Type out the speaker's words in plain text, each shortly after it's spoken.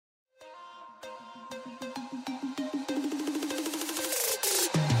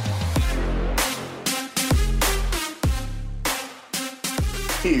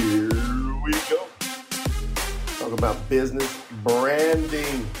Here we go. Talk about business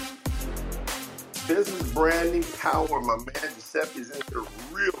branding. Business branding power. My man Giuseppe is in here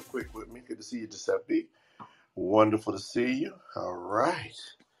real quick with me. Good to see you, Giuseppe. Wonderful to see you. All right.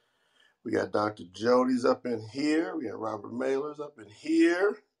 We got Dr. Jody's up in here. We got Robert Mailer's up in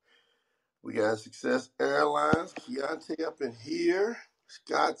here. We got Success Airlines. Keontae up in here.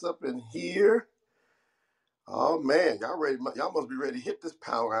 Scott's up in here. Oh man, y'all ready? Y'all must be ready to hit this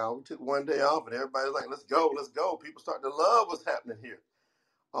power hour. We took one day off and everybody's like, let's go, let's go. People starting to love what's happening here.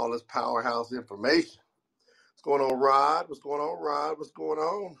 All this powerhouse information. What's going on, Rod? What's going on, Rod? What's going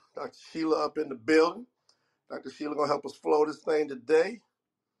on? Dr. Sheila up in the building. Dr. Sheila gonna help us flow this thing today.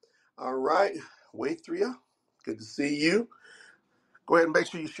 All right, Wait 3. Good to see you. Go ahead and make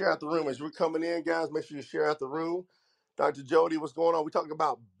sure you share out the room. As we're coming in, guys, make sure you share out the room. Dr. Jody, what's going on? We're talking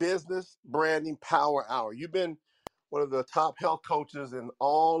about business branding power hour. You've been one of the top health coaches in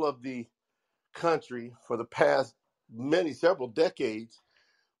all of the country for the past several decades.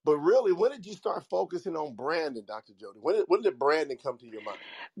 But really, when did you start focusing on branding, Dr. Jody? When did branding come to your mind?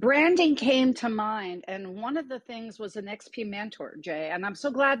 Branding came to mind, and one of the things was an XP mentor, Jay, and I'm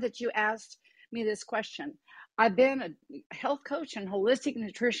so glad that you asked me this question. I've been a health coach and holistic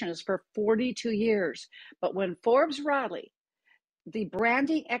nutritionist for 42 years, but when Forbes Riley, the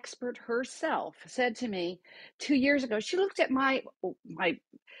branding expert herself, said to me 2 years ago, she looked at my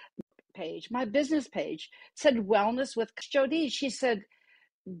page, my business page, said Wellness with Jody. She said,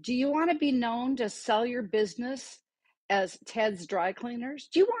 do you want to be known to sell your business as Ted's Dry Cleaners?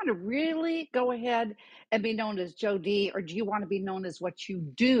 Do you want to really go ahead and be known as Jody, or do you want to be known as what you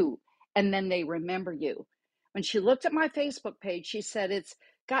do and then they remember you? When she looked at my Facebook page, she said, it's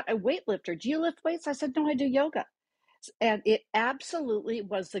got a weightlifter. Do you lift weights? I said, no, I do yoga. And it absolutely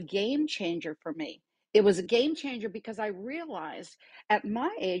was the game changer for me. It was a game changer because I realized at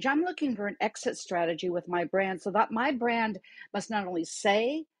my age, I'm looking for an exit strategy with my brand so that my brand must not only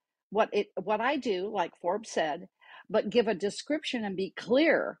say what I do, like Forbes said, but give a description and be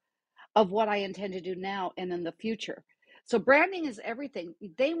clear of what I intend to do now and in the future. So branding is everything.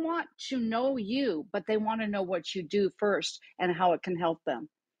 They want to know you, but they want to know what you do first and how it can help them.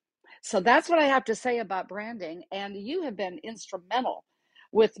 So that's what I have to say about branding. And you have been instrumental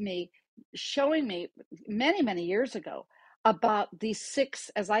with me, showing me many, many years ago about these 6,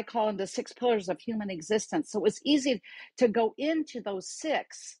 as I call them, the 6 pillars of human existence. So it's easy to go into those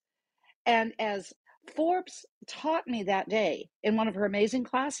 6. And as Forbes taught me that day in one of her amazing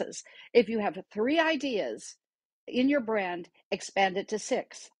classes, if you have 3 ideas in your brand, expand it to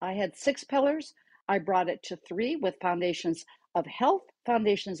 6. I had 6 pillars. I brought it to 3 with foundations of health,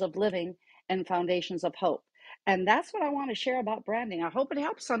 foundations of living, and foundations of hope. And that's what I want to share about branding. I hope it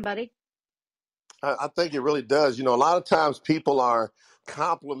helps somebody. I think it really does. You know, a lot of times people are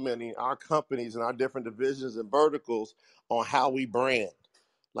complimenting our companies and our different divisions and verticals on how we brand.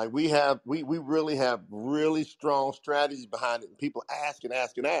 Like we really have really strong strategies behind it. And people ask and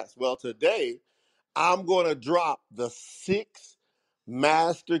ask and ask. Well, today I'm going to drop the 6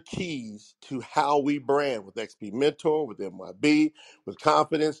 master keys to how we brand with XP Mentor, with MYB, with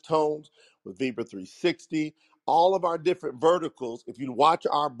Confidence Tones, with Vibra 360, all of our different verticals. If you watch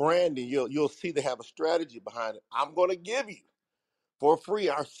our branding, you'll see they have a strategy behind it. I'm going to give you for free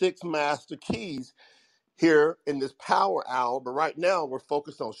our 6 master keys here in this power hour. But right now, we're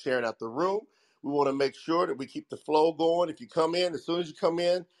focused on sharing out the room. We want to make sure that we keep the flow going. If you come in, as soon as you come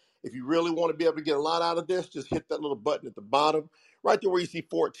in, if you really want to be able to get a lot out of this, just hit that little button at the bottom, right there where you see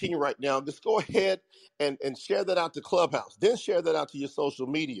 14 right now. Just go ahead and share that out to Clubhouse. Then share that out to your social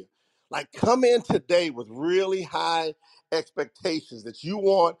media. Like, come in today with really high expectations that you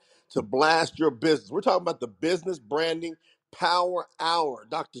want to blast your business. We're talking about the business branding power hour.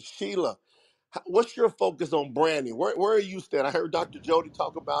 Dr. Sheila, what's your focus on branding? Where are you stand? I heard Dr. Jody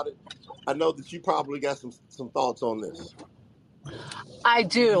talk about it. I know that you probably got some thoughts on this. I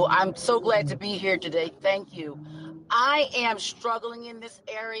do. I'm so glad to be here today. Thank you. I am struggling in this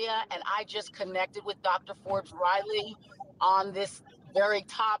area, and I just connected with Dr. Forbes Riley on this very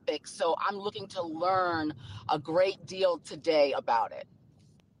topic. So I'm looking to learn a great deal today about it.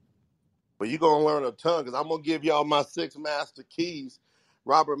 But you're going to learn a ton because I'm going to give y'all my 6 master keys.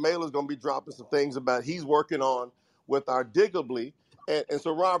 Robert Mailer's going to be dropping some things about he's working on with our Diggably. And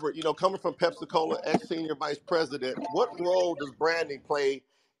so, Robert, you know, coming from Pepsi-Cola, ex-senior vice president, what role does branding play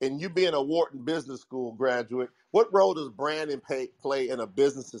in you being a Wharton Business School graduate? What role does branding play in a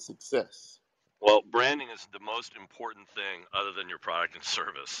business's success? Well, branding is the most important thing other than your product and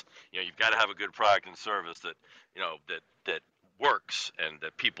service. You know, you've got to have a good product and service that, you know, that works and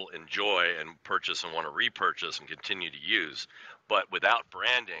that people enjoy and purchase and want to repurchase and continue to use. But without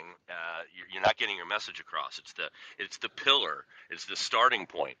branding, you're not getting your message across. It's the pillar. It's the starting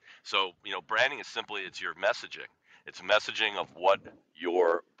point. So branding is simply it's your messaging. It's messaging of what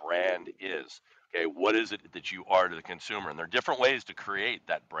your brand is. Okay, what is it that you are to the consumer? And there are different ways to create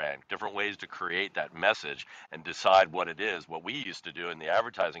that brand, different ways to create that message and decide what it is. What we used to do in the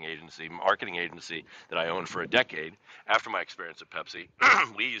advertising agency, marketing agency that I owned for a decade, after my experience at Pepsi,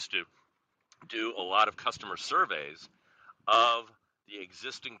 we used to do a lot of customer surveys of the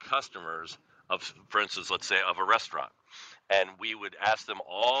existing customers of, for instance, let's say of a restaurant. And we would ask them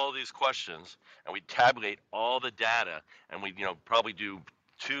all these questions and we'd tabulate all the data and we'd, probably do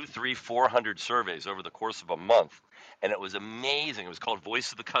 200, 300, 400 surveys over the course of a month. And it was amazing. It was called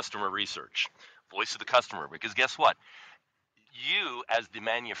Voice of the Customer Research. Voice of the Customer, because guess what? You, as the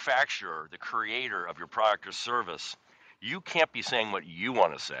manufacturer, the creator of your product or service, you can't be saying what you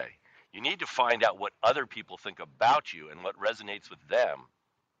want to say. You need to find out what other people think about you and what resonates with them.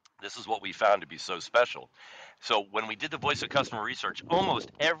 This is what we found to be so special. So when we did the Voice of Customer Research,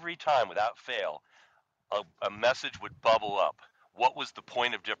 almost every time without fail, a message would bubble up. What was the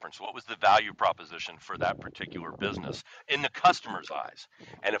point of difference? What was the value proposition for that particular business in the customer's eyes?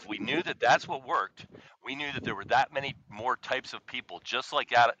 And if we knew that that's what worked, we knew that there were that many more types of people just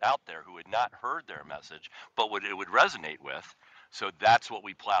like out there who had not heard their message, but it would resonate with. So that's what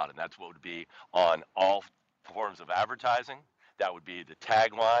we plowed, and that's what would be on all forms of advertising. That would be the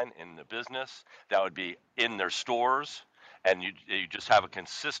tagline in the business. That would be in their stores, and you just have a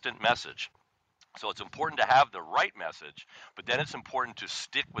consistent message. So it's important to have the right message, but then it's important to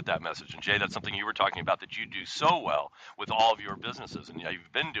stick with that message. And Jay, that's something you were talking about that you do so well with all of your businesses, and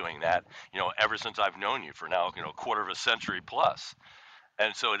you've been doing that, ever since I've known you for now, a quarter of a century plus.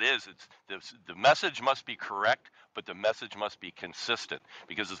 And so it is. It's the message must be correct, but the message must be consistent.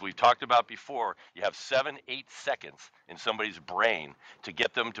 Because as we've talked about before, you have 7-8 seconds in somebody's brain to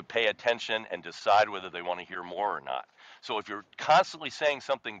get them to pay attention and decide whether they want to hear more or not. So if you're constantly saying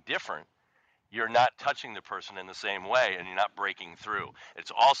something different, you're not touching the person in the same way and you're not breaking through.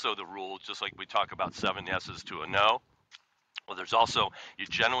 It's also the rule, just like we talk about 7 yeses to a no. Well, there's also, you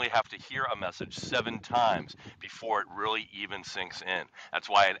generally have to hear a message 7 times before it really even sinks in. That's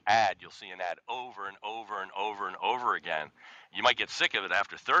why an ad, you'll see an ad over and over and over and over again. You might get sick of it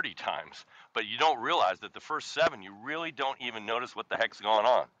after 30 times, but you don't realize that the first 7, you really don't even notice what the heck's going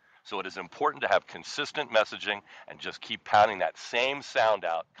on. So it is important to have consistent messaging and just keep pounding that same sound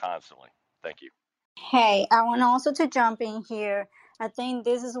out constantly. Thank you. Hey, I want also to jump in here. I think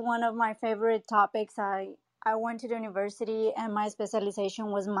this is one of my favorite topics. I went to the university and my specialization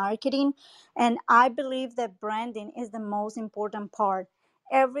was marketing, and I believe that branding is the most important part.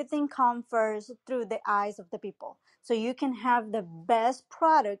 Everything comes first through the eyes of the people. So you can have the best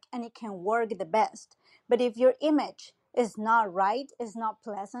product and it can work the best. But if your image is not right, is not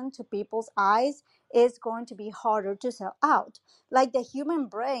pleasant to people's eyes, it's going to be harder to sell out. Like the human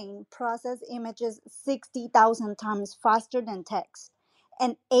brain processes images 60,000 times faster than text.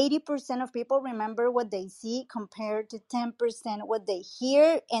 And 80% of people remember what they see compared to 10% what they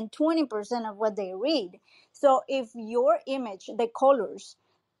hear and 20% of what they read. So if your image, the colors,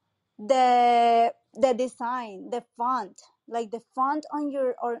 the design, the font, like the font on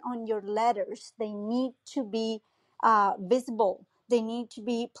your letters, they need to be visible. They need to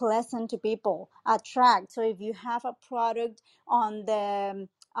be pleasant to people, attract. So if you have a product on the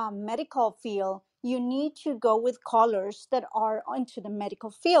medical field, you need to go with colors that are into the medical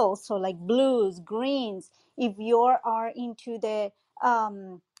field. So like blues, greens. If you are into the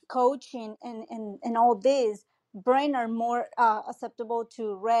coaching and all this, brain are more acceptable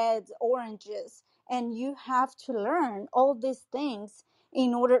to reds, oranges, and you have to learn all these things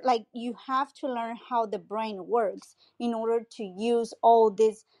in order, like you have to learn how the brain works in order to use all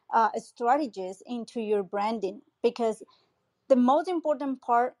these strategies into your branding. Because the most important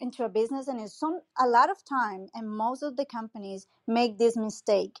part into a business, and it's a lot of time, and most of the companies make this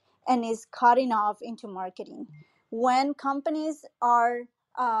mistake, and is cutting off into marketing. When companies are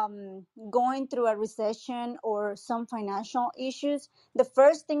going through a recession or some financial issues, the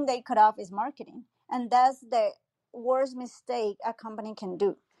first thing they cut off is marketing, and that's the worst mistake a company can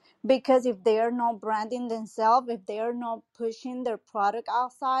do. Because if they are not branding themselves, if they are not pushing their product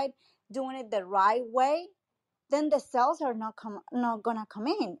outside, doing it the right way, then the sales are not going to come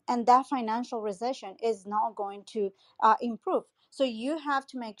in, and that financial recession is not going to improve. So you have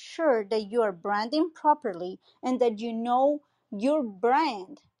to make sure that you are branding properly and that you know your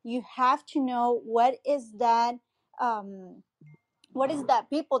brand. You have to know what is that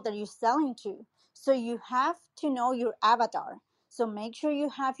people that you're selling to. So you have to know your avatar. So make sure you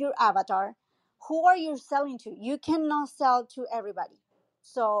have your avatar, who are you selling to? You cannot sell to everybody.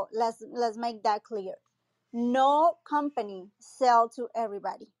 So let's make that clear. No company sell to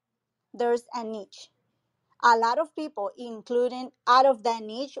everybody. There's a niche. A lot of people, including out of that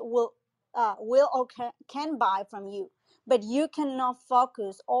niche, will or can buy from you, but you cannot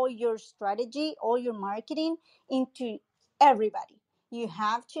focus all your strategy, all your marketing into everybody. You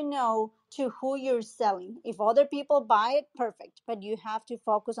have to know to who you're selling. If other people buy it, perfect, but you have to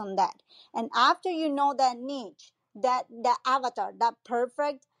focus on that. And after you know that niche, that avatar, that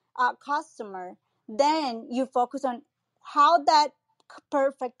perfect customer, then you focus on how that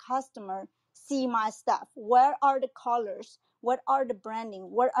perfect customer see my stuff. Where are the colors? What are the branding?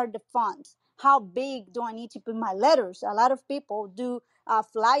 What are the fonts? How big do I need to put my letters? A lot of people do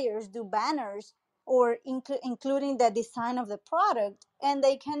flyers, do banners, or including the design of the product, and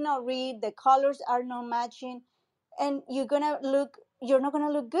they cannot read. The colors are not matching, and you're not gonna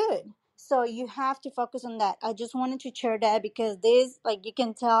look good. So you have to focus on that. I just wanted to share that because this, like you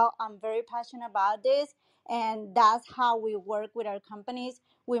can tell, I'm very passionate about this, and that's how we work with our companies.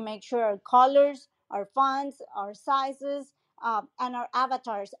 We make sure our colors, our fonts, our sizes, and our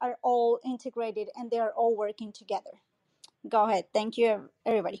avatars are all integrated and they are all working together. Go ahead. Thank you,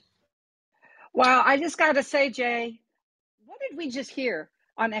 everybody. Wow, I just got to say, Jay, what did we just hear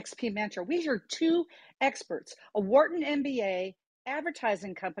on XP Mentor? We heard two experts, a Wharton MBA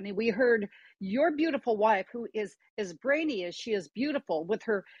advertising company. We heard your beautiful wife, who is as brainy as she is beautiful, with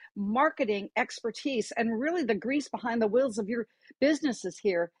her marketing expertise and really the grease behind the wheels of your businesses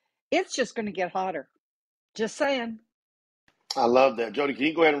here. It's just going to get hotter. Just saying. I love that. Jody, can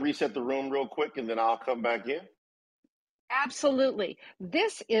you go ahead and reset the room real quick, and then I'll come back in? Absolutely.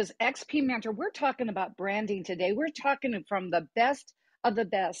 This is XP Mentor. We're talking about branding today. We're talking from the best of the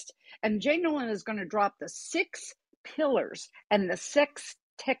best. And Jay Nolan is going to drop the 6 pillars and the 6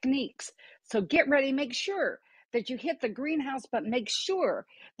 techniques. So get ready. Make sure that you hit the greenhouse button. Make sure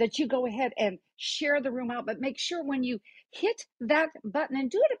that you go ahead and share the room out. But make sure when you hit that button, and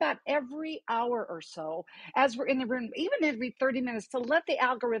do it about every hour or so as we're in the room, even every 30 minutes, to let the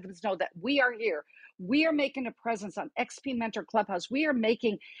algorithms know that we are here. We are making a presence on XP Mentor Clubhouse. We are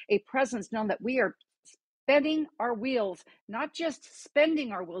making a presence known that we are spinning our wheels, not just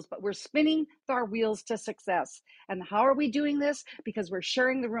spending our wheels, but we're spinning our wheels to success. And how are we doing this? Because we're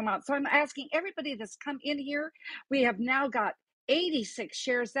sharing the room out. So I'm asking everybody that's come in here. We have now got 86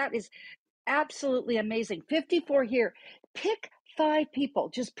 shares. That is absolutely amazing. 54 here. Pick 5 people.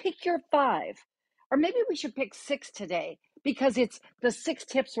 Just pick your 5. Or maybe we should pick 6 today, because it's the 6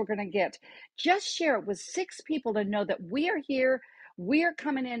 tips we're going to get. Just share it with 6 people to know that we are here. We are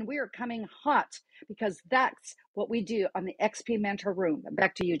coming in. We are coming hot, because that's what we do on the XP Mentor Room.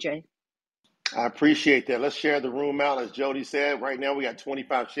 Back to you, Jay. I appreciate that. Let's share the room out. As Jody said, right now we got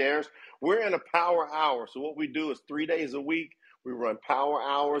 25 shares. We're in a power hour. So what we do is 3 days a week, we run power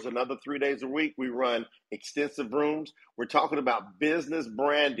hours. Another 3 days a week, we run extensive rooms. We're talking about business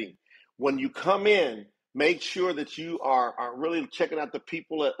branding. When you come in, make sure that you are really checking out the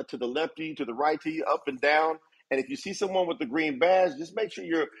people to the left of you, to the right of you, up and down. And if you see someone with the green badge, just make sure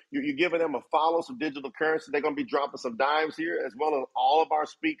you're giving them a follow, some digital currency. They're going to be dropping some dimes here, as well as all of our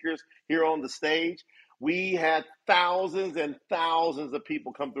speakers here on the stage. We had thousands and thousands of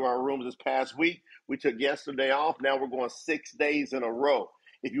people come through our rooms this past week. We took yesterday off. Now we're going 6 days in a row.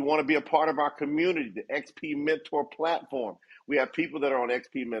 If you want to be a part of our community, the XP Mentor platform, we have people that are on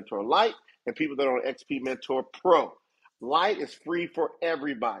XP Mentor Lite and people that are on XP Mentor Pro. Lite is free for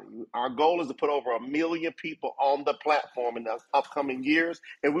everybody. Our goal is to put over 1 million people on the platform in the upcoming years,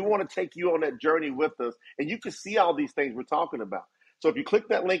 and we want to take you on that journey with us, and you can see all these things we're talking about. So if you click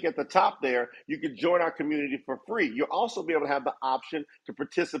that link at the top there, you can join our community for free. You'll also be able to have the option to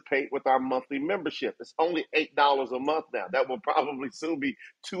participate with our monthly membership. It's only $8 a month now. That will probably soon be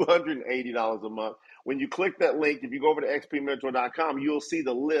 $280 a month. When you click that link, if you go over to xpmentor.com, you'll see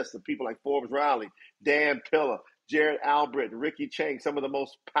the list of people like Forbes Riley, Dan Pilla, Jared Albrecht, Ricky Chang, some of the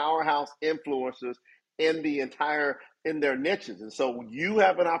most powerhouse influencers in their niches. And so you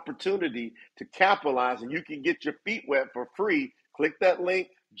have an opportunity to capitalize, and you can get your feet wet for free. Click that link,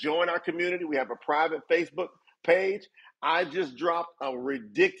 join our community. We have a private Facebook page. I just dropped a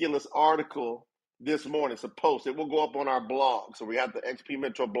ridiculous article this morning. It's a post. It will go up on our blog. So we have the XP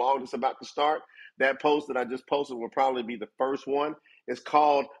Mentor blog that's about to start. That post that I just posted will probably be the first one. It's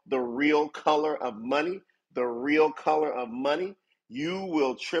called The Real Color of Money. The Real Color of Money. You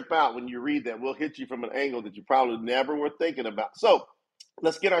will trip out when you read that. We'll hit you from an angle that you probably never were thinking about. So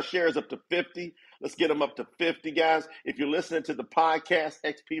let's get our shares up to 50. Let's get them up to 50, guys. If you're listening to the podcast,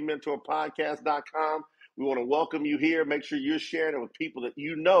 xpmentorpodcast.com, We want to welcome you here. Make sure you're sharing it with people that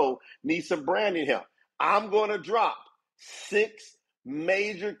you know need some branding help. I'm going to drop 6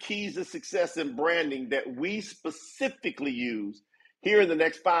 major keys to success in branding that we specifically use here in the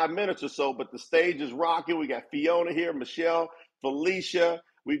next 5 minutes or so. But the stage is rocking. We got Fiona here, Michelle, Felicia.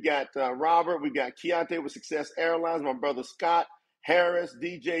 We've got Robert. We've got Keontae with Success Airlines, my brother Scott Harris,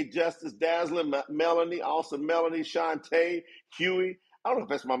 DJ Justice, Dazzling, Melanie, also Melanie, Shantae, Huey. I don't know if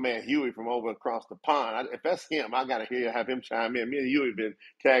that's my man Huey from over across the pond. If that's him, I got to have him chime in. Me and Huey have been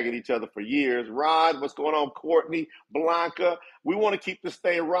tagging each other for years. Rod, what's going on? Courtney, Blanca. We want to keep this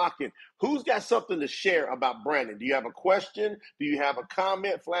thing rocking. Who's got something to share about branding? Do you have a question? Do you have a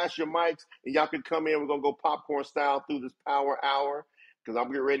comment? Flash your mics, and y'all can come in. We're going to go popcorn style through this power hour because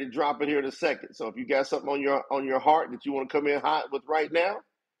I'm getting ready to drop it here in a second. So if you got something on your heart that you want to come in hot with right now,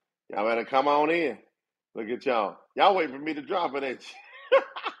 y'all better come on in. Look at y'all. Y'all waiting for me to drop it, ain't you?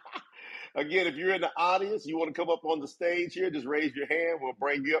 Again, if you're in the audience, you want to come up on the stage here, just raise your hand. We'll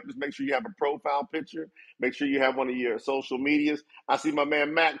bring you up. Just make sure you have a profile picture. Make sure you have one of your social medias. I see my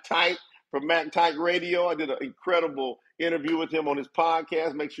man Mac Tite from Mac Tite Radio. I did an incredible interview with him on his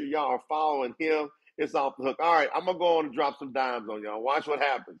podcast. Make sure y'all are following him. It's off the hook. All right, I'm going to go on and drop some dimes on y'all. Watch what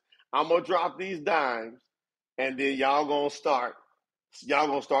happens. I'm going to drop these dimes, and then y'all going to start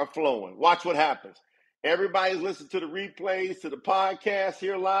flowing. Watch what happens. Everybody's listening to the replays, to the podcast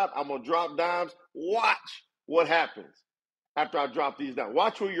here live. I'm going to drop dimes. Watch what happens after I drop these dimes.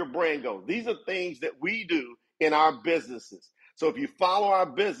 Watch where your brain goes. These are things that we do in our businesses. So if you follow our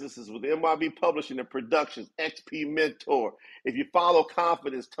businesses with MYB Publishing and Productions, XP Mentor, if you follow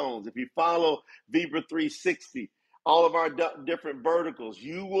Confidence Tones, if you follow Vibra 360, all of our different verticals,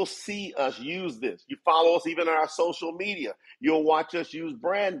 you will see us use this. You follow us even on our social media. You'll watch us use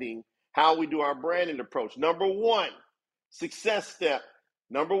branding, how we do our branding approach. Number 1, success step.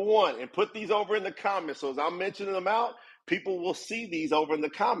 Number 1, and put these over in the comments. So as I'm mentioning them out, people will see these over in the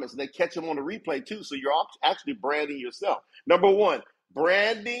comments, and they catch them on the replay too. So you're actually branding yourself. Number 1,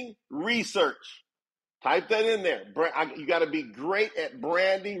 branding research. Type that in there. You got to be great at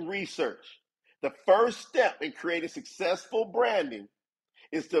branding research. The first step in creating successful branding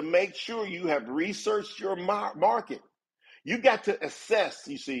is to make sure you have researched your market. You got to assess,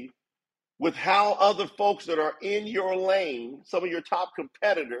 you see, with how other folks that are in your lane, some of your top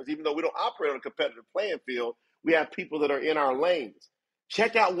competitors, even though we don't operate on a competitive playing field, we have people that are in our lanes.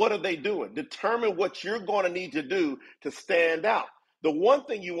 Check out what are they doing. Determine what you're going to need to do to stand out. The one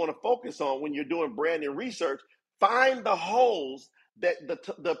thing you want to focus on when you're doing branding research, find the holes that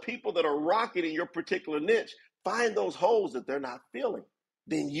the people that are rocking in your particular niche, find those holes that they're not filling.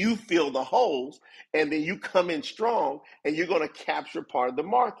 Then you fill the holes, and then you come in strong, and you're going to capture part of the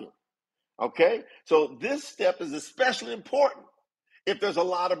market. Okay, so this step is especially important if there's a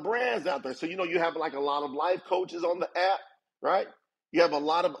lot of brands out there. So, you have like a lot of life coaches on the app, right? You have a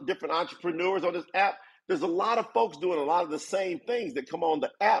lot of different entrepreneurs on this app. There's a lot of folks doing a lot of the same things that come on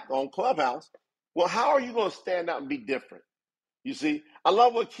the app, on Clubhouse. Well, how are you going to stand out and be different? You see, I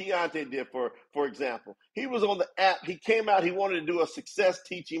love what Keontae did, for example. He was on the app. He came out. He wanted to do a success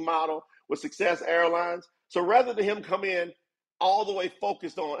teaching model with Success Airlines. So rather than him come in all the way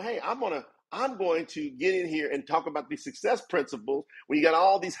focused on, hey, I'm going to get in here and talk about these success principles, when you got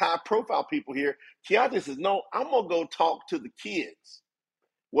all these high-profile people here, Keontae says, no, I'm going to go talk to the kids.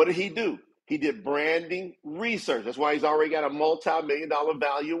 What did he do? He did branding research. That's why he's already got a multi-million-dollar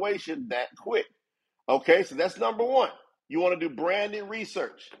valuation that quick. Okay, so that's number 1. You want to do branding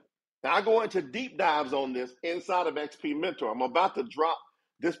research. Now, I go into deep dives on this inside of XP Mentor. I'm about to drop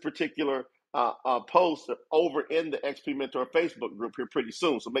this particular post over in the XP Mentor Facebook group here pretty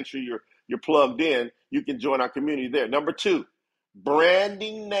soon. So make sure you're plugged in. You can join our community there. Number 2,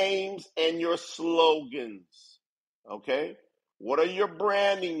 branding names and your slogans. Okay, what are your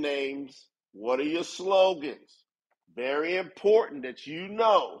branding names? What are your slogans? Very important that you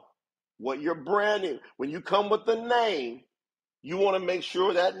know what you're branding. When you come with the name, you want to make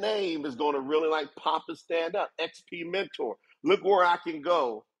sure that name is going to really pop and stand out. XP Mentor. Look where I can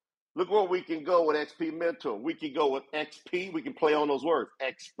go. Look where we can go with XP Mentor. We can go with XP. We can play on those words.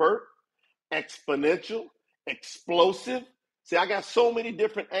 Expert, exponential, explosive. See, I got so many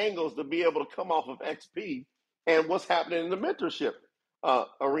different angles to be able to come off of XP and what's happening in the mentorship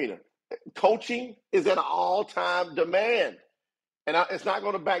arena. Coaching is at an all-time demand. And it's not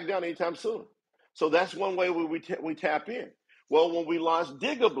going to back down anytime soon. So that's one way we tap in. Well, when we launched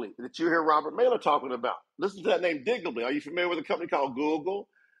Diggably, that you hear Robert Mailer talking about, listen to that name, Diggably. Are you familiar with a company called Google?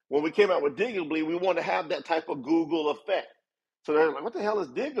 When we came out with Diggably, we wanted to have that type of Google effect. So they're like, what the hell is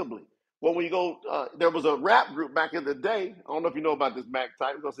Diggably? Well, when you go, there was a rap group back in the day. I don't know if you know about this, Mac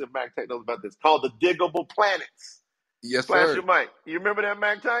Type. We're going to see if Mac Type knows about this. Called the Diggable Planets. Yes, Flash sir. your mic. You remember that,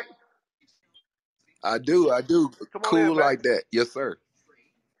 Mac Type? I do. I do. Come on in, Cool Mac. like that. Yes, sir.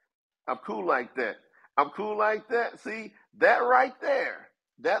 I'm cool like that. I'm cool like that. See, that right there,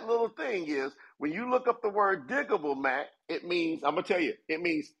 that little thing is when you look up the word diggable, Mac, it means, I'm going to tell you, it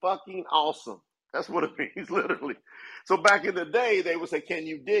means fucking awesome. That's what it means, literally. So back in the day, they would say, can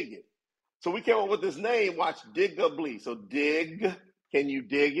you dig it? So we came up with this name, watch, Diggably. So dig, can you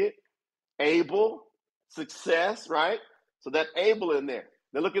dig it? Able, success, right? So that able in there.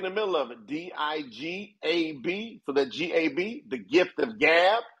 Then look in the middle of it, Digab. So that Gab, the gift of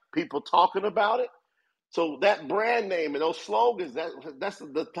gab, people talking about it. So that brand name and those slogans, that's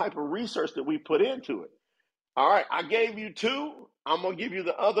the type of research that we put into it. All right, I gave you two. I'm going to give you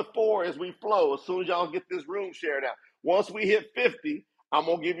the other four as we flow, as soon as y'all get this room shared out. Once we hit 50, I'm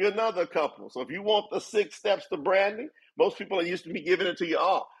going to give you another couple. So if you want the 6 steps to branding, most people are used to be giving it to you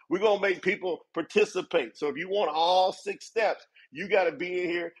all. We're going to make people participate. So if you want all 6 steps, you got to be in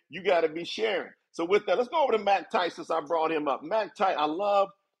here. You got to be sharing. So with that, let's go over to Mac Tight since I brought him up. Mac Tight, I love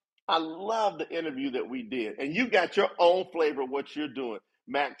the interview that we did. And you got your own flavor of what you're doing,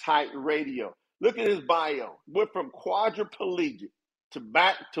 Mac Tight Radio. Look at his bio. Went from quadriplegic to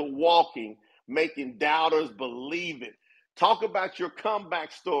back to walking, making doubters believe it. Talk about your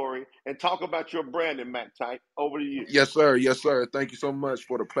comeback story and talk about your branding, Mac Tight. Over to you. Yes, sir. Yes, sir. Thank you so much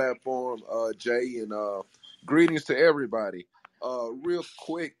for the platform, Jay, and greetings to everybody. Real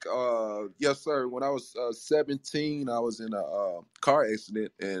quick, yes, sir. When I was 17, I was in a car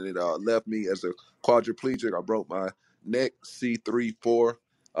accident, and it left me as a quadriplegic. I broke my neck, C3-4,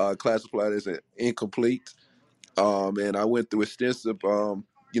 classified as an incomplete. And I went through extensive,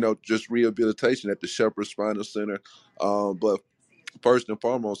 just rehabilitation at the Shepherd Spinal Center. But first and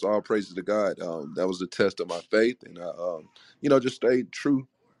foremost, all praises to God. That was a test of my faith, and I, just stayed true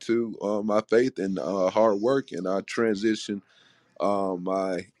to my faith and hard work. And I transitioned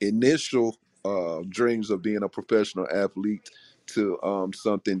my initial dreams of being a professional athlete to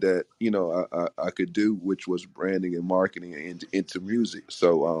something that I could do, which was branding and marketing and into music.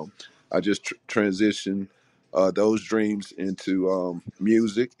 So I just transitioned those dreams into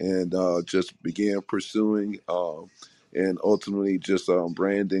music and just began pursuing and ultimately just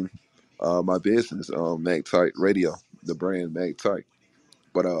branding my business, Mag Tight Radio, the brand Mag Tight.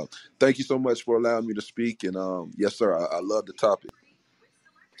 But thank you so much for allowing me to speak. And yes, sir, I love the topic.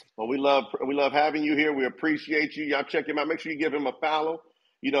 Well, we love having you here. We appreciate you. Y'all check him out. Make sure you give him a follow.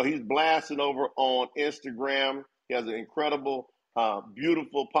 He's blasting over on Instagram. He has an incredible,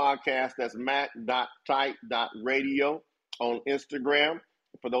 beautiful podcast. That's mac.tight.radio on Instagram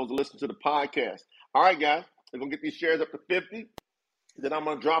for those who listen to the podcast. All right, guys, we're going to get these shares up to 50. Then I'm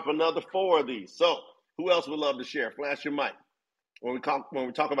going to drop another 4 of these. So who else would love to share? Flash your mic. When we talk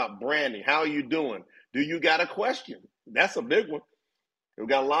about branding, how are you doing? Do you got a question? That's a big one. We've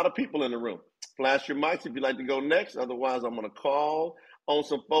got a lot of people in the room. Flash your mics if you'd like to go next. Otherwise, I'm going to call on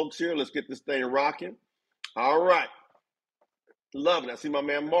some folks here. Let's get this thing rocking. All right. Love it. I see my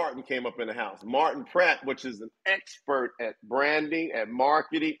man Martin came up in the house. Martin Pratt, which is an expert at branding, at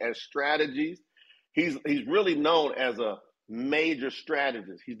marketing, at strategies. He's really known as a major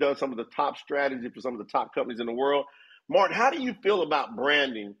strategist. He's done some of the top strategy for some of the top companies in the world. Martin, how do you feel about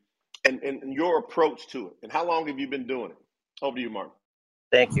branding and your approach to it? And how long have you been doing it? Over to you, Martin.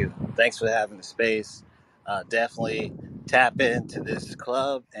 Thank you. Thanks for having the space. Definitely tap into this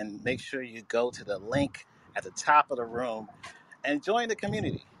club and make sure you go to the link at the top of the room and join the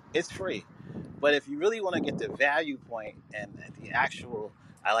community. It's free. But if you really want to get the value point and the actual,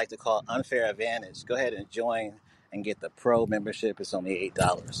 I like to call it unfair advantage, go ahead and join and get the pro membership. It's only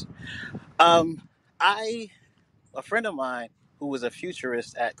 $8. Um, a friend of mine who was a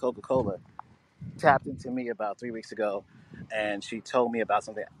futurist at Coca-Cola tapped into me about 3 weeks ago, and she told me about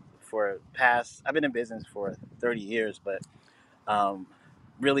something I've been in business for 30 years, but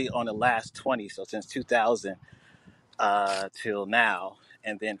really on the last 20, so since 2000 till now,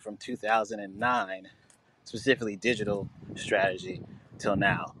 and then from 2009, specifically digital strategy till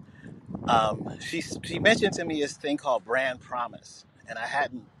now. She mentioned to me this thing called brand promise, and I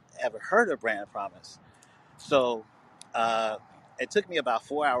hadn't ever heard of brand promise. So it took me about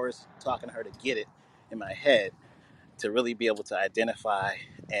 4 hours talking to her to get it in my head, to really be able to identify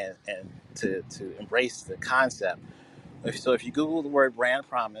and to embrace the concept. So if you Google the word brand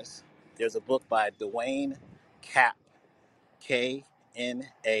promise, there's a book by Dwayne Kapp, Knapp.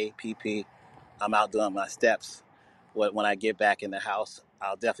 I'm out doing my steps. When I get back in the house,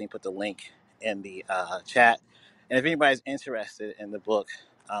 I'll definitely put the link in the chat. And if anybody's interested in the book,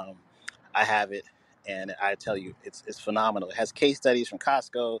 I have it, and I tell you, it's phenomenal. It has case studies from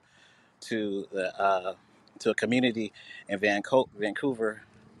Costco to the to a community in Vancouver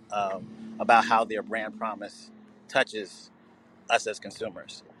about how their brand promise touches us as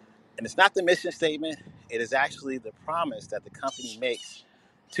consumers. And it's not the mission statement; it is actually the promise that the company makes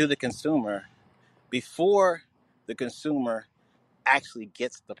to the consumer before the consumer actually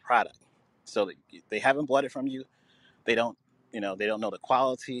gets the product. So they haven't bought it from you. They don't, they don't know the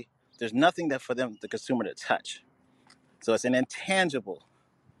quality. There's nothing that for them, the consumer, to touch. So it's an intangible,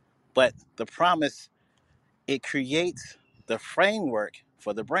 but the promise, it creates the framework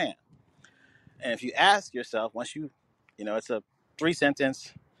for the brand. And if you ask yourself, once it's a 3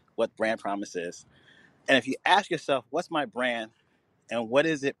 sentence, what brand promise is. And if you ask yourself, what's my brand and what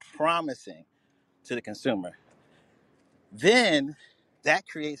is it promising to the consumer? Then that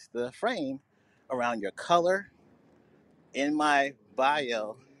creates the frame around your color. In my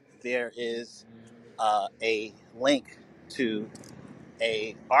bio, there is a link to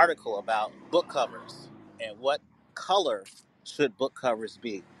a article about book covers and what color should book covers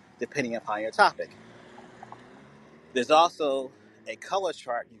be depending upon your topic. There's also a color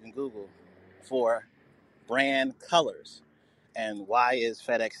chart you can Google for brand colors and why is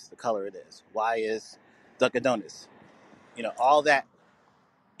FedEx the color it is? Why is Dunkin' Donuts? All that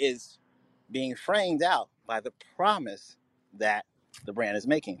is being framed out by the promise that the brand is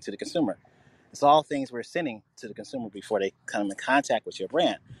making to the consumer. It's all things we're sending to the consumer before they come in contact with your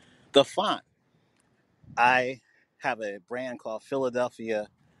brand. The font. I have a brand called Philly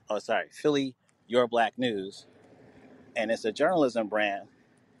Your Black News, and it's a journalism brand.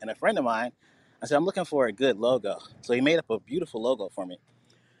 And a friend of mine, I said, I'm looking for a good logo. So he made up a beautiful logo for me.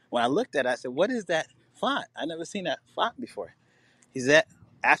 When I looked at it, I said, what is that font? I never seen that font before. He said,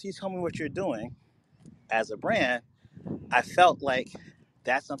 after you told me what you're doing as a brand, I felt like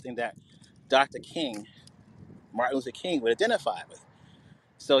that's something that Dr. King, Martin Luther King, would identify with.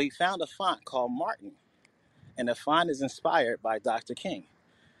 So he found a font called Martin, and the font is inspired by Dr. King.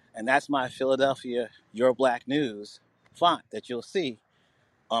 And that's my Philadelphia Your Black News font that you'll see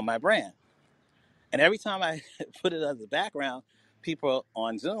on my brand. And every time I put it as a background, people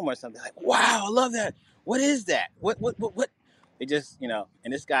on Zoom or something like, wow, I love that. What is that? What? It just,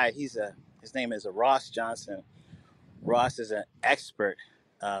 and this guy, his name is Ross Johnson. Ross is an expert,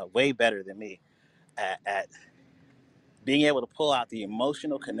 way better than me at being able to pull out the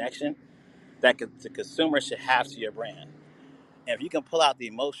emotional connection that the consumer should have to your brand. And if you can pull out the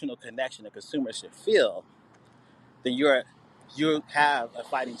emotional connection the consumer should feel, then you have a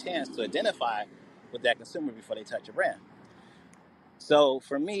fighting chance to identify with that consumer before they touch your brand. So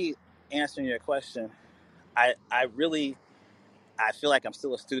for me, answering your question, I feel like I'm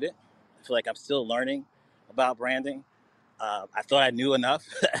still a student. I feel like I'm still learning about branding. I thought I knew enough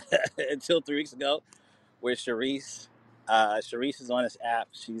until 3 weeks ago with Sharice. Sharice is on this app.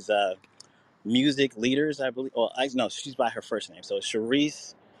 She's Music Leaders, I believe. Well, no, she's by her first name. So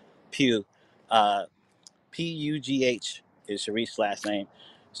Sharice Pugh, Pugh is Sharice's last name.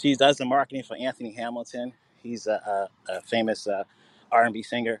 She does the marketing for Anthony Hamilton. He's a famous R&B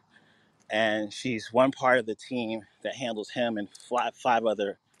singer, and she's one part of the team that handles him and five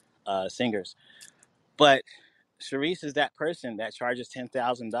other singers. But Sharice is that person that charges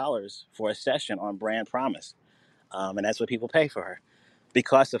 $10,000 for a session on brand promise, and that's what people pay for her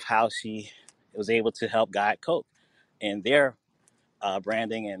because of how she was able to help guide Coke in their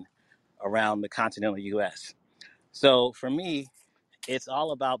branding and around the continental U.S. So for me, it's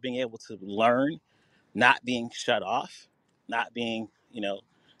all about being able to learn, not being shut off, not being,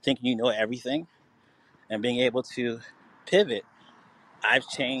 thinking you know everything, and being able to pivot. I've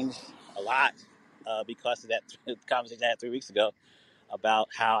changed a lot because of that conversation I had 3 weeks ago about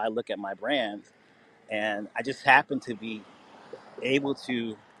how I look at my brand. And I just happen to be able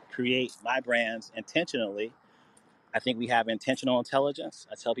to create my brands intentionally. I think we have intentional intelligence.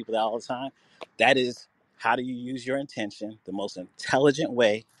 I tell people that all the time. That is, how do you use your intention the most intelligent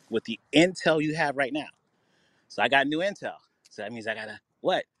way with the intel you have right now? So I got new intel. So that means I gotta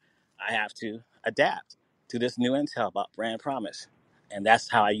what? I have to adapt to this new intel about brand promise. And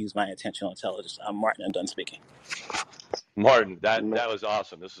that's how I use my intentional intelligence. I'm Martin. I'm done speaking. Martin, that was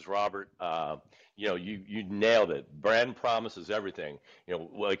awesome. This is Robert. You nailed it. Brand promise is everything.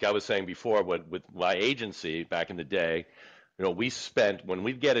 Like I was saying before, with my agency back in the day, we spent when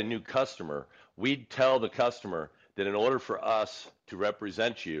we'd get a new customer, we'd tell the customer that in order for us to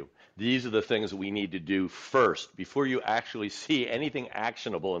represent you, these are the things that we need to do first before you actually see anything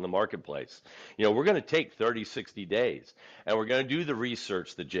actionable in the marketplace. We're going to take 30, 60 days, and we're going to do the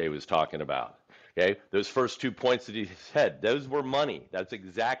research that Jay was talking about. Okay, those first 2 points that he said, those were money. That's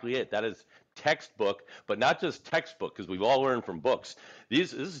exactly it. That is textbook, but not just textbook, because we've all learned from books.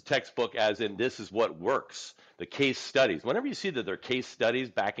 This is textbook as in this is what works. The case studies. Whenever you see that there are case studies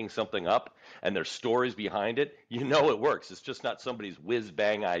backing something up and there's stories behind it, you know it works. It's just not somebody's whiz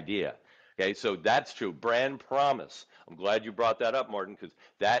bang idea. Okay, so that's true. Brand promise. I'm glad you brought that up, Martin, because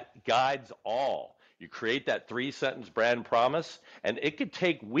that guides all. You create that 3 sentence brand promise, and it could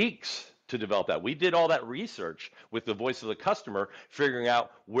take weeks to develop that. We did all that research with the voice of the customer, figuring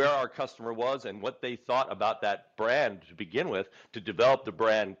out where our customer was and what they thought about that brand to begin with, to develop the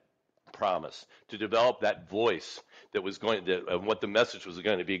brand promise, to develop that voice that was going to, what the message was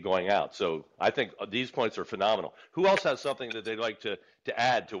going to be going out. So I think these points are phenomenal. Who else has something that they'd like to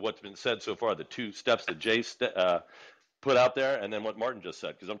add to what's been said so far, the 2 steps that Jay put out there, and then what Martin just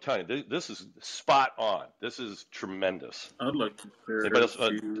said? Because I'm telling you, this is spot on. This is tremendous. I'd like to share Anybody else? a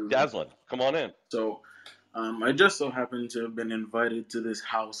few. Dazzlin, come on in. So, I just so happen to have been invited to this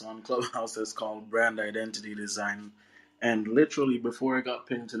house on Clubhouse that's called Brand Identity Design. And literally before I got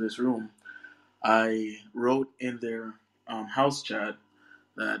pinned to this room, I wrote in their house chat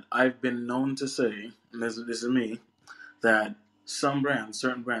that I've been known to say, and this is me, that certain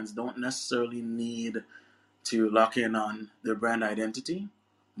brands don't necessarily need to lock in on their brand identity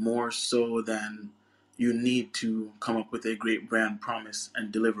more so than you need to come up with a great brand promise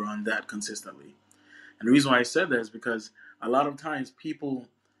and deliver on that consistently. And the reason why I said that is because a lot of times people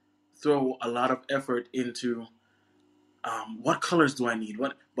throw a lot of effort into what colors do I need?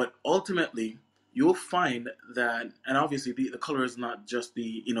 But ultimately, you'll find that, and obviously the color is not just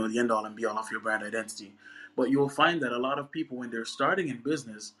the the end all and be all of your brand identity, but you'll find that a lot of people when they're starting in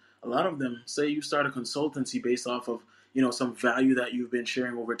business, a lot of them say you start a consultancy based off of some value that you've been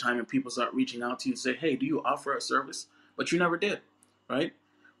sharing over time, and people start reaching out to you and say, hey, do you offer a service? But you never did, right?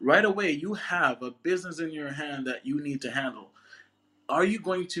 Right away, you have a business in your hand that you need to handle. Are you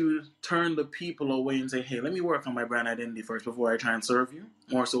going to turn the people away and say, hey, let me work on my brand identity first before I try and serve you?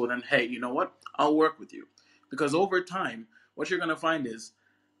 More so than, hey, you know what? I'll work with you. Because over time, what you're going to find is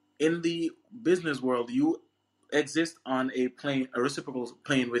in the business world, you exist on a reciprocal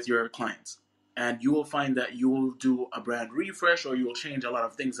plane with your clients. And you will find that you will do a brand refresh, or you will change a lot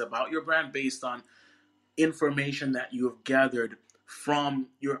of things about your brand based on information that you have gathered from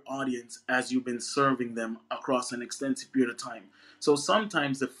your audience as you've been serving them across an extensive period of time. So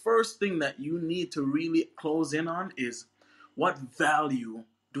sometimes the first thing that you need to really close in on is, what value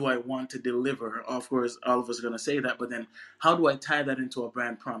do I want to deliver? Of course, all of us are going to say that, but then how do I tie that into a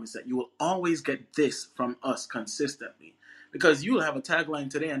brand promise that you will always get this from us consistently? Because you'll have a tagline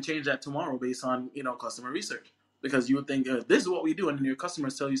today and change that tomorrow based on customer research. Because you would think this is what we do, and then your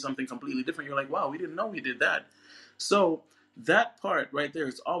customers tell you something completely different. You're like, wow, we didn't know we did that. So that part right there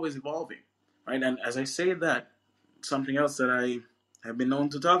is always evolving, right? And as I say that, something else that I have been known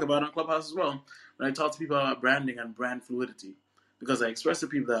to talk about on Clubhouse as well, when I talk to people about branding and brand fluidity, because I express to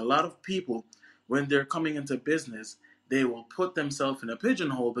people that a lot of people, when they're coming into business, they will put themselves in a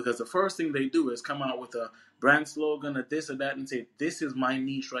pigeonhole, because the first thing they do is come out with a brand slogan, a this or that, and say, this is my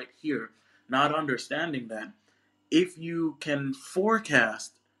niche right here, not understanding that if you can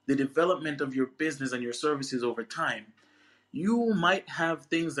forecast the development of your business and your services over time, you might have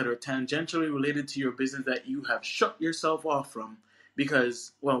things that are tangentially related to your business that you have shut yourself off from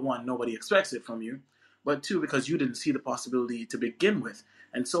because, well, one, nobody expects it from you, but two, because you didn't see the possibility to begin with.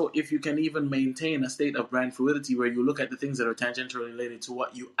 And so if you can even maintain a state of brand fluidity where you look at the things that are tangentially related to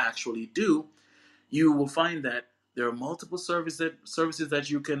what you actually do, you will find that there are multiple services that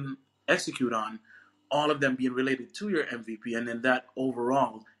you can execute on, all of them being related to your MVP, and then that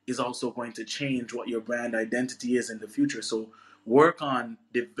overall is also going to change what your brand identity is in the future. So work on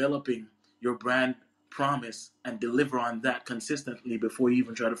developing your brand promise and deliver on that consistently before you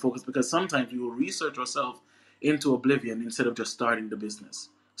even try to focus, because sometimes you will research yourself into oblivion instead of just starting the business.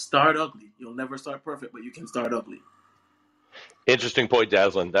 Start ugly. You'll never start perfect, but you can start ugly. Interesting point,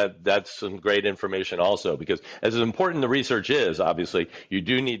 Dazzlin. That's some great information also, because as important the research is, obviously, you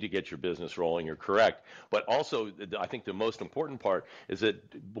do need to get your business rolling. You're correct. But also, I think the most important part is that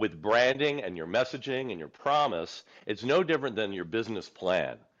with branding and your messaging and your promise, it's no different than your business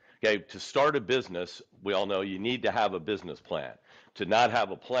plan. Okay, to start a business, we all know you need to have a business plan. To not have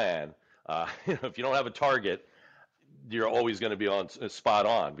a plan, if you don't have a target, you're always going to be on spot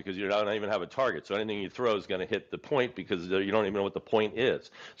on, because you don't even have a target. So anything you throw is going to hit the point, because you don't even know what the point is.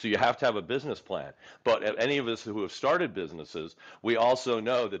 So you have to have a business plan. But any of us who have started businesses, we also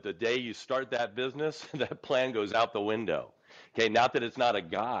know that the day you start that business, that plan goes out the window. Okay, not that it's not a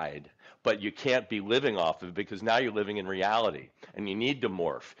guide, but you can't be living off of it because now you're living in reality and you need to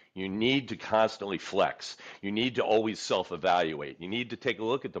morph. You need to constantly flex. You need to always self evaluate. You need to take a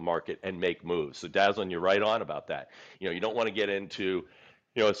look at the market and make moves. So, Dazzlin, you're right on about that. You don't want to get into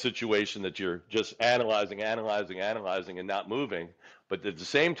a situation that you're just analyzing, and not moving. But at the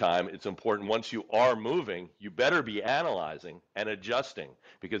same time, it's important once you are moving, you better be analyzing and adjusting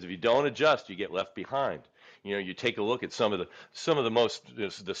because if you don't adjust, you get left behind. You take a look at some of the most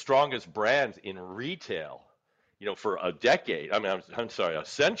the strongest brands in retail, for a decade. I mean, I'm sorry, a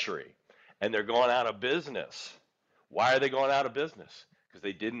century, and they're going out of business. Why are they going out of business? Because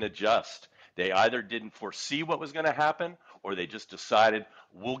they didn't adjust. They either didn't foresee what was going to happen, or they just decided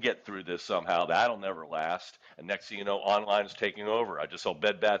we'll get through this somehow. That'll never last. And next thing you know, online's taking over. I just saw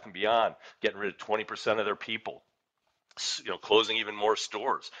Bed Bath and Beyond getting rid of 20% of their people. Closing even more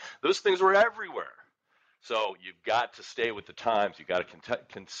stores. Those things were everywhere. So you've got to stay with the times. You've got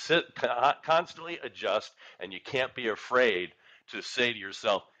to constantly adjust, and you can't be afraid to say to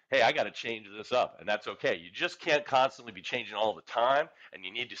yourself, hey, I got to change this up, and that's okay. You just can't constantly be changing all the time, and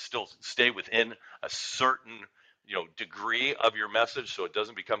you need to still stay within a certain degree of your message so it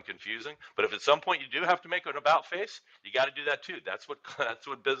doesn't become confusing. But if at some point you do have to make an about face, you got to do that too. That's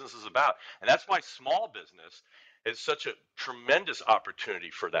what business is about, and that's why small business is such a tremendous opportunity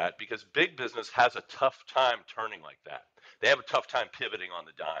for that because big business has a tough time turning like that. They have a tough time pivoting on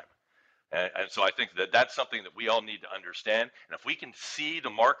the dime. And so I think that that's something that we all need to understand. And if we can see the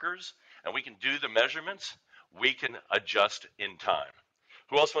markers and we can do the measurements, we can adjust in time.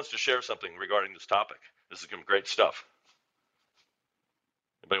 Who else wants to share something regarding this topic? This is some great stuff.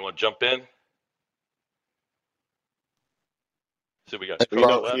 Anybody want to jump in? See, we got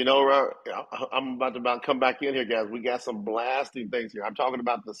Coco left. I'm about to come back in here, guys. We got some blasting things here. I'm talking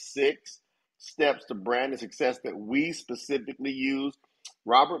about the 6 steps to brand and success that we specifically use.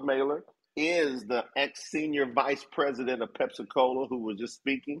 Robert Mailer is the ex-senior vice president of Pepsi-Cola who was just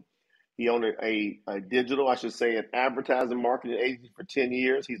speaking. He owned a digital, I should say, an advertising marketing agency for 10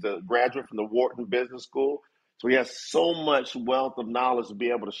 years. He's a graduate from the Wharton Business School. So he has so much wealth of knowledge to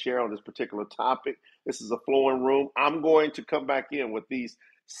be able to share on this particular topic. This is a flowing room. I'm going to come back in with these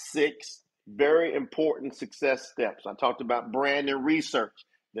 6 very important success steps. I talked about brand and research.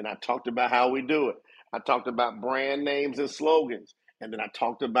 Then I talked about how we do it. I talked about brand names and slogans. And then I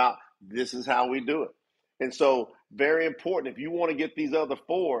talked about this is how we do it. And so very important. If you want to get these other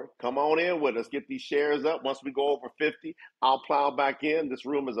 4, come on in with us. Get these shares up. Once we go over 50, I'll plow back in. This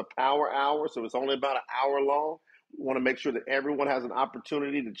room is a power hour, so it's only about an hour long. We want to make sure that everyone has an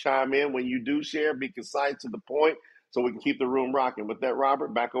opportunity to chime in. When you do share, be concise to the point so we can keep the room rocking. With that,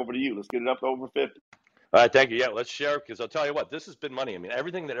 Robert, back over to you. Let's get it up to over 50. All right, thank you. Yeah, let's share because I'll tell you what, this has been money. I mean,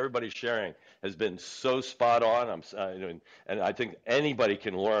 everything that everybody's sharing has been so spot on. And I think anybody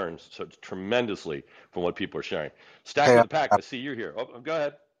can learn so tremendously from what people are sharing. Stack Hey, of the pack. I see you're here. Oh, go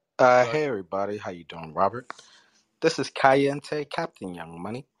ahead. hey everybody, how you doing, Robert? This is Cayente, Captain Young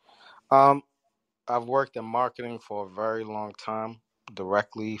Money. I've worked in marketing for a very long time,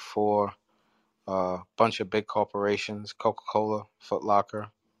 directly for a bunch of big corporations, Coca-Cola, Foot Locker.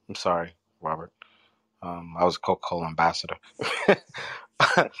 I'm sorry, Robert. I was a Coca-Cola ambassador.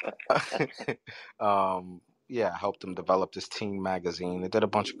 Yeah, I helped them develop this teen magazine. They did a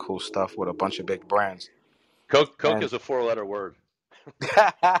bunch of cool stuff with a bunch of big brands. Coke is a 4-letter word.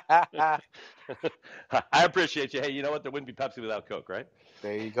 I appreciate you. Hey, you know what? There wouldn't be Pepsi without Coke, right?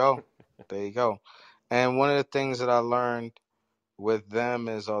 There you go. And one of the things that I learned with them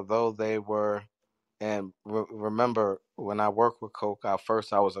is although they were, and remember when I worked with Coke, I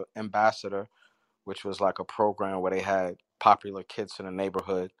was an ambassador, which was like a program where they had popular kids in the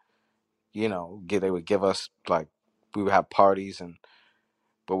neighborhood, they would give us, like, we would have parties,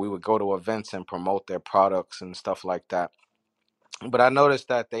 but we would go to events and promote their products and stuff like that. But I noticed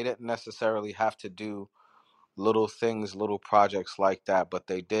that they didn't necessarily have to do little things, little projects like that, but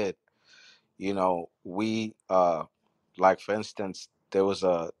they did. We, like, for instance, there was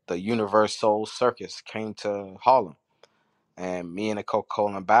the Universal Circus came to Harlem, and me and the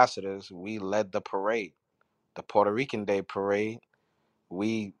Coca-Cola ambassadors, we led the parade, the Puerto Rican Day parade.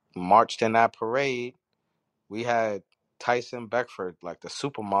 We marched in that parade. We had Tyson Beckford, like the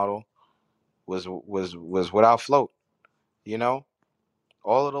supermodel, was without float.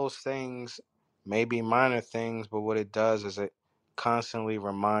 All of those things may be minor things, but what it does is it constantly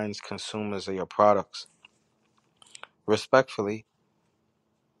reminds consumers of your products. Respectfully,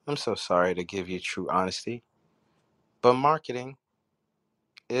 I'm so sorry to give you true honesty, but marketing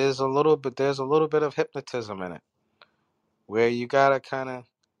is there's a little bit of hypnotism in it, where you gotta kind of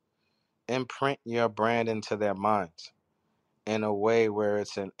imprint your brand into their minds. in a way where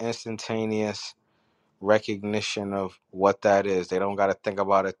it's an instantaneous recognition of what that is. They don't got to think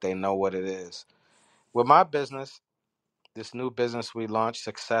about it. They know what it is. With my business, this new business we launched,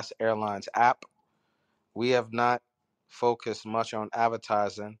 Success Airlines app, we have not focused much on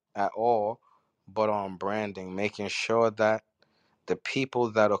advertising at all, but on branding, making sure that the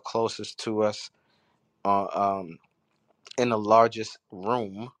people that are closest to us are in the largest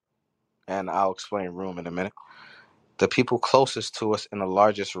room, and I'll explain room in a minute. The people closest to us in the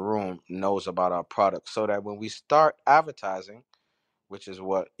largest room knows about our product, so that when we start advertising, which is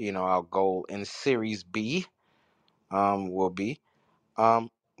what our goal in Series B will be, um,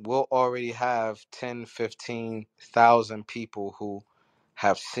 we'll already have 10, 15,000 people who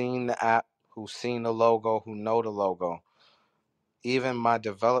have seen the app, who've seen the logo, who know the logo. Even my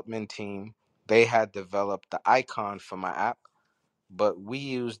development team, they had developed the icon for my app, but we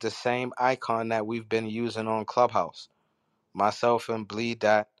use the same icon that we've been using on Clubhouse. Myself and Bleed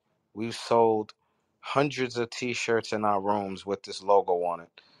Dat, we've sold hundreds of t-shirts in our rooms with this logo on it.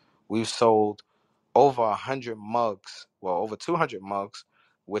 We've sold over 100 mugs, well, over 200 mugs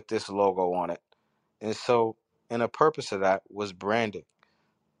with this logo on it. And so, and the purpose of that was branding.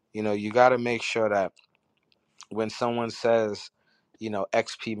 You got to make sure that when someone says,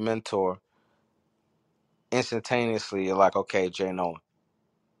 XP Mentor, instantaneously you're like, okay, Jay Nolan,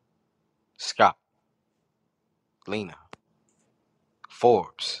 Scott, Lena,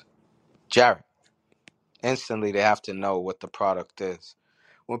 Forbes, Jared. Instantly, they have to know what the product is.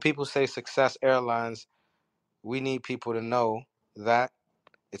 When people say Success Airlines, we need people to know that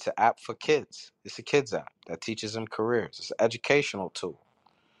it's an app for kids. It's a kids app that teaches them careers. It's an educational tool,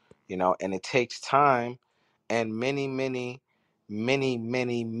 and it takes time and many, many, many,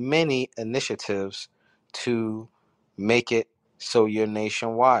 many, many initiatives to make it so you're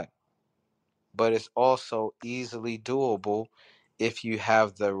nationwide. But it's also easily doable if you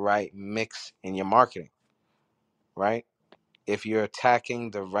have the right mix in your marketing, right? If you're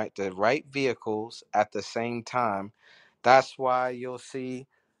attacking the right vehicles at the same time. That's why you'll see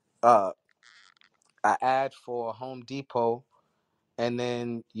an ad for Home Depot, and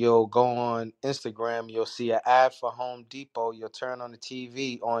then you'll go on Instagram, you'll see an ad for Home Depot. You'll turn on the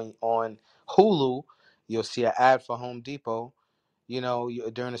TV on Hulu, you'll see an ad for Home Depot.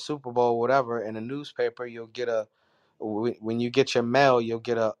 During the Super Bowl, whatever, in a newspaper, you'll get when you get your mail, you'll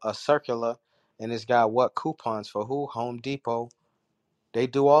get a circular, and it's got what coupons for who? Home Depot. They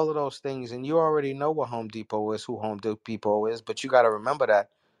do all of those things, and you already know what Home Depot is, who Home Depot is, but you got to remember that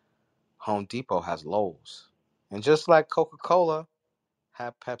Home Depot has Lowe's. And just like Coca-Cola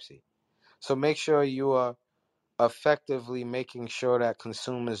have Pepsi. So make sure you are effectively making sure that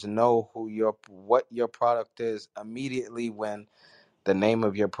consumers know what your product is immediately when the name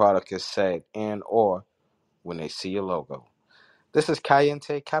of your product is said and or when they see your logo. This is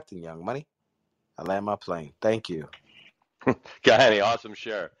Cayente, Captain Young Money. I land my plane. Thank you. Guy, awesome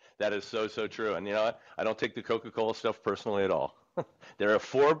share. That is so, so true. And you know what? I don't take the Coca-Cola stuff personally at all. They're a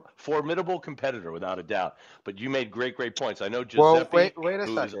formidable competitor, without a doubt. But you made great, great points. I know Well, Giuseppe, wait a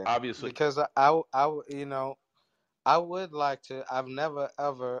who's second, obviously. because I would like to. I've never,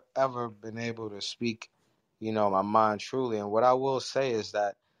 ever, ever been able to speak, my mind truly. And what I will say is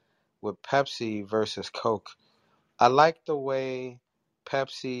that with Pepsi versus Coke, I like the way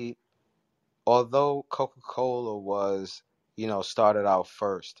Pepsi, although Coca-Cola was, started out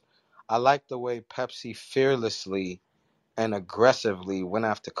first, I like the way Pepsi fearlessly and aggressively went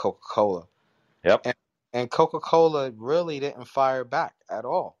after Coca-Cola. Yep. And Coca-Cola really didn't fire back at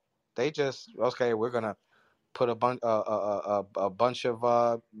all. They just, okay, we're gonna put a bunch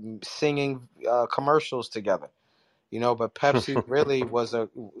of singing commercials together, But Pepsi really was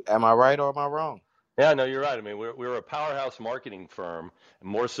Am I right or am I wrong? Yeah, no, you're right. I mean, we're a powerhouse marketing firm,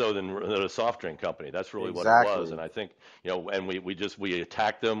 more so than a soft drink company. That's really what it was. Exactly. And I think, and we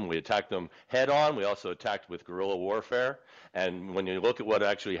attacked them. We attacked them head on. We also attacked with guerrilla warfare. And when you look at what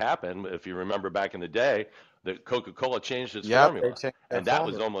actually happened, if you remember back in the day, the Coca-Cola changed its Yep, they formula, changed their and that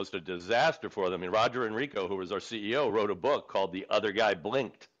was formula. almost a disaster for them. I mean, Roger Enrico, who was our CEO, wrote a book called "The Other Guy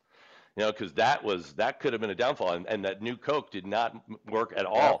Blinked." Because that could have been a downfall, and that new Coke did not work at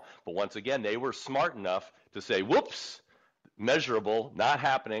Yep. all. But once again, they were smart enough to say, "Whoops, measurable, not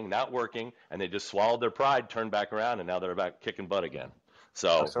happening, not working," and they just swallowed their pride, turned back around, and now they're back kicking butt again.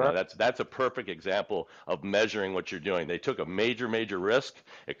 So That's right. that's a perfect example of measuring what you're doing. They took a major risk.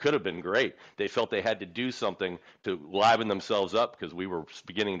 It could have been great. They felt they had to do something to liven themselves up because we were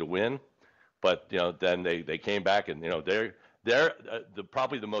beginning to win. But then they came back, and they're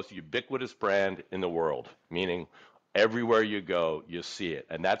probably the most ubiquitous brand in the world, meaning everywhere you go, you see it,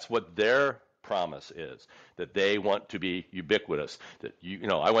 and that's what their promise is, that they want to be ubiquitous. That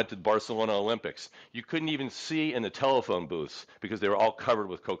I went to the Barcelona Olympics. You couldn't even see in the telephone booths because they were all covered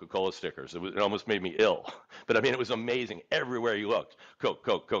with Coca-Cola stickers. It almost made me ill. But I mean, it was amazing. Everywhere you looked, Coke,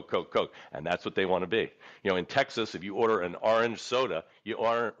 Coke, Coke, Coke, Coke, and that's what they want to be. In Texas, if you order an orange soda, you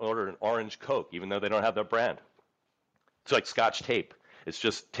order an orange Coke, even though they don't have that brand. It's like Scotch tape. It's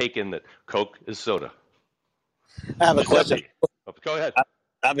just taken that Coke is soda. I have a question. Giuseppe, go ahead.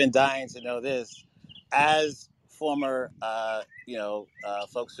 I've been dying to know this. As former,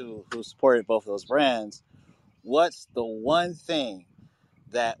 folks who supported both of those brands, what's the one thing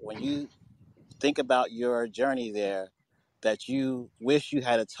that when you think about your journey there that you wish you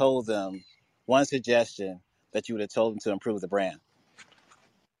had told them, one suggestion that you would have told them to improve the brand?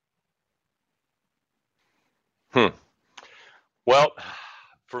 Well,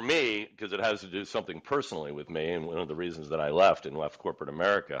 for me, because it has to do something personally with me, and one of the reasons that I left corporate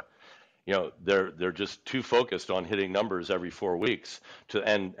America, they're just too focused on hitting numbers every 4 weeks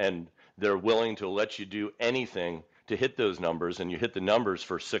and they're willing to let you do anything to hit those numbers, and you hit the numbers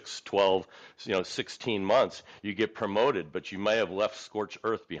for 6, 12, 16 months, you get promoted, but you may have left scorched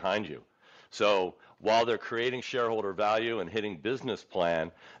earth behind you. So while they're creating shareholder value and hitting business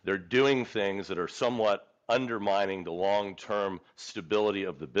plan, they're doing things that are somewhat undermining the long-term stability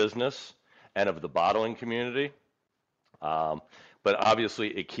of the business and of the bottling community. But obviously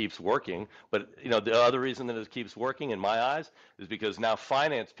it keeps working. But the other reason that it keeps working in my eyes is because now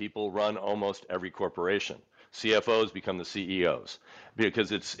finance people run almost every corporation. CFOs become the CEOs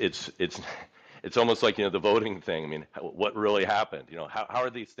because it's almost like the voting thing. I mean, what really happened? How are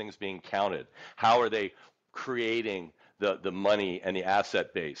these things being counted? How are they creating the money and the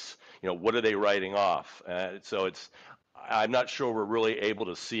asset base? What are they writing off? So I'm not sure we're really able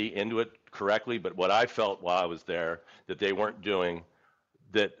to see into it correctly, but what I felt while I was there that they weren't doing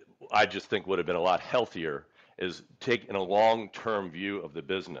that I just think would have been a lot healthier is taking a long-term view of the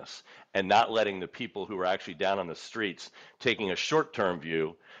business and not letting the people who are actually down on the streets taking a short-term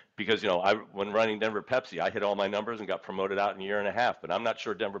view. Because when running Denver Pepsi, I hit all my numbers and got promoted out in a year and a half, but I'm not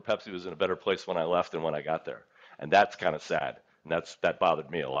sure Denver Pepsi was in a better place when I left than when I got there, and that's kind of sad, and that bothered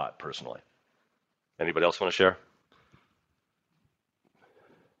me a lot personally. Anybody else want to share?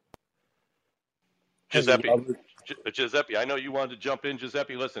 Giuseppe, I know you wanted to jump in.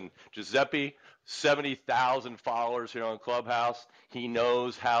 Giuseppe, listen, Giuseppe, 70,000 followers here on Clubhouse. He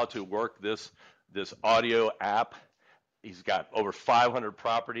knows how to work this audio app. He's got over 500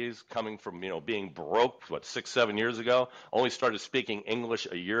 properties coming from, being broke, 6-7 years ago. Only started speaking English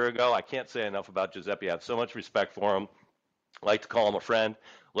a year ago. I can't say enough about Giuseppe. I have so much respect for him. I like to call him a friend.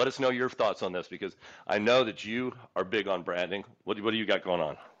 Let us know your thoughts on this, because I know that you are big on branding. What do you got going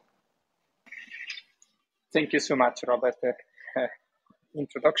on? Thank you so much, Robert.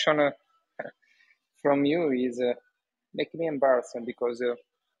 Introduction from you is making me embarrassed, because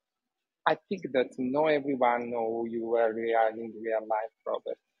I think that not everyone know who you are in real life,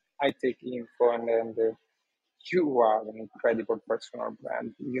 Robert. I take info, and you are an incredible personal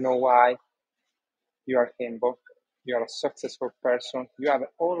brand. You know why? You are humble. You are a successful person. You have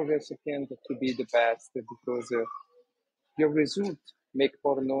all recipients to be the best, because your results make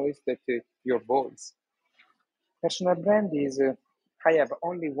more noise than your voice. Personal brand is, I have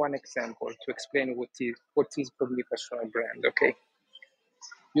only one example to explain what is for me personal brand, okay?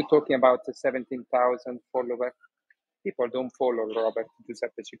 You're talking about 17,000 followers. People don't follow Robert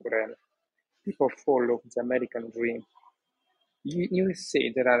Giuseppe Cicorelli. People follow the American dream. You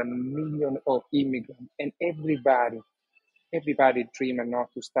say there are a million of immigrants, and everybody dream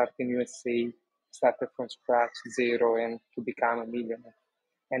not to start in USA, start from scratch, zero, and to become a millionaire.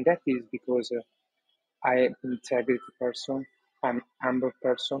 And that is because I am an integrity person, I'm humble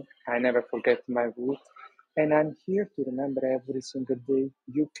person, I never forget my roots, and I'm here to remember every single day,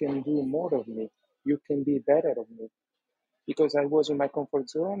 you can do more of me, you can be better of me. Because I was in my comfort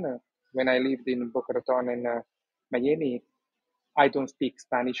zone when I lived in Boca Raton and Miami. I don't speak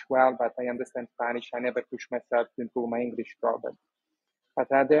Spanish well, but I understand Spanish. I never push myself to improve my English problem.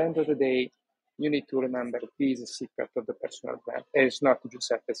 But at the end of the day, you need to remember this is the secret of the personal brand. It's not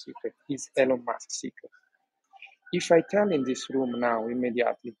Giuseppe's secret, it's Elon Musk's secret. If I tell in this room now,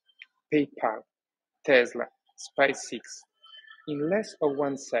 immediately, PayPal, Tesla, SpaceX, in less of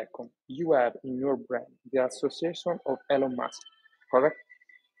 1 second, you have in your brand the association of Elon Musk, correct?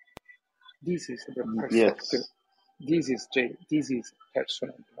 This is the perspective. Yes. This is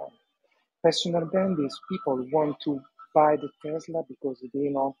personal brand. Personal brand is people want to buy the Tesla because they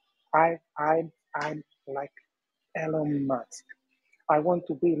know I'm like Elon Musk. I want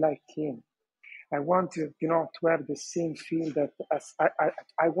to be like him. I want to, to have the same feel that as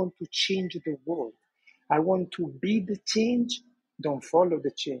I want to change the world. I want to be the change, don't follow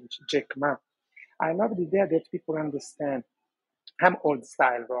the change. Jack Ma. I love the idea that people understand. I'm old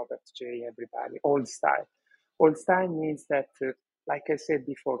style, Robert J. Everybody, old style. Old style means that, like I said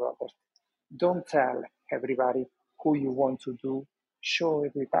before, Robert, don't tell everybody who you want to do. Show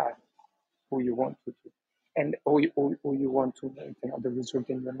everybody who you want to do, and who you want to make, the result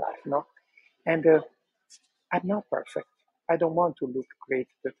in your life, no? And I'm not perfect. I don't want to look great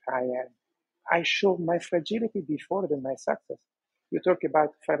that I am. I show my fragility before than my success. You talk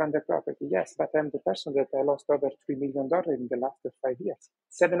about 500 property, yes, but I'm the person that I lost over $3 million in the last 5 years.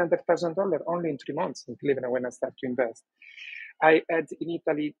 $700,000 only in 3 months in Cleveland when I started to invest. I had in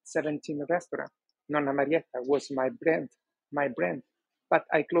Italy 17 restaurants. Nonna Marietta was my brand. But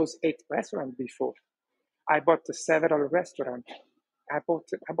I closed 8 restaurants before. I bought several restaurants. I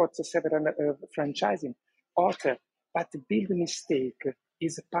bought several franchising, hotel. But build mistake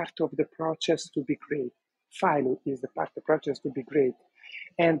is a part of the process to be great. Failure is the part of the process to be great.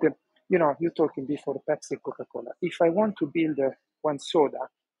 And, you're talking before Pepsi, Coca-Cola. If I want to build one soda,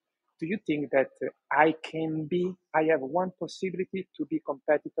 do you think that I have one possibility to be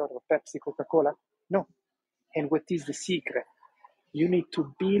competitor of Pepsi, Coca-Cola? No. And what is the secret? You need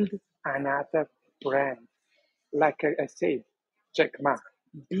to build another brand. Like I said, Jack Ma,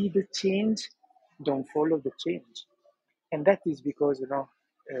 be the change, don't follow the change. And that is because,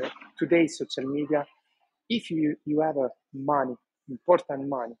 today's social media, if you have money, important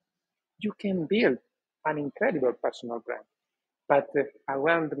money, you can build an incredible personal brand. But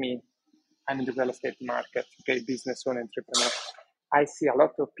around me, I'm in the real estate market, okay, business owner, entrepreneur. I see a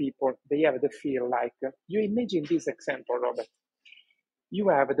lot of people, they have the feel like, you imagine this example, Robert. You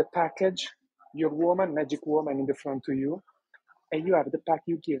have the package, your woman, magic woman in the front of you, and you have the pack,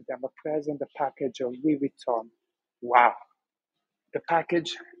 you give them a present, a package of Louis Vuitton. Wow. The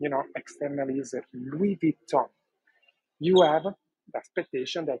package, externally is Louis Vuitton. You have the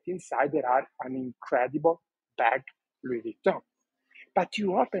expectation that inside there are an incredible bag, Louis Vuitton. But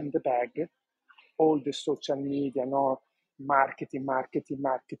you open the bag, all the social media, marketing,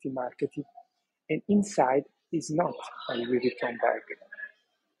 and inside is not a Louis Vuitton bag.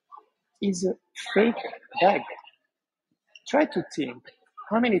 It's a fake bag. Try to think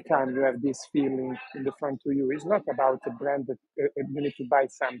how many times you have this feeling in the front of you. It's not about a brand that you need to buy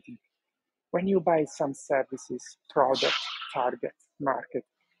something. When you buy some services, product, target, market,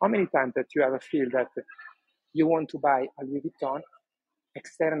 how many times that you ever feel that you want to buy a Louis Vuitton,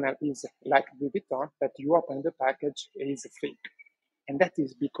 external is like Louis Vuitton, but you open the package, it is fake. And that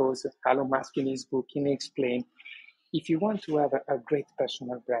is because Elon Musk in his book, he explained, if you want to have a great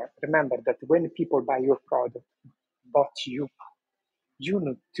personal brand, remember that when people buy your product, but you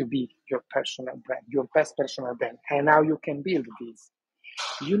need to be your personal brand, your best personal brand. And how you can build this?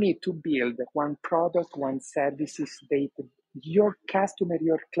 You need to build one product, one services that your customer,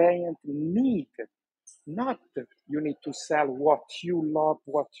 your client need. Not you need to sell what you love,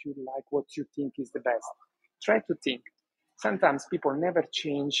 what you like, what you think is the best. Try to think. Sometimes people never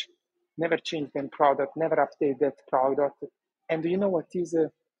change their product, never update that product. And do you know what is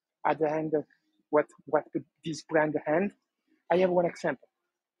at the end of what this brand hand? I have one example.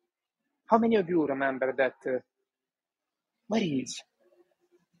 How many of you remember that where is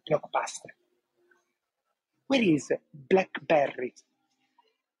Blockbuster? Where is BlackBerry,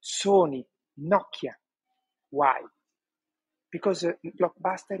 Sony, Nokia? Why? Because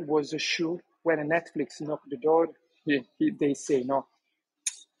Blockbuster was sure when Netflix knocked the door, they say, no,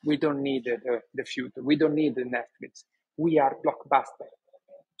 we don't need the future. We don't need the Netflix. We are Blockbuster.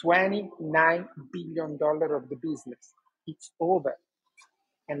 $29 billion of the business. It's over.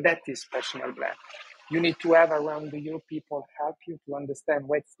 And that is personal brand. You need to have around you people help you to understand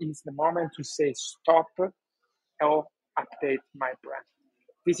what is the moment to say stop or update my brand.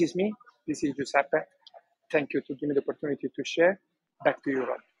 This is me. This is Giuseppe. Thank you to give me the opportunity to share. Back to you,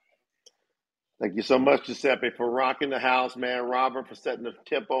 Rob. Thank you so much, Giuseppe, for rocking the house, man. Robert, for setting the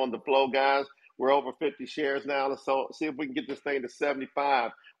tempo on the flow, guys. We're over 50 shares now. Let's see if we can get this thing to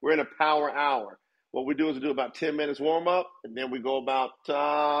 75. We're in a power hour. What we do is we do about 10 minutes warm up, and then we go about,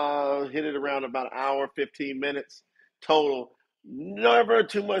 hit it around about an hour, 15 minutes total. Never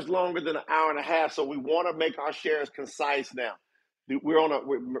too much longer than an hour and a half. So we want to make our shares concise now.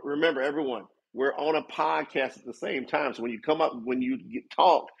 Remember, everyone, we're on a podcast at the same time. So when you come up, when you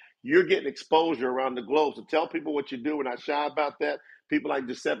talk, you're getting exposure around the globe. So tell people what you do. We're not shy about that. People like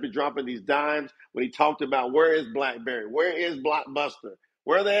Giuseppe dropping these dimes when he talked about where is BlackBerry? Where is Blockbuster?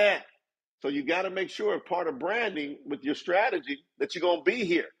 Where are they at? So you got to make sure, part of branding with your strategy, that you're going to be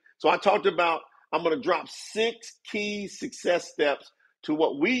here. So I talked about I'm going to drop 6 key success steps to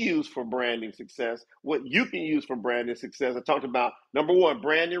what we use for branding success, what you can use for branding success. I talked about number 1,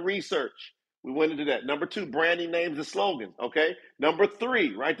 branding research. We went into that. Number 2, branding names and slogans. Okay. Number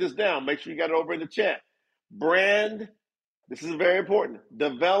 3, write this down. Make sure you got it over in the chat. Brand. This is very important.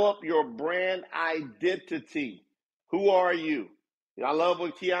 Develop your brand identity. Who are you? I love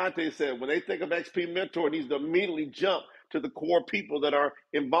what Keontae said. When they think of XP Mentor, it needs to immediately jump to the core people that are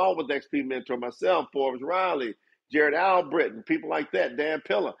involved with XP Mentor. Myself, Forbes Riley, Jared Albritton, people like that, Dan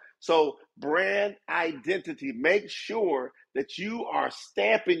Pilla. So brand identity. Make sure that you are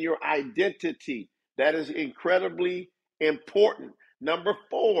stamping your identity. That is incredibly important. Number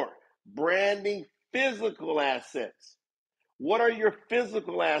 4, branding physical assets. What are your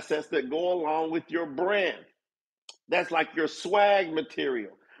physical assets that go along with your brand? That's like your swag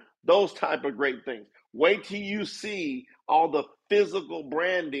material, those type of great things. Wait till you see all the physical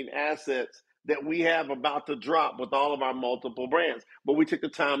branding assets that we have about to drop with all of our multiple brands. But we took the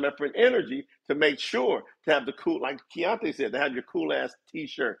time, effort, and energy to make sure to have the cool, like Keontae said, to have your cool ass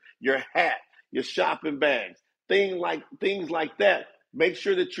t-shirt, your hat, your shopping bags, things like that. Make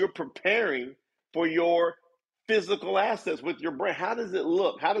sure that you're preparing for your physical assets with your brand. How does it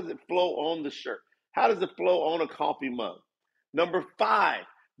look? How does it flow on the shirt? How does it flow on a coffee mug? Number 5,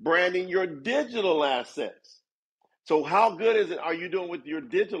 branding your digital assets. So how good are you doing with your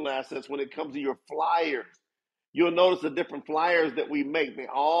digital assets when it comes to your flyers? You'll notice the different flyers that we make. They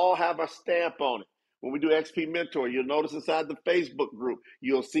all have a stamp on it. When we do XP Mentor, you'll notice inside the Facebook group,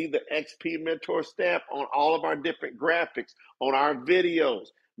 you'll see the XP Mentor stamp on all of our different graphics, on our videos.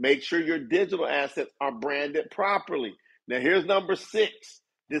 Make sure your digital assets are branded properly. Now here's number 6.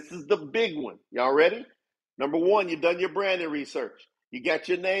 This is the big one. Y'all ready? Number 1, you've done your branding research. You got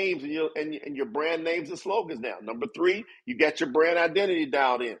your names and your brand names and slogans down. Number 3, you got your brand identity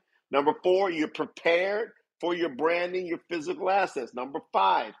dialed in. Number 4, you're prepared for your branding, your physical assets. Number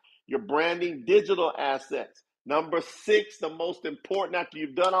 5, your branding digital assets. Number 6, the most important after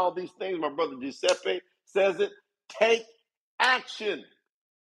you've done all these things, my brother Giuseppe says it, take action.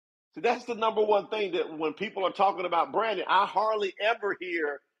 So that's the number 1 thing that when people are talking about branding, I hardly ever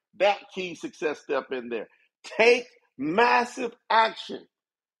hear that key success step in there. Take massive action.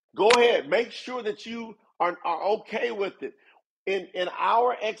 Go ahead. Make sure that you are okay with it. In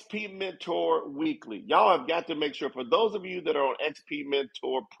our XP Mentor Weekly, y'all have got to make sure, for those of you that are on XP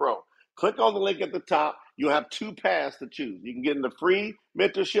Mentor Pro, click on the link at the top. You'll have 2 paths to choose. You can get in the free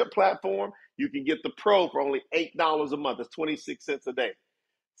mentorship platform. You can get the pro for only $8 a month. That's 26 cents a day.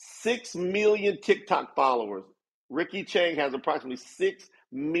 6 million TikTok followers. Ricky Chang has approximately 6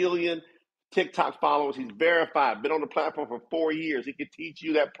 million TikTok followers. He's verified, been on the platform for 4 years. He can teach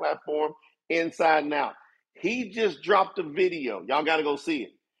you that platform inside and out. He just dropped a video. Y'all got to go see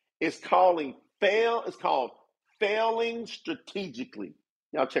it. It's called Failing Strategically.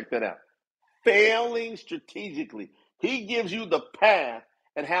 Y'all check that out. Failing Strategically. He gives you the path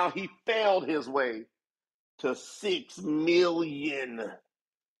and how he failed his way to 6 million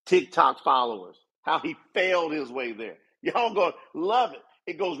TikTok followers, how he failed his way there. Y'all gonna love it.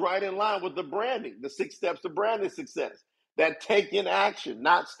 It goes right in line with the branding, the 6 steps to branding success, that taking action,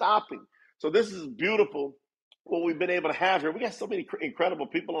 not stopping. So this is beautiful what we've been able to have here. We got so many incredible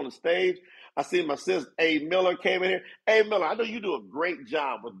people on the stage. I see my sis A. Miller came in here. A. Miller, I know you do a great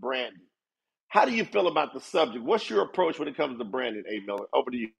job with branding. How do you feel about the subject? What's your approach when it comes to branding, A. Miller?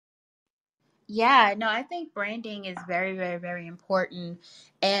 Over to you. Yeah, no, I think branding is very, very, very important.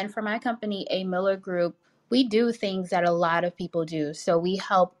 And for my company, A Miller Group, we do things that a lot of people do. So we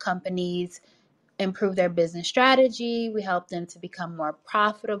help companies improve their business strategy. We help them to become more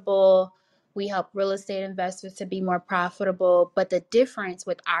profitable. We help real estate investors to be more profitable. But the difference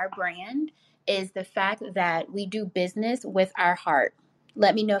with our brand is the fact that we do business with our heart.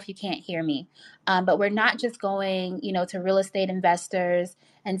 Let me know if you can't hear me. But we're not just going, to real estate investors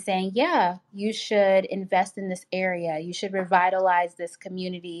and saying, yeah, you should invest in this area. You should revitalize this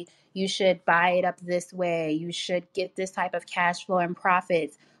community. You should buy it up this way. You should get this type of cash flow and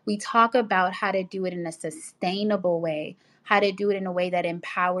profits. We talk about how to do it in a sustainable way, how to do it in a way that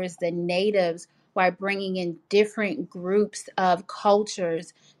empowers the natives while bringing in different groups of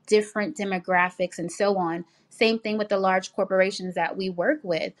cultures, different demographics, and so on. Same thing with the large corporations that we work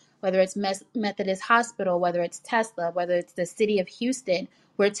with, whether it's Methodist Hospital, whether it's Tesla, whether it's the city of Houston.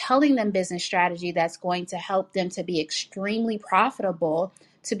 We're telling them business strategy that's going to help them to be extremely profitable,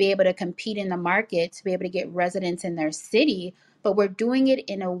 to be able to compete in the market, to be able to get residents in their city. But we're doing it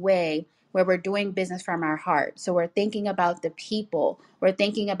in a way where we're doing business from our heart. So we're thinking about the people. We're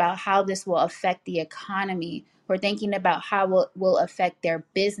thinking about how this will affect the economy. We're thinking about how it will affect their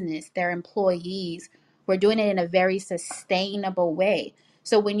business, their employees. We're doing it in a very sustainable way.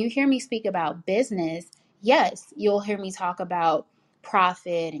 So when you hear me speak about business, yes, you'll hear me talk about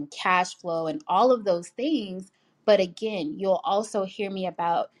profit and cash flow and all of those things. But again, you'll also hear me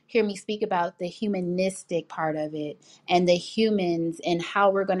speak about the humanistic part of it and the humans and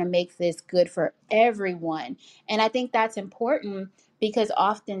how we're going to make this good for everyone. And I think that's important because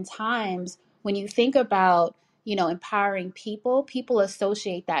oftentimes when you think about, empowering people, people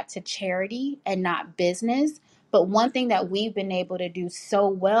associate that to charity and not business. But one thing that we've been able to do so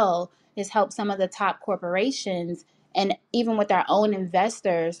well is help some of the top corporations, and even with our own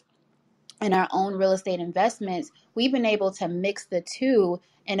investors and our own real estate investments, we've been able to mix the two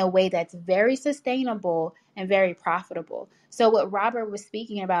in a way that's very sustainable and very profitable. So what Robert was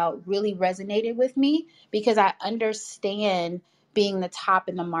speaking about really resonated with me because I understand being the top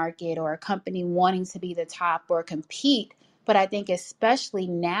in the market or a company wanting to be the top or compete. But I think especially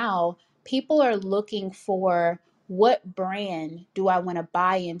now, people are looking for what brand do I want to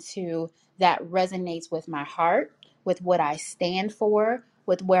buy into that resonates with my heart, with what I stand for,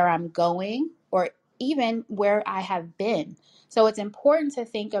 with where I'm going, or even where I have been. So it's important to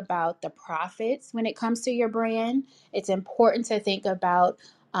think about the profits when it comes to your brand. It's important to think about,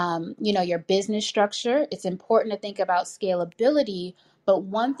 your business structure. It's important to think about scalability. But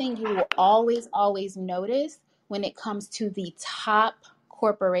one thing you will always, always notice when it comes to the top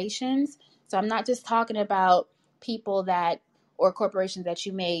corporations. So I'm not just talking about people or corporations that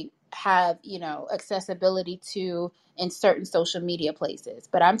you may have, accessibility to in certain social media places.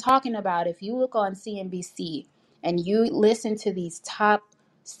 But I'm talking about if you look on CNBC and you listen to these top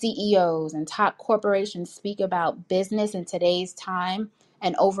CEOs and top corporations speak about business in today's time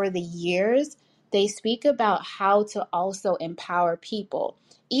and over the years, they speak about how to also empower people.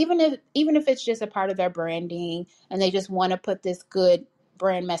 Even if it's just a part of their branding and they just want to put this good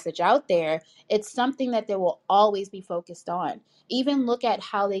brand message out there, it's something that they will always be focused on. Even look at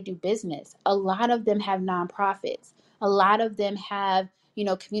how they do business. A lot of them have nonprofits. A lot of them have,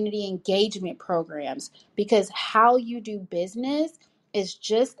 community engagement programs, because how you do business is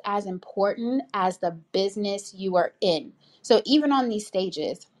just as important as the business you are in. So even on these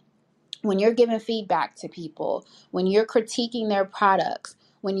stages, when you're giving feedback to people, when you're critiquing their products,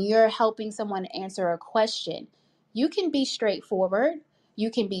 when you're helping someone answer a question, you can be straightforward, you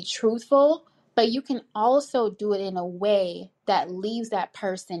can be truthful, but you can also do it in a way that leaves that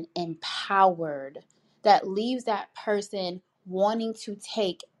person empowered, that leaves that person wanting to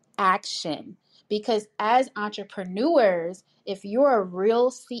take action. Because as entrepreneurs, if you're a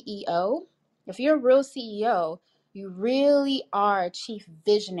real CEO, you really are a chief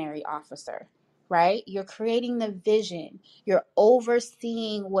visionary officer, right? You're creating the vision. You're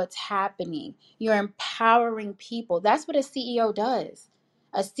overseeing what's happening. You're empowering people. That's what a CEO does.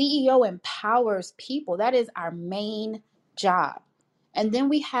 A CEO empowers people. That is our main job. And then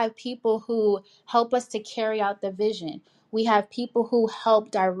we have people who help us to carry out the vision. We have people who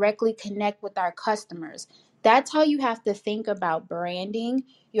help directly connect with our customers. That's how you have to think about branding,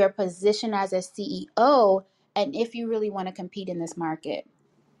 your position as a CEO, and if you really want to compete in this market.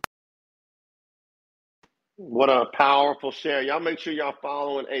 What a powerful share. Y'all make sure y'all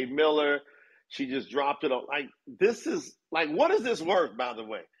following A. Miller. She just dropped it on. This is what is this worth, by the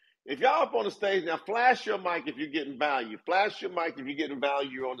way? If y'all up on the stage now, flash your mic if you're getting value. Flash your mic if you're getting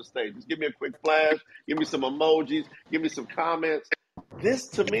value on the stage. Just give me a quick flash. Give me some emojis. Give me some comments. This,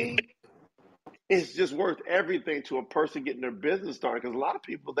 to me, is just worth everything to a person getting their business started, because a lot of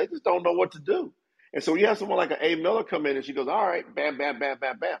people, they just don't know what to do. And so you have someone like an A. Miller come in and she goes, all right, bam, bam, bam,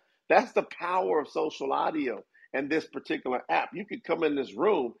 bam, bam. That's the power of social audio and this particular app. You could come in this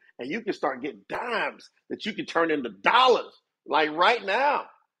room and you can start getting dimes that you can turn into dollars. Like right now,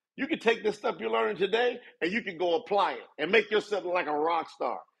 you can take this stuff you're learning today and you can go apply it and make yourself like a rock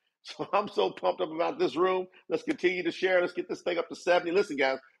star. So I'm so pumped up about this room. Let's continue to share. Let's get this thing up to 70. Listen,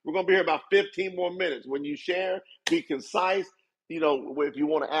 guys, we're going to be here about 15 more minutes. When you share, be concise. If you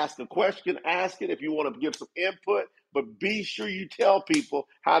want to ask a question, ask it. If you want to give some input, but be sure you tell people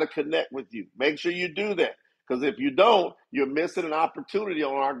how to connect with you. Make sure you do that, because if you don't, you're missing an opportunity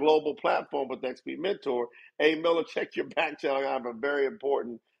on our global platform with XP Mentor. A. Miller, check your back channel. I have a very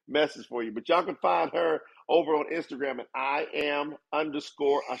important message for you. But y'all can find her over on Instagram at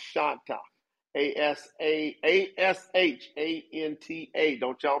IAM_Ashanta. ASHANTA.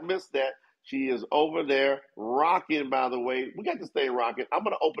 Don't y'all miss that. She is over there rocking, by the way. We got to stay rocking. I'm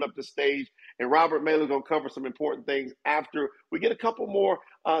going to open up the stage, and Robert Mailer is going to cover some important things after we get a couple more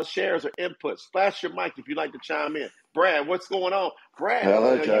shares or inputs. Flash your mic if you'd like to chime in. Brad, what's going on? Brad,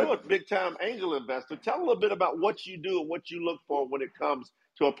 Hello, Joe. you're a big time angel investor. Tell a little bit about what you do and what you look for when it comes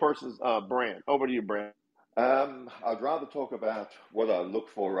to a person's brand. Over to you, Brad. I'd rather talk about what I look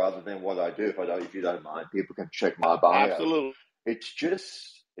for rather than what I do. If you don't mind, people can check my bio. Absolutely. It's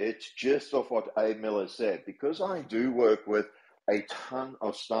just off what A. Miller said, because I do work with a ton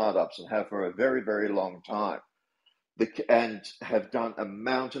of startups and have for a very, very long time, and have done a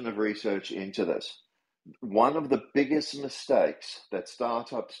mountain of research into this. One of the biggest mistakes that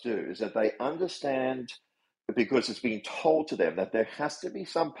startups do is that they understand, because it's being told to them, that there has to be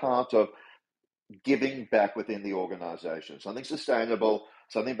some part of giving back within the organization, something sustainable,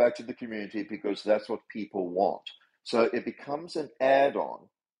 something back to the community, because that's what people want. So it becomes an add-on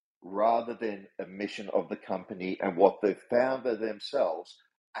rather than a mission of the company and what the founder themselves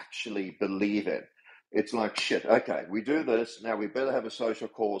actually believe in. It's like, shit, okay, we do this, now we better have a social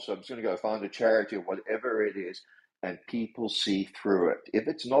cause, so I'm just going to go find a charity or whatever it is, and people see through it. If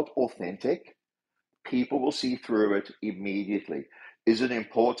it's not authentic, people will see through it immediately. Is it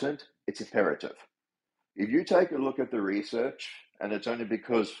important? It's imperative. If you take a look at the research, and it's only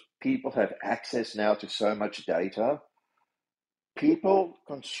because people have access now to so much data,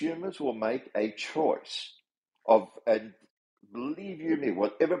 consumers will make a choice of, and believe you me,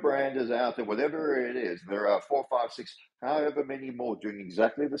 whatever brand is out there, whatever it is, there are 4, 5, 6, however many more doing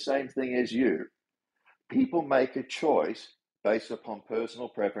exactly the same thing as you. People make a choice based upon personal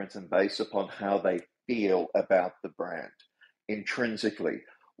preference and based upon how they feel about the brand intrinsically.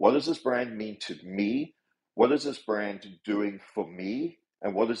 What does this brand mean to me? What is this brand doing for me?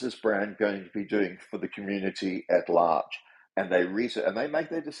 And what is this brand going to be doing for the community at large? And they research and they make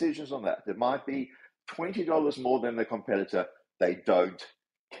their decisions on that. It might be $20 more than the competitor. They don't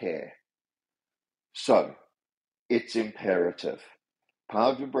care. So it's imperative.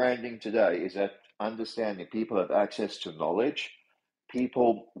 Part of your branding today is that understanding people have access to knowledge.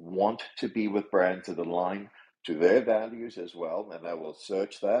 People want to be with brands that align to their values as well, and they will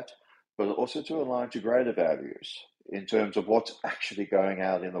search that, but also to align to greater values in terms of what's actually going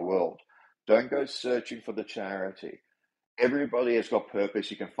out in the world. Don't go searching for the charity. Everybody has got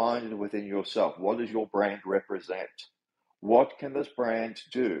purpose. You can find it within yourself. What does your brand represent? What can this brand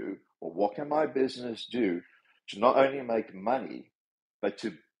do, or what can my business do to not only make money, but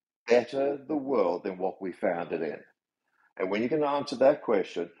to better the world than what we found it in? And when you can answer that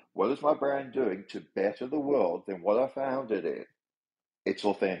question, what is my brand doing to better the world than what I found it in? It's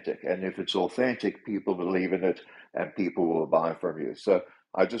authentic. And if it's authentic, people believe in it and people will buy from you. So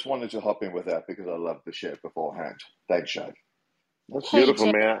I just wanted to hop in with that because I love the share beforehand. Thanks, Shane. That's Hey, beautiful,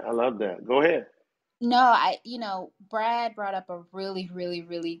 Jay. man. I love that. Go ahead. No, Brad brought up a really, really,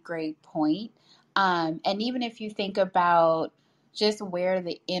 really great point. And even if you think about just where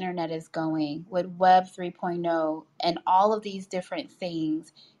the internet is going with Web 3.0 and all of these different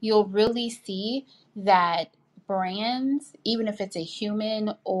things, you'll really see that brands, even if it's a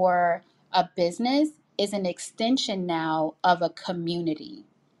human or a business, is an extension now of a community.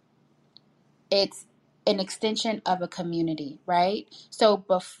 It's an extension of a community, right? So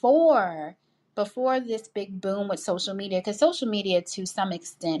before this big boom with social media, because social media to some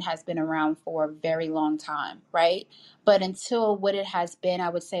extent has been around for a very long time, right? But until what it has been, I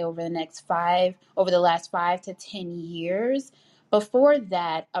would say over the last 5 to 10 years, before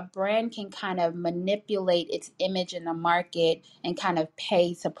that, a brand can kind of manipulate its image in the market and kind of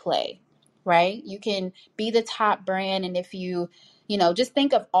pay to play, right? You can be the top brand, and if just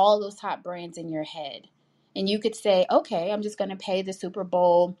think of all those top brands in your head. And you could say, okay, I'm just going to pay the Super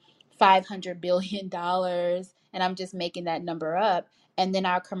Bowl $500 billion and I'm just making that number up. And then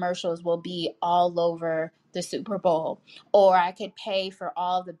our commercials will be all over the Super Bowl. Or I could pay for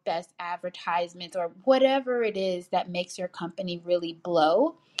all the best advertisements or whatever it is that makes your company really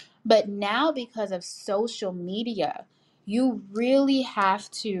blow. But now, because of social media, you really have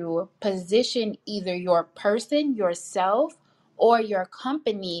to position either your person, yourself, or your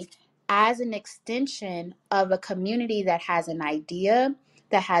company as an extension of a community that has an idea,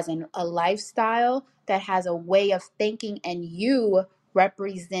 that has a lifestyle, that has a way of thinking, and you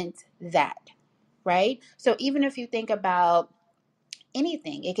represent that, right? So even if you think about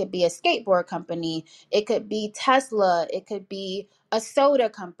anything, it could be a skateboard company, it could be Tesla, it could be a soda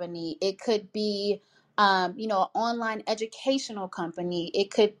company, it could be an online educational company,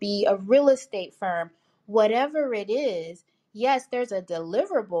 it could be a real estate firm, whatever it is. Yes, there's a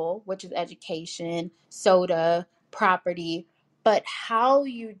deliverable, which is education, soda, property, but how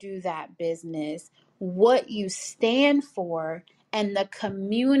you do that business, what you stand for, and the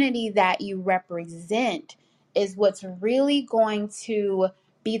community that you represent is what's really going to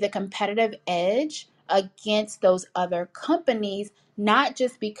be the competitive edge against those other companies, not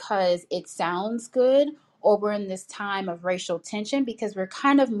just because it sounds good or we're in this time of racial tension, because we're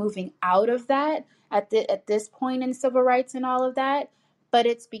kind of moving out of that at this point in civil rights and all of that, but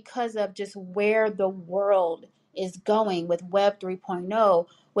it's because of just where the world is going with Web 3.0,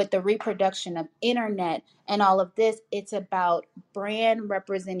 with the reproduction of internet and all of this. It's about brand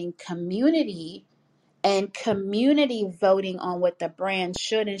representing community and community voting on what the brand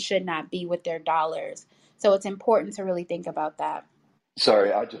should and should not be with their dollars. So it's important to really think about that.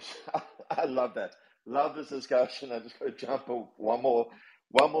 Sorry, I love that. Love this discussion. I just got to jump on one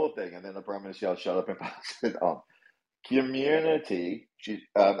more thing, and then I promise you I'll shut up and pass it on. Community,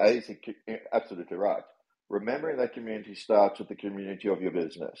 Alice is absolutely right. Remembering that community starts with the community of your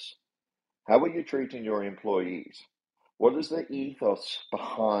business. How are you treating your employees? What is the ethos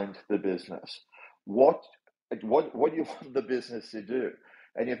behind the business? What do you want the business to do?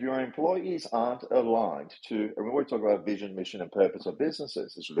 And if your employees aren't aligned to, and we always talk about vision, mission, and purpose of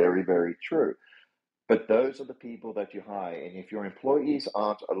businesses, it's very, very true. But those are the people that you hire. And if your employees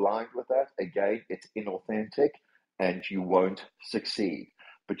aren't aligned with that, again, it's inauthentic and you won't succeed.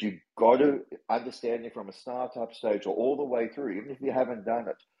 But you've got to understand it from a startup stage or all the way through, even if you haven't done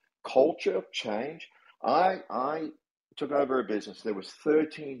it. Culture change. I took over a business. There was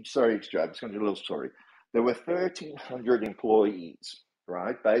 13, sorry, Joe, I'm just going to do a little story. There were 1,300 employees,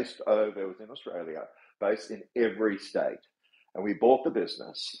 right? Based over, it was in Australia, based in every state. And we bought the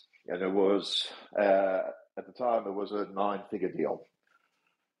business. And it was, at the time, it was a 9-figure deal.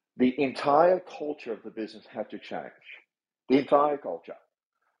 The entire culture of the business had to change. The entire culture.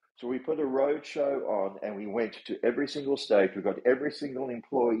 So we put a road show on and we went to every single state. We got every single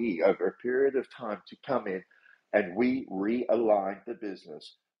employee over a period of time to come in, and we realigned the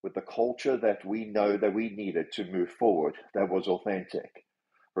business with the culture that we know that we needed to move forward that was authentic.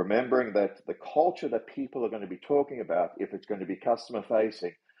 Remembering that the culture that people are going to be talking about, if it's going to be customer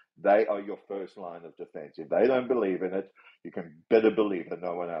facing, they are your first line of defense. If they don't believe in it, you can better believe that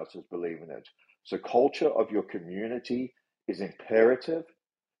no one else is believing it. So culture of your community is imperative.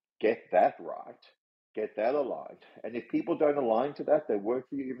 Get that right. Get that aligned. And if people don't align to that, they work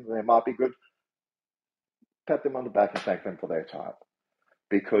for you, even though they might be good, pat them on the back and thank them for their time.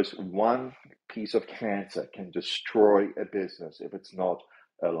 Because one piece of cancer can destroy a business if it's not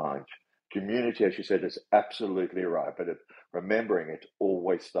aligned. Community, as you said, is absolutely right. But remembering it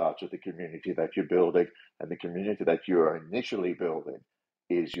always starts with the community that you're building, and the community that you are initially building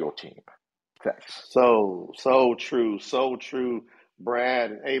is your team. Thanks. So true,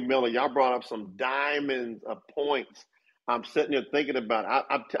 Brad and A. Miller. Y'all brought up some diamonds of points. I'm sitting here thinking about.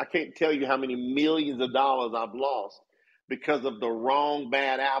 I can't tell you how many millions of dollars I've lost because of the wrong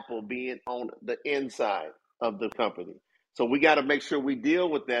bad apple being on the inside of the company. So we got to make sure we deal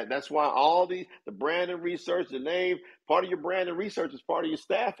with that. That's why all the brand and research, the name, part of your brand and research is part of your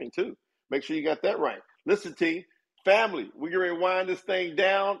staffing too. Make sure you got that right. Listen, T, family, we're going to wind this thing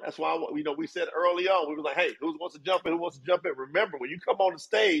down. That's why we said early on, we were like, hey, who wants to jump in? Who wants to jump in? Remember, when you come on the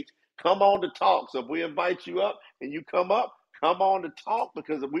stage, come on to talk. So if we invite you up and you come on to talk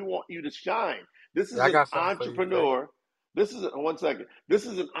because we want you to shine. This is I an got something for you, Jay. entrepreneur. This is one second. This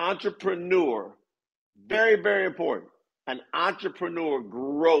is an entrepreneur. Very, very important. An entrepreneur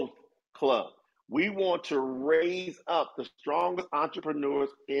growth club. We want to raise up the strongest entrepreneurs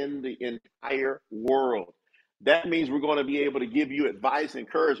in the entire world. That means we're going to be able to give you advice,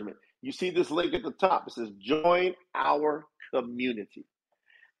 encouragement. You see this link at the top. It says, join our community.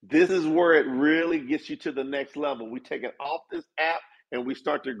 This is where it really gets you to the next level. We take it off this app and we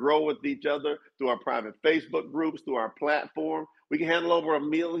start to grow with each other through our private Facebook groups, through our platform. We can handle over 1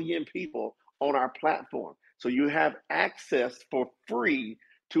 million people on our platform. So you have access for free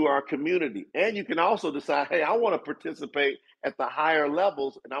to our community. And you can also decide, hey, I want to participate at the higher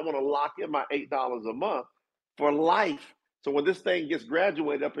levels and I want to lock in my $8 a month for life. So when this thing gets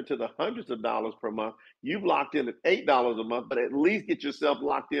graduated up into the hundreds of dollars per month, you've locked in at $8 a month, but at least get yourself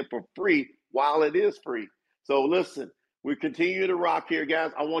locked in for free while it is free. So listen, we continue to rock here,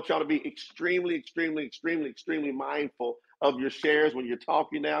 guys. I want y'all to be extremely, extremely, extremely, extremely mindful of your shares when you're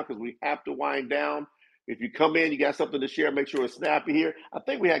talking now, because we have to wind down. If you come in, you got something to share, make sure it's snappy here. I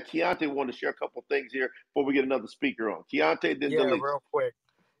think we had Keontae want to share a couple things here before we get another speaker on. Keontae, then Yeah, Delise. real quick.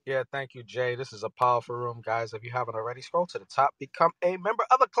 Yeah, thank you, Jay. This is a powerful room, guys. If you haven't already, scroll to the top, become a member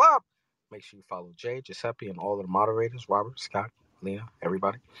of the club. Make sure you follow Jay, Giuseppe, and all of the moderators, Robert, Scott, Lena,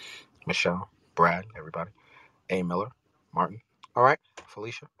 everybody, Michelle, Brad, everybody, A. Miller, Martin. All right,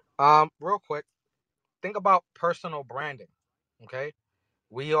 Felicia. Real quick, think about personal branding, okay?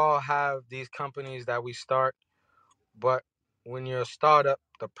 We all have these companies that we start, but when you're a startup,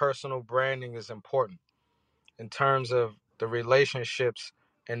 the personal branding is important in terms of the relationships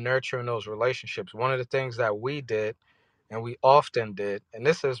and nurturing those relationships. One of the things that we did and we often did, and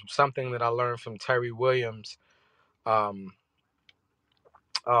this is something that I learned from Terry Williams.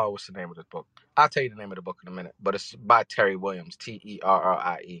 What's the name of the book? I'll tell you the name of the book in a minute, but it's by Terry Williams, Terrie.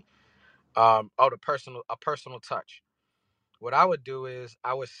 A personal touch. What I would do is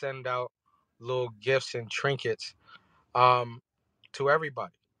I would send out little gifts and trinkets to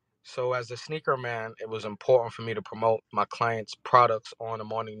everybody. So as a sneaker man, it was important for me to promote my clients' products on the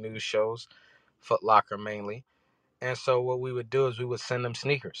morning news shows, Foot Locker mainly. And so what we would do is we would send them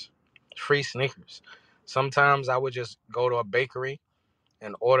sneakers, free sneakers. Sometimes I would just go to a bakery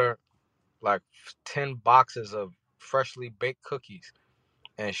and order like 10 boxes of freshly baked cookies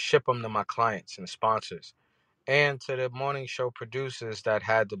and ship them to my clients and sponsors and to the morning show producers that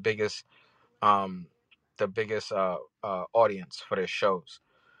had um, the biggest audience for their shows.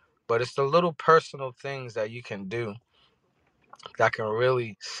 But it's the little personal things that you can do that can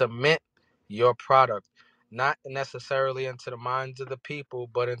really cement your product, not necessarily into the minds of the people,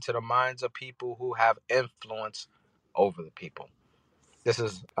 but into the minds of people who have influence over the people. This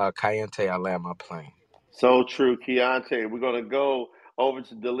is Kayente. I land my plane. So true, Keontae. We're going to go over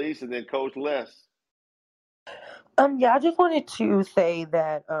to Delise and then Coach Les. Yeah, I just wanted to say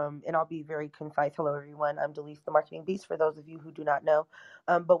that, and I'll be very concise. Hello, everyone. I'm Delise, the Marketing Beast, for those of you who do not know.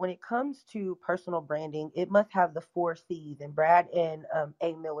 But when it comes to personal branding, it must have the 4 C's, and Brad and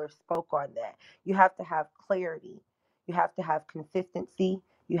A. Miller spoke on that. You have to have clarity, you have to have consistency,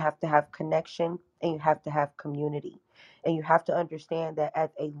 you have to have connection, and you have to have community. And you have to understand that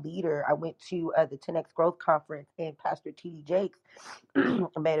as a leader, I went to the 10X Growth Conference, and Pastor T.D. Jakes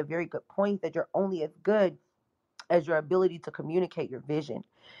made a very good point that you're only as good as your ability to communicate your vision.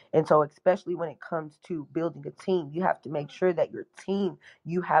 And so, especially when it comes to building a team, you have to make sure that your team,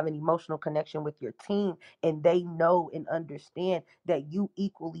 you have an emotional connection with your team, and they know and understand that you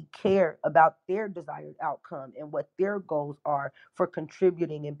equally care about their desired outcome and what their goals are for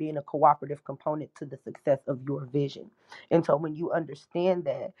contributing and being a cooperative component to the success of your vision. And so, when you understand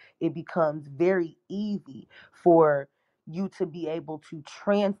that, it becomes very easy for you to be able to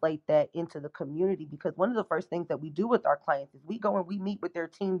translate that into the community, because one of the first things that we do with our clients is we go and we meet with their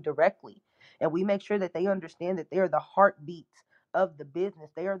team directly, and we make sure that they understand that they are the heartbeat of the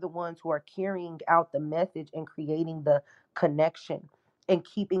business. They are the ones who are carrying out the message and creating the connection and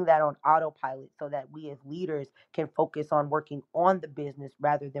keeping that on autopilot so that we as leaders can focus on working on the business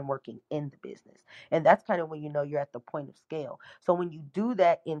rather than working in the business. And that's kind of when you know you're at the point of scale. So when you do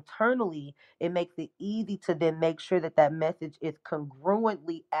that internally, it makes it easy to then make sure that that message is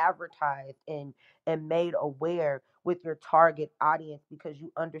congruently advertised and made aware with your target audience, because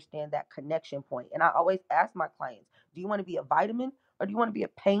you understand that connection point. And I always ask my clients, do you want to be a vitamin or do you want to be a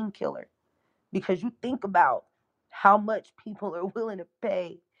painkiller? Because you think about how much people are willing to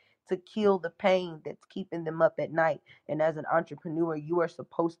pay to kill the pain that's keeping them up at night. And as an entrepreneur, you are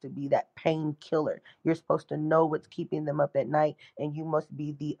supposed to be that painkiller. You're supposed to know what's keeping them up at night, and you must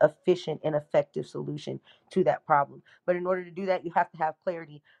be the efficient and effective solution to that problem. But in order to do that, you have to have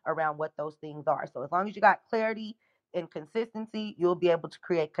clarity around what those things are. So as long as you got clarity and consistency, you'll be able to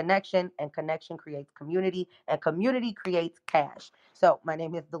create connection, and connection creates community, and community creates cash. So my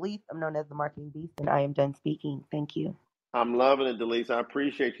name is Delise. I'm known as the Marketing Beast, and I am done speaking. Thank you. I'm loving it, Delise. I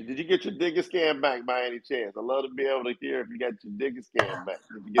appreciate you. Did you get your digger scan back by any chance? I'd love to be able to hear if you got your digger scan back.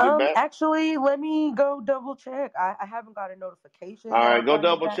 Did you get it back? Actually, let me go double check. I haven't got a notification All that right, I'm go trying to get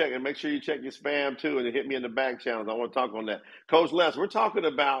double back. check and make sure you check your spam too, and hit me in the back channels. I want to talk on that. Coach Les, we're talking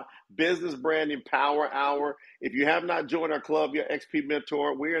about Business Branding Power Hour. If you have not joined our club yet, XP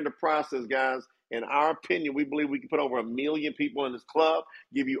Mentor, we're in the process, guys. In our opinion, we believe we can put over 1 million people in this club,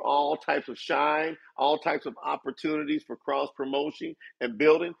 give you all types of shine, all types of opportunities for cross promotion and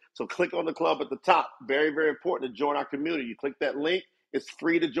building. So click on the club at the top. Very, very important to join our community. You click that link, it's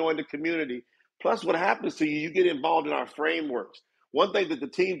free to join the community. Plus, what happens to you, you get involved in our frameworks. One thing that the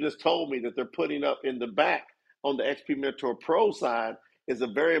team just told me that they're putting up in the back on the XP Mentor Pro side is a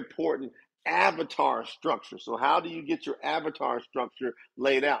very important avatar structure. So how do you get your avatar structure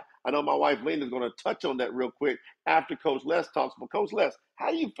laid out? I know my wife Lena is going to touch on that real quick after Coach Les talks. But Coach Les, how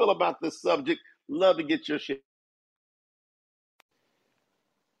do you feel about this subject? Love to get your shit.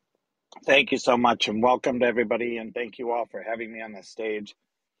 Thank you so much, and welcome to everybody, and thank you all for having me on the stage.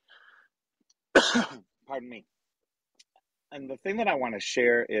 Pardon me. And the thing that I want to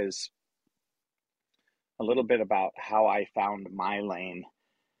share is a little bit about how I found my lane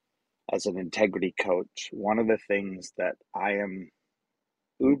as an integrity coach. One of the things that I am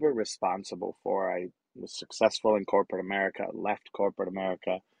uber responsible for, I was successful in corporate America, left corporate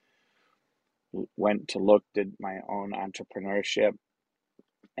America, went to look, did my own entrepreneurship,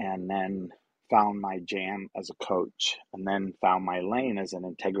 and then found my jam as a coach, and then found my lane as an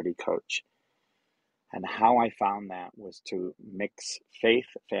integrity coach. And how I found that was to mix faith,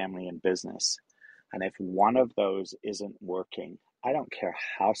 family, and business. And if one of those isn't working, I don't care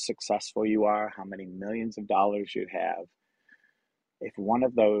how successful you are, how many millions of dollars you have, if one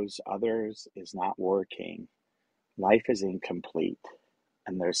of those others is not working, life is incomplete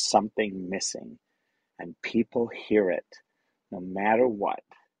and there's something missing, and people hear it no matter what.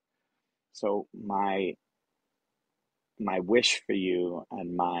 So my wish for you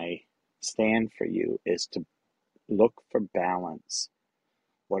and my stand for you is to look for balance.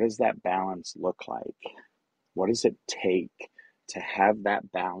 What does that balance look like? What does it take to have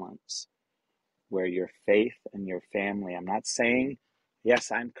that balance where your faith and your family, I'm not saying,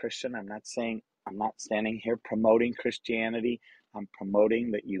 yes, I'm Christian. I'm not standing here promoting Christianity. I'm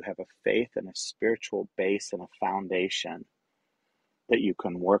promoting that you have a faith and a spiritual base and a foundation that you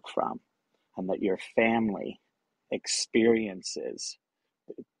can work from, and that your family experiences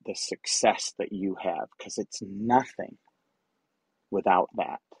the success that you have, because it's nothing without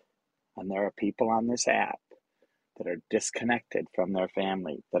that. And there are people on this app that are disconnected from their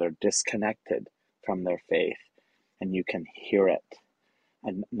family, that are disconnected from their faith, and you can hear it.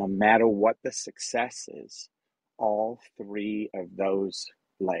 And no matter what the success is, all three of those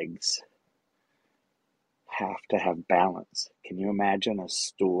legs have to have balance. Can you imagine a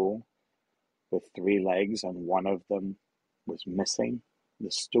stool with three legs and one of them was missing?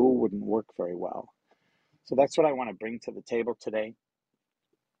 The stool wouldn't work very well. So that's what I want to bring to the table today.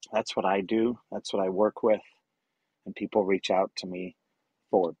 That's what I do. That's what I work with. And people reach out to me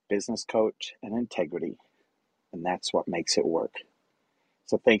for business coach and integrity. And that's what makes it work.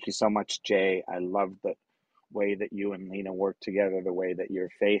 So thank you so much, Jay. I love the way that you and Lena work together, the way that your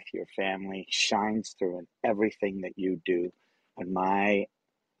faith, your family shines through in everything that you do. And my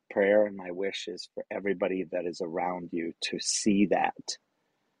prayer and my wish is for everybody that is around you to see that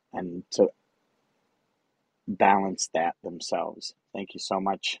and to balance that themselves. Thank you so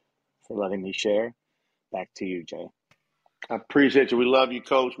much for letting me share. Back to you, Jay. I appreciate you. We love you,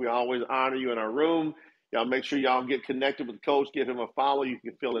 Coach. We always honor you in our room. Y'all make sure y'all get connected with Coach. Give him a follow. You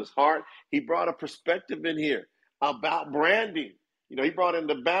can feel his heart. He brought a perspective in here about branding. You know, he brought in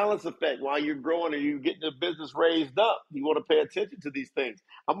the balance effect while you're growing and you're getting the business raised up. You want to pay attention to these things.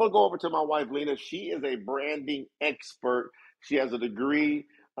 I'm going to go over to my wife, Lena. She is a branding expert. She has a degree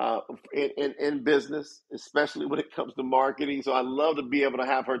in business, especially when it comes to marketing. So I love to be able to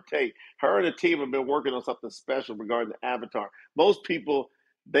have her take. Her and the team have been working on something special regarding the avatar. Most people,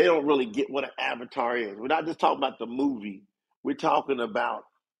 they don't really get what an avatar is. We're not just talking about the movie. We're talking about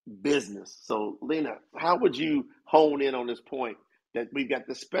business. So, Lena, how would you hone in on this point that we've got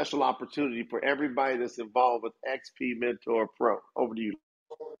this special opportunity for everybody that's involved with XP Mentor Pro? Over to you.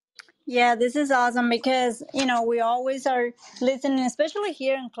 Yeah, this is awesome because we always are listening, especially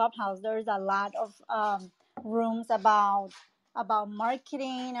here in Clubhouse. There's a lot of rooms about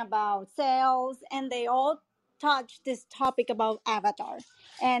marketing, about sales, and they all touch this topic about avatar.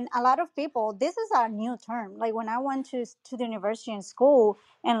 And a lot of people, this is a new term. Like when I went to the university and school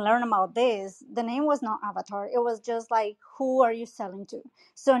and learn about this, the name was not avatar. It was just like, who are you selling to?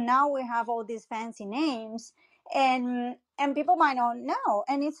 So now we have all these fancy names, and people might not know,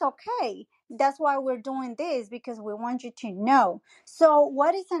 and it's okay. That's why we're doing this, because we want you to know. So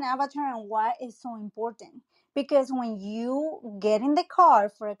what is an avatar and why is so important? Because when you get in the car,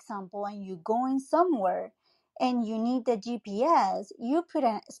 for example, and you're going somewhere and you need the GPS, you put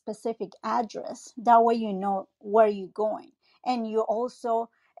a specific address. That way you know where you're going. And you also,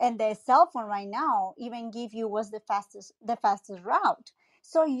 and the cell phone right now even give you what's the fastest route.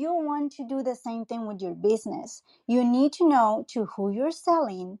 So you want to do the same thing with your business. You need to know to who you're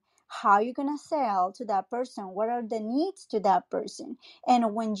selling, how you're going to sell to that person, what are the needs to that person.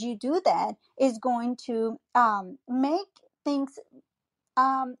 And when you do that, it's going to make things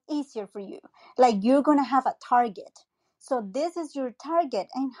easier for you. Like you're gonna have a target. So this is your target,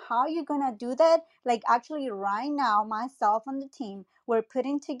 and how you're gonna do that? Like actually, right now, myself and the team, we're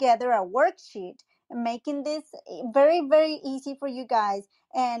putting together a worksheet, making this very very easy for you guys.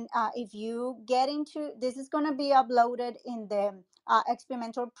 And if you get into this, is gonna be uploaded in the XP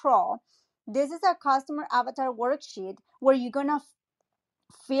Mentor Pro. This is a customer avatar worksheet where you're gonna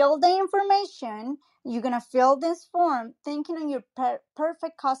fill the information. You're gonna fill this form thinking on your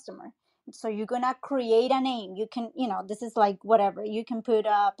perfect customer. So you're gonna create a name. You can, this is like whatever, you can put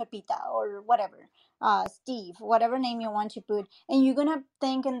Pepita or whatever, Steve, whatever name you want to put, and you're gonna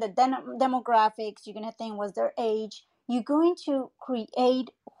think in the demographics. You're gonna think what's their age. You're going to create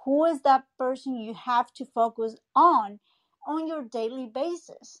who is that person you have to focus on your daily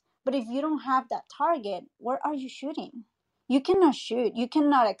basis. But if you don't have that target, where are you shooting? You cannot shoot. You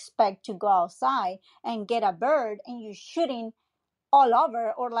cannot expect to go outside and get a bird and you're shooting all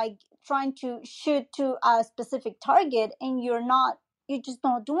over, or like trying to shoot to a specific target and you're just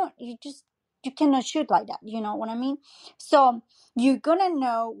not doing, you cannot shoot like that. You know what I mean? So you're gonna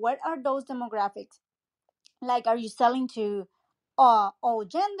know what are those demographics. Like, are you selling to all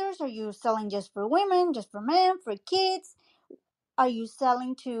genders? Are you selling just for women, just for men, for kids? Are you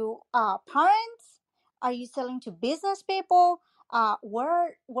selling to parents? Are you selling to business people?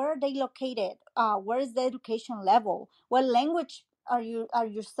 Where are they located? Where is the education level? What language are you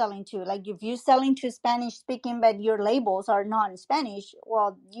selling to? Like, if you're selling to Spanish speaking, but your labels are not in Spanish,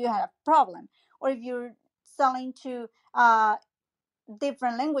 well, you have a problem. Or if you're selling to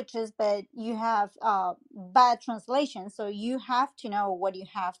different languages, but you have bad translation, so you have to know what you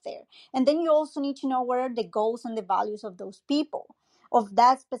have there. And then you also need to know what are the goals and the values of those people, of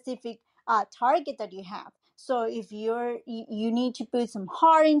that specific target that you have. So if you need to put some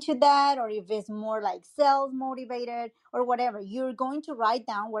heart into that, or if it's more like sales motivated or whatever, you're going to write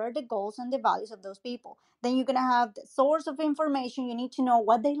down what are the goals and the values of those people. Then you're going to have the source of information. You need to know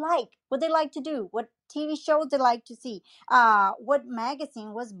what they like to do, what TV shows they like to see, what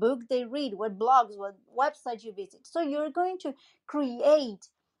magazine, what books they read, what blogs, what websites you visit. So you're going to create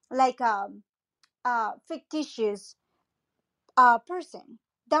like a fictitious person.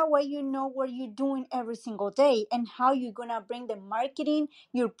 That way you know what you're doing every single day and how you're gonna bring the marketing,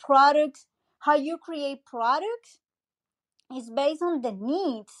 your products, how you create products is based on the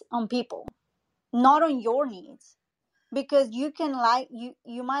needs on people, not on your needs. Because you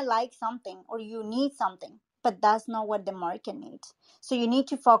might like something or you need something, but that's not what the market needs. So you need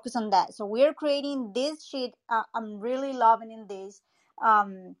to focus on that. So we're creating this sheet. I'm really loving in this,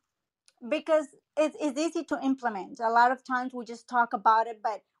 um, because it's easy to implement. A lot of times we just talk about it,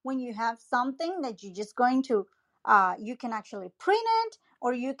 but when you have something that you're just going to you can actually print it,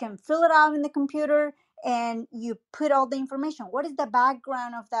 or you can fill it out in the computer, and you put all the information. What is the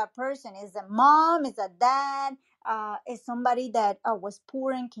background of that person? Is a mom, is a dad, is somebody that was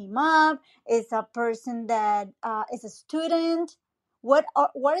poor and came up, is a person that is a student. What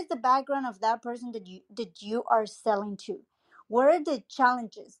is the background of that person that you are selling to? What are the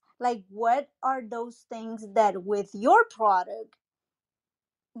challenges? Like, what are those things that with your product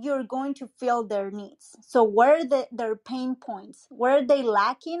you're going to fill their needs? So where are their pain points? Where are they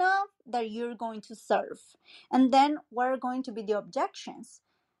lacking of that you're going to serve? And then what are going to be the objections?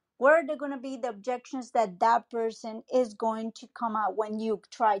 Where are they going to be the objections that that person is going to come out when you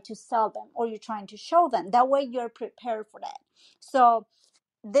try to sell them or you're trying to show them? That way you're prepared for that. So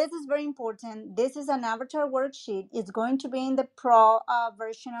this is very important. This is an avatar worksheet. It's going to be in the pro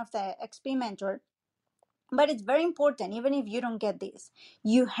version of the XP Mentor. But it's very important. Even if you don't get this,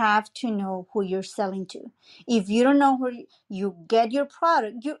 you have to know who you're selling to. If you don't know who you get your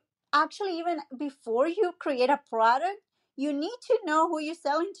product, you actually, even before you create a product, you need to know who you're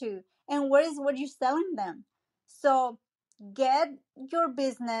selling to and what you're selling them. So get your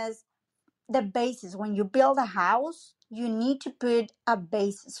business the basis. When you build a house, you need to put a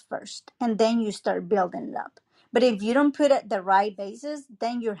basis first, and then you start building it up. But if you don't put it the right basis,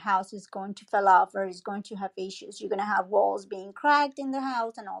 then your house is going to fall off, or is going to have issues. You're going to have walls being cracked in the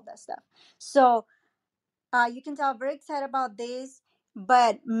house and all that stuff. So you can tell I'm very excited about this,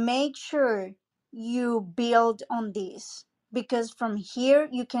 but make sure you build on this, because from here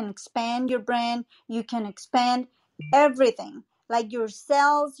you can expand your brand, you can expand everything, like your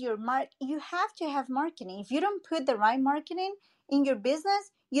sales, you have to have marketing. If you don't put the right marketing in your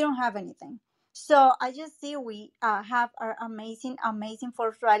business, you don't have anything. So I just see we have our amazing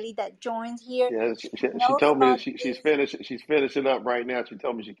Forbes Riley that joins here. Yeah, She she knows told me that about she's this. finished. She's finishing up right now. She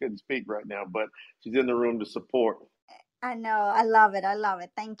told me she couldn't speak right now, but she's in the room to support. I know. I love it. I love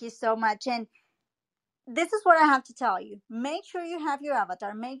it. Thank you so much. And this is what I have to tell you. Make sure you have your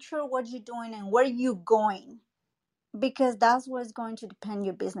avatar. Make sure what you're doing and where you're going, because that's what's going to depend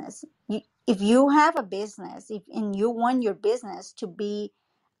your business. If you have a business, and you want your business to be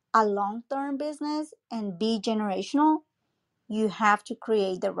a long-term business and be generational, you have to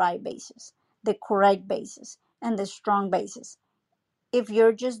create the right basis, the correct basis, and the strong basis. If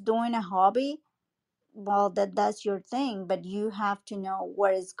you're just doing a hobby, well, that's your thing, but you have to know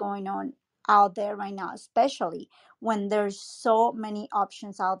what is going on out there right now, especially when there's so many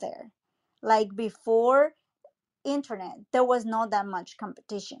options out there. Like before internet, there was not that much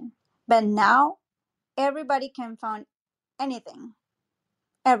competition, but now Everybody can find anything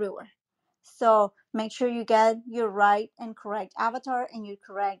everywhere. So make sure you get your right and correct avatar and your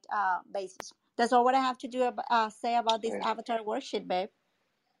correct basis. That's all what I have to do say about this Yeah. avatar worksheet, babe.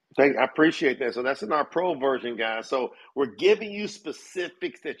 I appreciate that. So that's in our pro version, guys. So we're giving you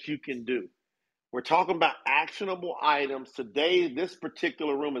specifics that you can do. We're talking about actionable items. Today, this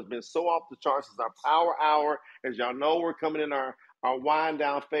particular room has been so off the charts. It's our power hour. As y'all know, we're coming in our wind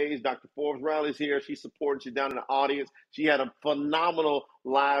down phase. Dr. Forbes Riley's here. She supported you down in the audience. She had a phenomenal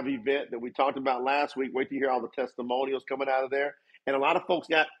live event that we talked about last week. Wait to hear all the testimonials coming out of there. And a lot of folks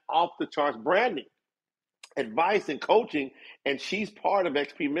got off the charts branding, advice, and coaching, and she's part of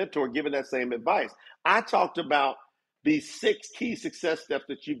XP Mentor giving that same advice. I talked about these 6 key success steps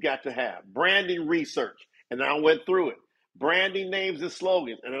that you've got to have. Branding research, and then I went through it. Branding names and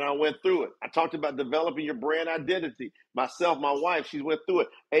slogans, and then I went through it. I talked about developing your brand identity. Myself, my wife, she's went through it.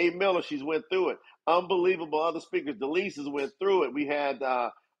 A. Miller, she's went through it. Unbelievable other speakers. Delisa's went through it. We had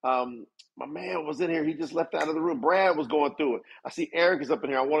my man was in here. He just left out of the room. Brad was going through it. I see Eric is up in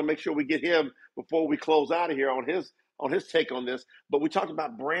here. I want to make sure we get him before we close out of here on his take on this. But we talked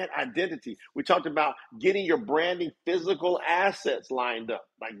about brand identity. We talked about getting your branding physical assets lined up.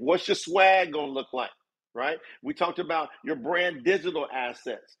 Like, what's your swag going to look like, right? We talked about your brand digital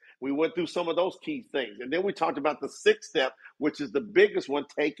assets. We went through some of those key things. And then we talked about the 6th step, which is the biggest one,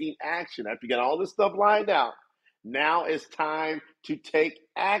 taking action. After you get all this stuff lined out, now it's time to take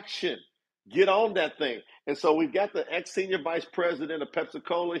action. Get on that thing. And so we've got the ex-senior vice president of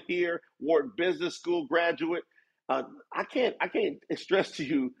Pepsi-Cola here, Wharton Business School graduate. I can't stress to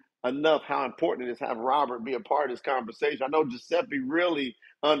you enough how important it is to have Robert be a part of this conversation. I know Giuseppe really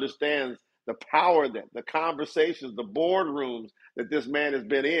understands the power that the conversations, the boardrooms that this man has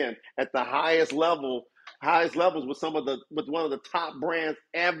been in at the highest levels with one of the top brands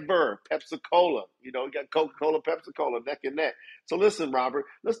ever, Pepsi-Cola. You know, you got Coca-Cola, Pepsi-Cola, neck and neck. So listen, Robert,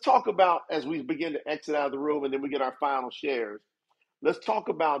 let's talk about, as we begin to exit out of the room and then we get our final shares, let's talk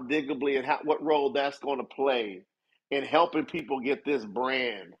about Diggably and what role that's going to play in helping people get this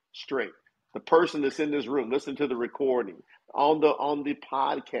brand straight. The person that's in this room, listen to the recording, on the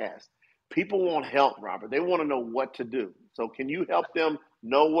podcast. People want help, Robert. They want to know what to do. So can you help them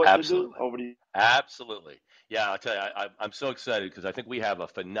know what Absolutely. to do? Over to you. Absolutely. Yeah, I'll tell you, I'm so excited because I think we have a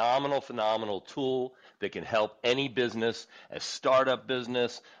phenomenal tool that can help any business, a startup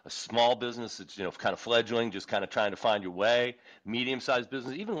business, a small business that's, kind of fledgling, just kind of trying to find your way, medium-sized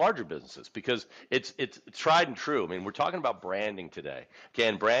business, even larger businesses, because it's tried and true. I mean, we're talking about branding today. Okay,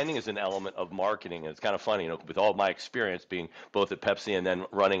 and branding is an element of marketing, and it's kind of funny, with all my experience being both at Pepsi and then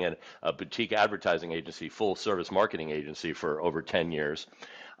running a boutique advertising agency, full-service marketing agency for over 10 years.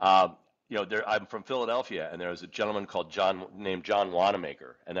 I'm from Philadelphia, and there was a gentleman named John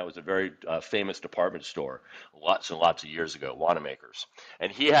Wanamaker, and that was a very famous department store lots and lots of years ago, Wanamaker's. And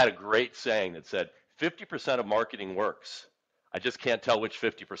he had a great saying that said, 50% of marketing works. I just can't tell which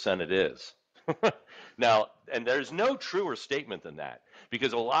 50% it is. Now, and there's no truer statement than that,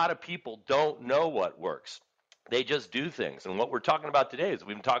 because a lot of people don't know what works. They just do things. And what we're talking about today is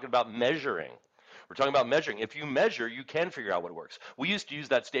we've been talking about measuring. We're talking about measuring. If you measure, you can figure out what works. We used to use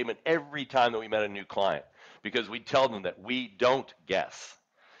that statement every time that we met a new client because we'd tell them that we don't guess.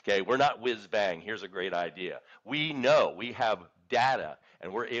 Okay, we're not whiz bang. Here's a great idea. We know, we have data,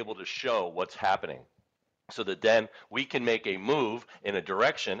 and we're able to show what's happening, so that then we can make a move in a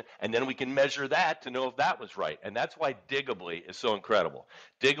direction, and then we can measure that to know if that was right. And that's why Diggably is so incredible.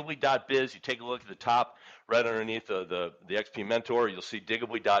 Diggably.biz, you take a look at the top right underneath the XP Mentor, you'll see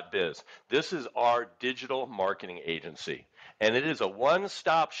Diggably.biz. This is our digital marketing agency, and it is a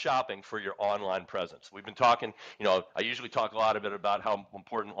one-stop shopping for your online presence. We've been talking, I usually talk a lot about how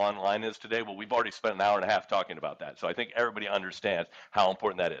important online is today. Well, we've already spent an hour and a half talking about that, so I think everybody understands how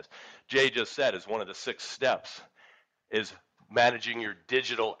important that is. Jay just said is one of the 6 steps is managing your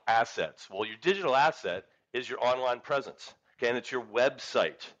digital assets. Well, your digital asset is your online presence, okay, and it's your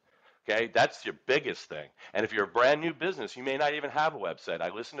website. Okay, that's your biggest thing. And if you're a brand new business, you may not even have a website. I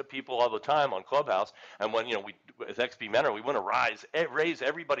listen to people all the time on Clubhouse, and when we with XP Mentor, we want to raise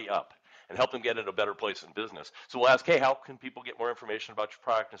everybody up and help them get in a better place in business. So we'll ask, hey, how can people get more information about your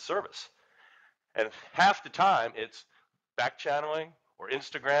product and service? And half the time, it's back channeling or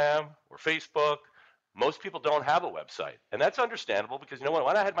Instagram or Facebook. Most people don't have a website, and that's understandable because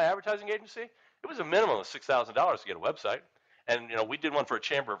when I had my advertising agency, it was a minimum of $6,000 to get a website. And, we did one for a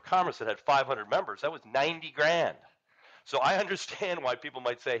chamber of commerce that had 500 members. That was $90,000. So I understand why people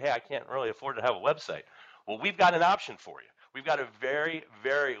might say, hey, I can't really afford to have a website. Well, we've got an option for you. We've got a very,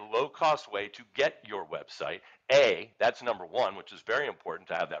 very low cost way to get your website. That's number one, which is very important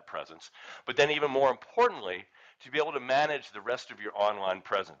to have that presence. But then even more importantly, to be able to manage the rest of your online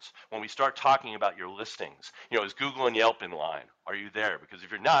presence. When we start talking about your listings, is Google and Yelp in line? Are you there? Because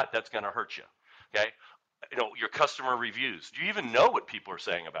if you're not, that's going to hurt you. Okay. Your customer reviews. Do you even know what people are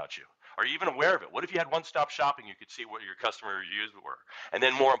saying about you? Are you even aware of it? What if you had one-stop shopping? You could see what your customer reviews were. And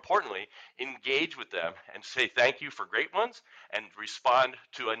then more importantly, engage with them and say thank you for great ones and respond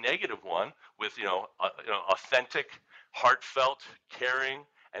to a negative one with, authentic, heartfelt, caring,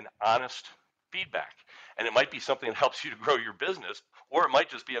 and honest feedback. And it might be something that helps you to grow your business, or it might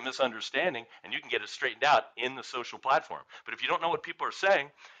just be a misunderstanding and you can get it straightened out in the social platform. But if you don't know what people are saying,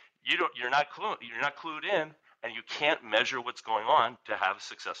 you're not clued in, and you can't measure what's going on to have a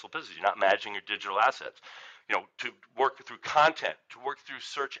successful business. You're not managing your digital assets. To work through content, to work through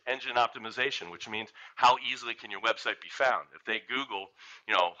search engine optimization, which means how easily can your website be found? If they Google,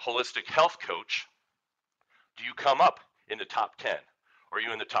 holistic health coach, do you come up in the top 10? Or are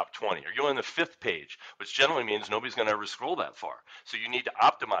you in the top 20? Are you on the 5th page, which generally means nobody's going to ever scroll that far. So you need to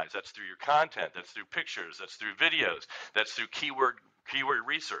optimize. That's through your content. That's through pictures. That's through videos. That's through keyword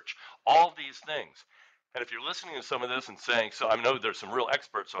research. All of these things. And if you're listening to some of this and saying, so I know there's some real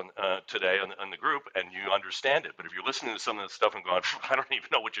experts on today on the group, and you understand it. But if you're listening to some of this stuff and going, I don't even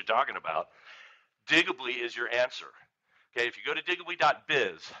know what you're talking about, Diggably is your answer. Okay, if you go to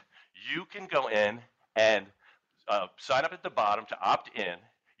diggably.biz, you can go in and sign up at the bottom to opt in.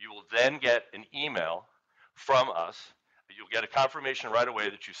 You will then get an email from us. You'll get a confirmation right away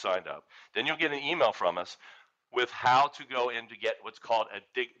that you signed up. Then you'll get an email from us with how to go in to get what's called a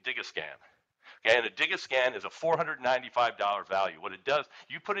Dig-A-Scan. Okay, and a Dig-A-Scan is a $495 value. What it does,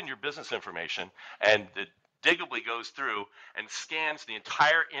 you put in your business information, and the Diggably goes through and scans the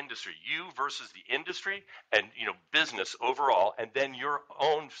entire industry, you versus the industry, and business overall, and then your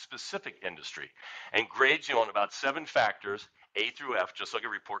own specific industry, and grades you on about 7 factors, A through F, just like a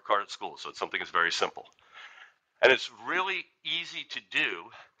report card at school. So it's something that's very simple, and it's really easy to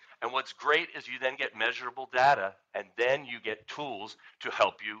do. And what's great is you then get measurable data, and then you get tools to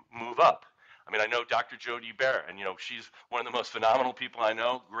help you move up. I mean, I know Dr. Jody Bear, and she's one of the most phenomenal people I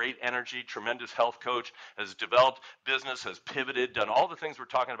know. Great energy, tremendous health coach, has developed business, has pivoted, done all the things we're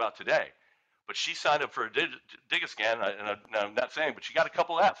talking about today. But she signed up for a Dig-A-Scan, and I'm not saying, but she got a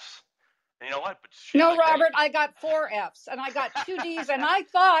couple Fs. And you know what? But she's No, like, Robert, hey. I got 4 Fs and I got 2 Ds, and I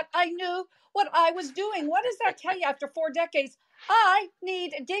thought I knew what I was doing. What does that tell you after 4 decades? I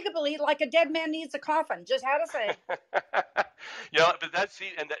need Diggably like a dead man needs a coffin. Just had to say. But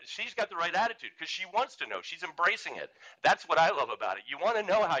she's got the right attitude because she wants to know. She's embracing it. That's what I love about it. You want to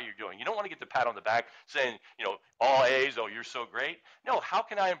know how you're doing. You don't want to get the pat on the back saying, all A's, oh, you're so great. No, how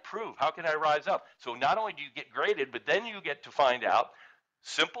can I improve? How can I rise up? So not only do you get graded, but then you get to find out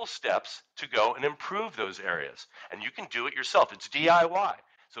simple steps to go and improve those areas. And you can do it yourself. It's DIY.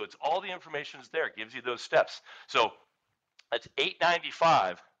 So it's all the information is there. It gives you those steps. So that's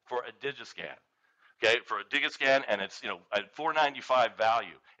 $895 for a Dig-A-Scan. Okay, for a Dig-A-Scan, and it's at $495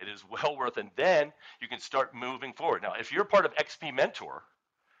 value. It is well worth, and then you can start moving forward. Now, if you're part of XP Mentor,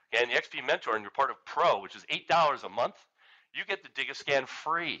 and the XP Mentor, and you're part of Pro, which is $8 a month, you get the Dig-A-Scan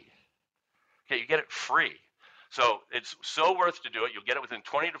free. Okay, you get it free. So it's so worth to do it. You'll get it within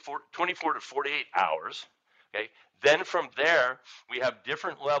 24 to 48 hours. Okay. Then from there, we have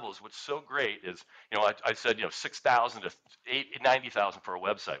different levels. What's so great is, I said, $6,000 to $90,000 for a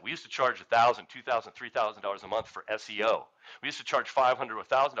website. We used to charge $1,000, $2,000, $3,000 a month for SEO. We used to charge $500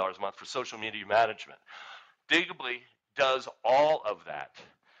 to $1,000 a month for social media management. Diggably does all of that.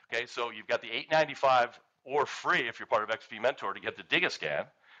 Okay, so you've got the $895 or free if you're part of XP Mentor to get the Dig-A-Scan,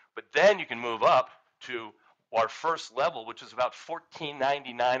 but then you can move up to our first level, which is about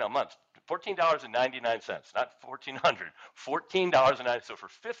 $14.99 a month. $14.99, not $1,400. $14.99. So for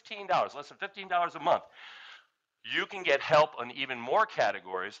 $15, less than $15 a month, you can get help on even more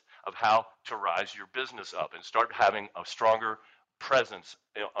categories of how to rise your business up and start having a stronger presence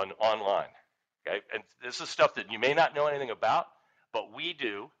online. Okay, and this is stuff that you may not know anything about, but we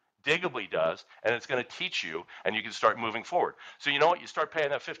do. Diggably does, and it's going to teach you, and you can start moving forward. So you know what? You start paying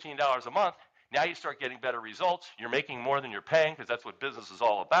that $15 a month. Now you start getting better results. You're making more than you're paying because that's what business is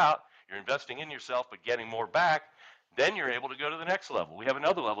all about. You're investing in yourself but getting more back. Then you're able to go to the next level. We have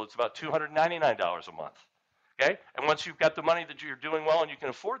another level. It's about $299 a month. Okay? And once you've got the money that you're doing well and you can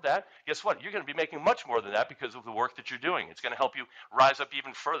afford that, guess what? You're going to be making much more than that because of the work that you're doing. It's going to help you rise up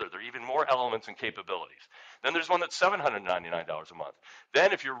even further. There are even more elements and capabilities. Then there's one that's $799 a month.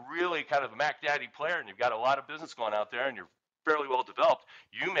 Then if you're really kind of a Mac Daddy player and you've got a lot of business going out there and you're fairly well developed,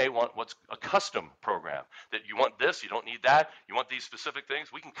 you may want what's a custom program, that you want this, you don't need that, you want these specific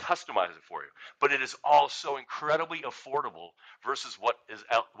things. We can customize it for you. But it is all so incredibly affordable versus what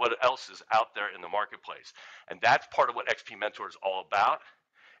else is out there in the marketplace. And that's part of what XP Mentor is all about,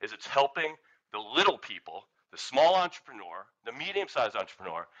 is it's helping the little people, the small entrepreneur, the medium-sized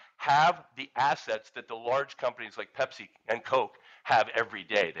entrepreneur, have the assets that the large companies like Pepsi and Coke have every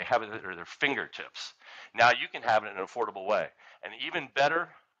day. They have it at their fingertips. Now you can have it in an affordable way. And even better,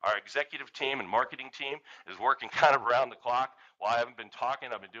 our executive team and marketing team is working kind of around the clock. While I haven't been talking,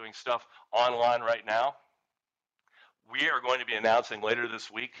 I've been doing stuff online right now. We are going to be announcing later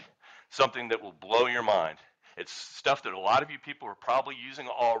this week something that will blow your mind. It's stuff that a lot of you people are probably using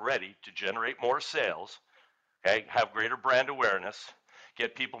already to generate more sales, okay, have greater brand awareness,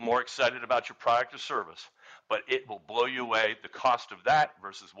 get people more excited about your product or service, but it will blow you away, the cost of that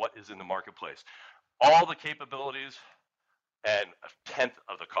versus what is in the marketplace. All the capabilities and a tenth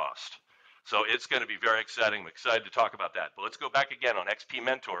of the cost. So it's going to be very exciting. I'm excited to talk about that. But let's go back again on XP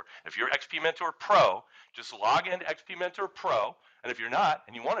Mentor. If you're XP Mentor Pro, just log into XP Mentor Pro. And if you're not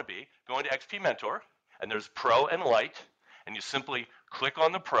and you want to be, go into XP Mentor, and there's Pro and Lite, and you simply click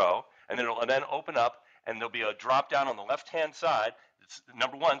on the Pro, and then it'll then open up, and there'll be a drop down on the left-hand side. It's,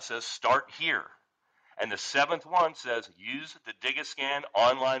 number 1 says Start Here. And the 7th one says Use the DigaScan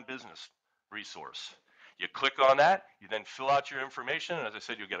online business resource. You click on that, you then fill out your information, and as I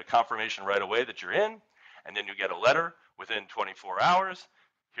said, you'll get a confirmation right away that you're in, and then you get a letter within 24 hours.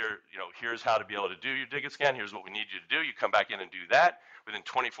 Here's how to be able to do your DigaScan. Here's what we need you to do. You come back in and do that. Within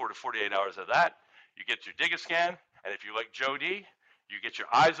 24 to 48 hours of that, you get your DigaScan, and if you're like Jody, you get your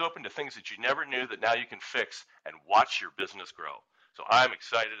eyes open to things that you never knew that now you can fix and watch your business grow. So I'm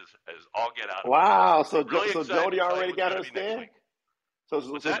excited as all get out. Wow! So really so Jody already got her scan. scan.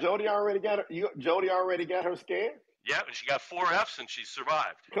 So Jody already got her. Jody already got her scan. Yeah, and she got 4 Fs and she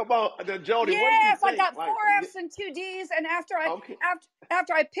survived. Come on, Jody. Yes, what do you think? I got 4 Fs and 2 Ds, and after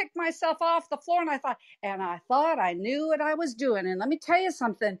I picked myself off the floor, and I thought I knew what I was doing. And let me tell you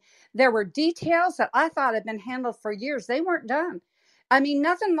something. There were details that I thought had been handled for years. They weren't done. I mean,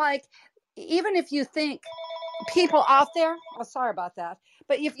 nothing like, even if you think people out there, oh, sorry about that,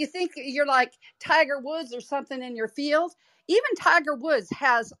 but if you think you're like Tiger Woods or something in your field, even Tiger Woods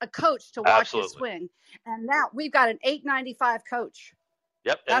has a coach to watch his swing. And now we've got an $8.95 coach.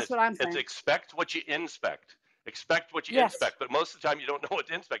 Yep. That's what I'm saying. It's expect what you inspect. Expect what you inspect. But most of the time you don't know what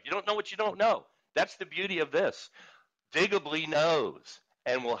to inspect. You don't know what you don't know. That's the beauty of this. Digably knows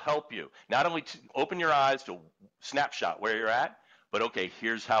and will help you. Not only to open your eyes to snapshot where you're at, but okay,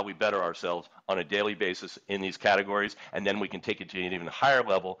 here's how we better ourselves on a daily basis in these categories, and then we can take it to an even higher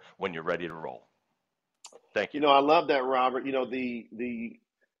level when you're ready to roll. Thank you. I love that, Robert. The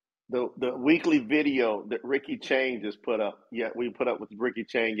weekly video that Ricky Chang just put up. Yeah, we put up with Ricky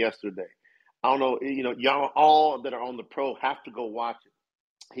Chang yesterday. I don't know, y'all all that are on the Pro have to go watch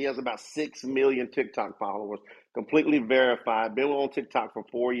it. He has about 6 million TikTok followers, completely verified, been on TikTok for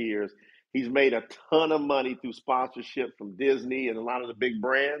 4 years. He's made a ton of money through sponsorship from Disney and a lot of the big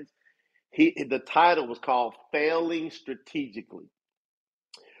brands. The title was called Failing Strategically.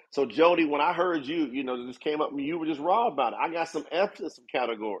 So, Jody, when I heard you, this came up and you were just raw about it. I got some F's in some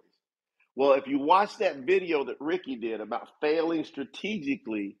categories. Well, if you watch that video that Ricky did about failing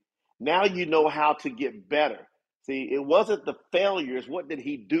strategically, now you know how to get better. See, it wasn't the failures. What did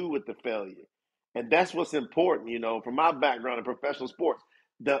he do with the failure? And that's what's important, from my background in professional sports.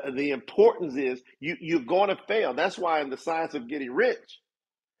 The importance is you're going to fail. That's why in the Science of Getting Rich,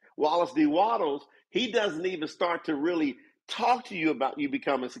 Wallace D. Wattles, he doesn't even start to really talk to you about you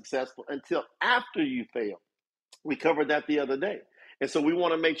becoming successful until after you fail. We covered that the other day. And so we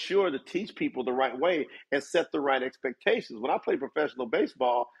want to make sure to teach people the right way and set the right expectations. When I play professional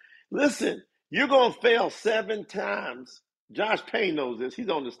baseball, listen, you're going to fail 7 times. Josh Payne knows this. He's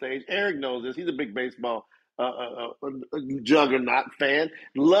on the stage. Eric knows this. He's a big baseball juggernaut fan,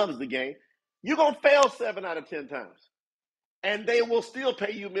 loves the game. You're going to fail 7 out of 10 times. And they will still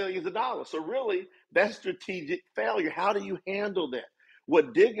pay you millions of dollars. So really, that's strategic failure. How do you handle that?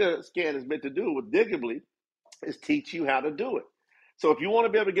 What DigaScan is meant to do with Digably is teach you how to do it. So if you want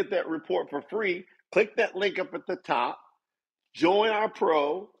to be able to get that report for free, click that link up at the top, join our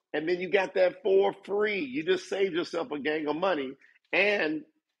Pro, and then you got that for free. You just saved yourself a gang of money, and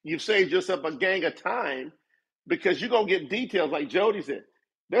you've saved yourself a gang of time because you're going to get details like Jody said.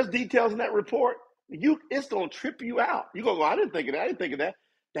 There's details in that report. It's going to trip you out. You're going to go, I didn't think of that. I didn't think of that.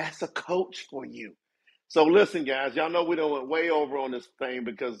 That's a coach for you. So listen, guys, y'all know we done went way over on this thing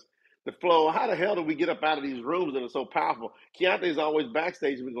because the flow. How the hell do we get up out of these rooms that are so powerful? Keontae's always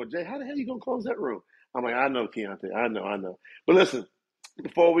backstage and we go, Jay, how the hell you gonna close that room? I'm like, I know, Keontae, I know. But listen,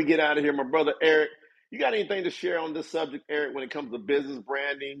 before we get out of here, my brother Eric, you got anything to share on this subject, Eric, when it comes to business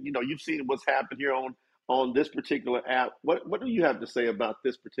branding? You know, you've seen what's happened here on this particular app. What do you have to say about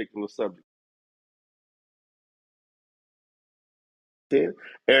this particular subject?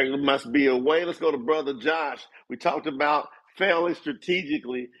 Eric must be away. Let's go to brother Josh. We talked about failing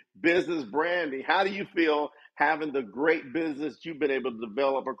strategically, business branding. How do you feel having the great business you've been able to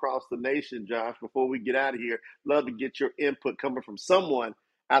develop across the nation, Josh? Before we get out of here, love to get your input coming from someone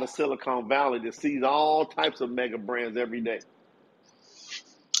out of Silicon Valley that sees all types of mega brands every day.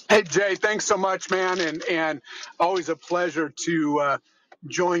 Hey, Jay, thanks so much, man. And always a pleasure to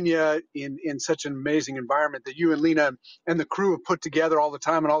join you in such an amazing environment that you and Lena and the crew have put together all the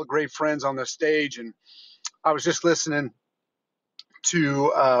time, and all the great friends on the stage. And I was just listening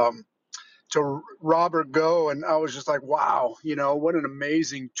to Robert Go, and I was just like, wow, what an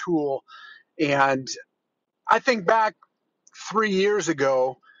amazing tool. And I think back 3 years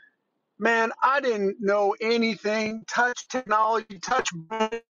ago, man, I didn't know anything. Touch technology, touch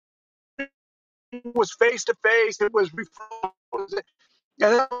was face to face. It was referrals, and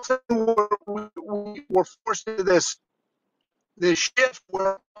then all of a sudden we were forced into this shift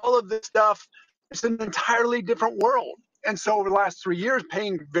where all of this stuff is an entirely different world. And so over the last 3 years,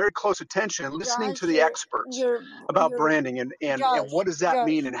 paying very close attention and listening to the experts about branding and what does that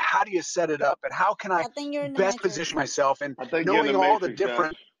mean and how do you set it up and how can I best position myself, and knowing all the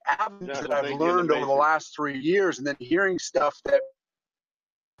different avenues that I've learned over the last 3 years, and then hearing stuff that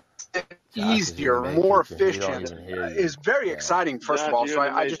easier, more efficient is very exciting, first of all. So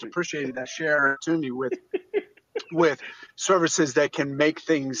I just appreciated that share opportunity with services that can make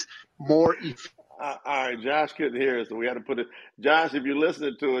things more efficient. All right, Josh couldn't hear us, so we had to put it. Josh, if you're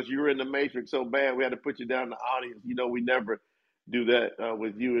listening to us, you were in the matrix so bad we had to put you down in the audience. You know, we never do that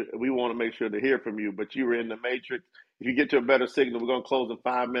with you. We want to make sure to hear from you, but you were in the matrix. If you get to a better signal, we're going to close in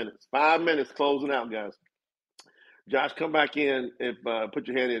 5 minutes. 5 minutes closing out, guys. Josh, come back in. If put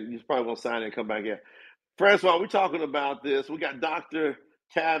your hand in. You probably won't sign in and come back in. Francois, we're talking about this. We got Dr.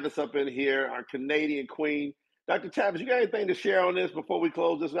 Tavis up in here, our Canadian queen. Dr. Tavis, you got anything to share on this before we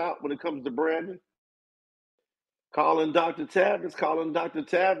close this out when it comes to branding? Calling Dr. Tavis,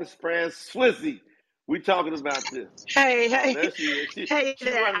 Fran Swizzy. We talking about this. Hey. There she is. She's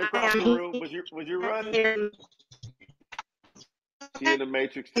running across the room. Was you running? She in the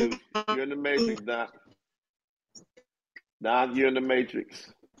matrix too. You're in the matrix, Doc. Doc, you're in the matrix.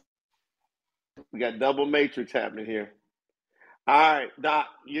 We got double matrix happening here. All right, Doc,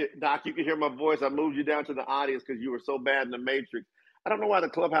 you can hear my voice. I moved you down to the audience because you were so bad in the matrix. I don't know why the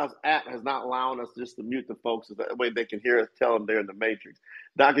Clubhouse app has not allowed us just to mute the folks so that way they can hear us, tell them they're in the matrix.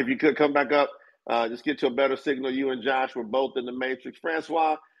 Doc, if you could come back up, just get to a better signal. You and Josh were both in the matrix.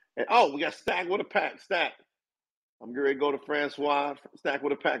 Francois, and we got Stack with a Pack. Stack. I'm getting ready to go to Francois. Stack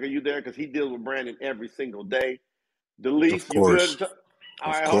with a Pack. Are you there? Because he deals with Brandon every single day. Delise, you good?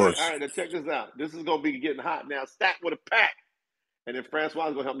 All right. Now check this out. This is going to be getting hot now. Stack with a Pack. And then Francois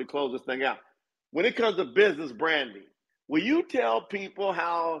is going to help me close this thing out. When it comes to business branding, will you tell people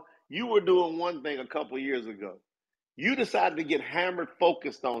how you were doing one thing a couple of years ago? You decided to get hammered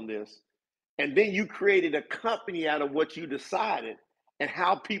focused on this, and then you created a company out of what you decided and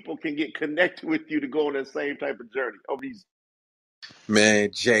how people can get connected with you to go on that same type of journey.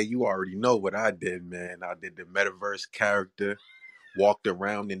 Man, Jay, you already know what I did, man. I did the metaverse character, walked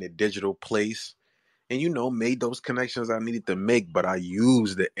around in the digital place, and, made those connections I needed to make, but I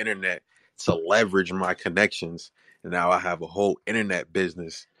used the internet to leverage my connections. And now I have a whole internet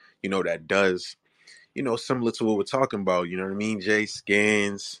business, that does, similar to what we're talking about, you know what I mean, Jay?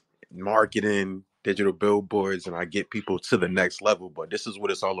 Scans, marketing, digital billboards, and I get people to the next level. But this is what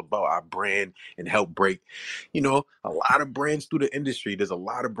it's all about. I brand and help break, a lot of brands through the industry. There's a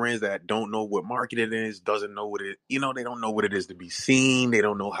lot of brands that don't know what marketing is, doesn't know what it, they don't know what it is to be seen. They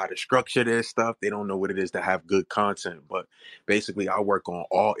don't know how to structure their stuff. They don't know what it is to have good content. But basically, I work on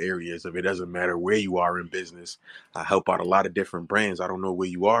all areas of it. Doesn't matter where you are in business. I help out a lot of different brands. I don't know where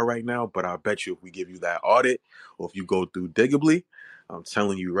you are right now, but I bet you if we give you that audit or if you go through Digably, I'm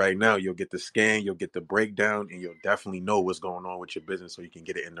telling you right now, you'll get the scan, you'll get the breakdown, and you'll definitely know what's going on with your business so you can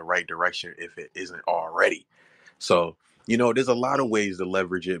get it in the right direction if it isn't already. So, there's a lot of ways to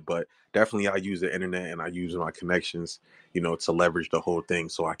leverage it, but definitely I use the internet and I use my connections, to leverage the whole thing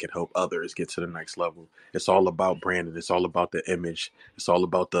so I can help others get to the next level. It's all about branding. It's all about the image. It's all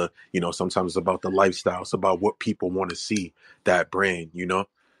about the, sometimes it's about the lifestyle. It's about what people want to see, that brand,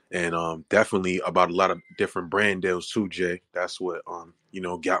 and definitely about a lot of different brand deals too, Jay. That's what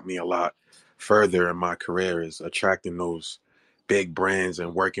got me a lot further in my career, is attracting those big brands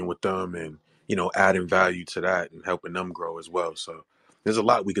and working with them, and adding value to that and helping them grow as well. So there's a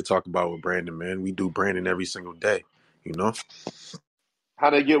lot we could talk about with branding, man. We do branding every single day, you know. How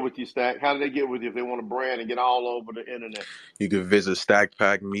they get with you, Stack? How do they get with you if they want to brand and get all over the internet? You can visit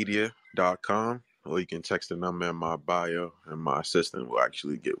stackpackmedia.com, or you can text the number in my bio, and my assistant will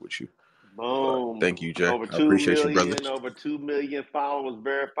actually get with you. But thank Boom. you, Jay. Over I 2 appreciate you, brother. million, over 2 million followers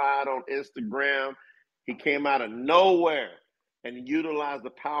verified on Instagram. He came out of nowhere and utilized the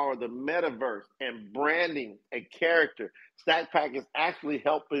power of the metaverse and branding a character. Stack Pack is actually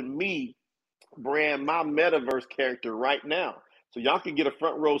helping me brand my metaverse character right now. So y'all can get a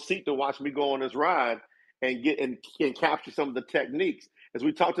front row seat to watch me go on this ride and get and capture some of the techniques. As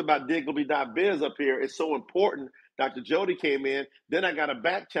we talked about Diggly.biz up here, it's so important. Dr. Jody came in. Then I got a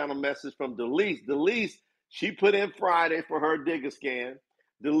back channel message from Delise. Delise, she put in Friday for her Digger scan.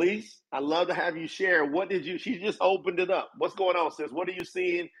 Delise, I love to have you share. What did you? She just opened it up. What's going on, sis? What are you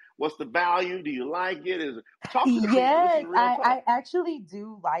seeing? What's the value? Do you like it? Talk to the people? This is Yes, real talk. I actually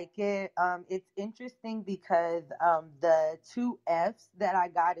do like it. It's interesting because the two F's that I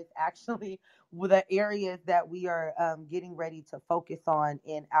got is actually the areas that we are getting ready to focus on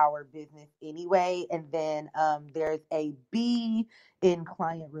in our business anyway. And then there's a B in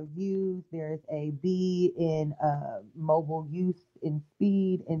client reviews, there's a B in mobile use and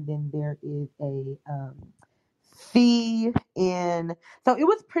speed, and then there is a C in, so it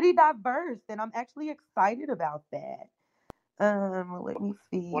was pretty diverse, and I'm actually excited about that. Let me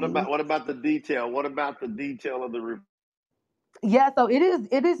see. What about the detail? What about the detail of the review? Yeah, so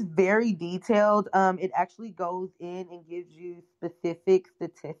it is very detailed. It actually goes in and gives you specific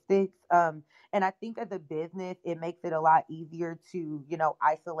statistics. And I think as a business, it makes it a lot easier to,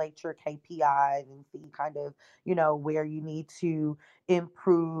 isolate your KPIs and see kind of, where you need to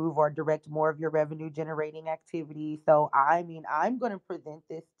improve or direct more of your revenue generating activity. So I mean, I'm going to present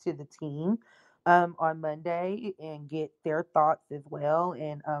this to the team on Monday and get their thoughts as well,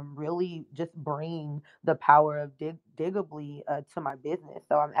 and really just bring the power of Diggably to my business.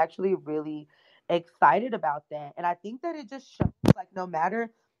 So I'm actually really excited about that. And I think that it just shows, like, no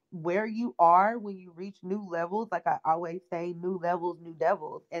matter where you are, when you reach new levels, like I always say, new levels, new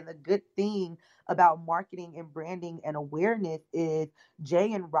devils. And the good thing about marketing and branding and awareness is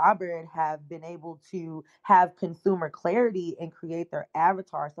Jay and Robert have been able to have consumer clarity and create their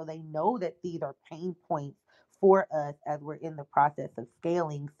avatar so they know that these are pain points for us as we're in the process of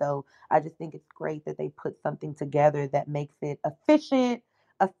scaling. So I just think it's great that they put something together that makes it efficient,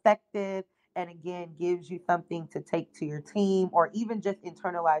 effective, and again, gives you something to take to your team or even just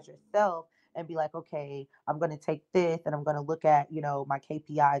internalize yourself and be like, okay, I'm going to take this and I'm going to look at, my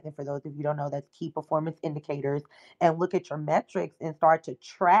KPIs. And for those of you who don't know, that's key performance indicators, and look at your metrics and start to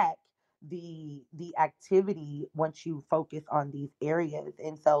track the activity once you focus on these areas.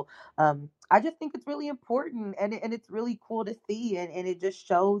 And so I just think it's really important, and it's really cool to see, and it just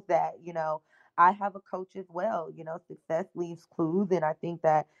shows that, I have a coach as well. Success leaves clues, and I think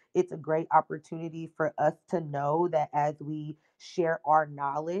that it's a great opportunity for us to know that as we share our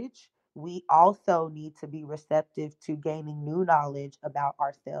knowledge, we also need to be receptive to gaining new knowledge about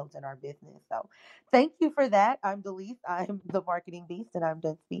ourselves and our business. So thank you for that. I'm Delise. I'm the marketing beast, and I'm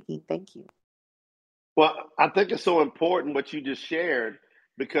done speaking. Thank you. Well, I think it's so important what you just shared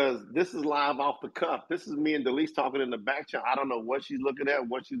because this is live off the cuff. This is me and Delise talking in the back channel. I don't know what she's looking at,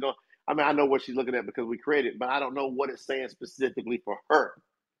 what she's doing. I mean, I know what she's looking at because we created, but I don't know what it's saying specifically for her.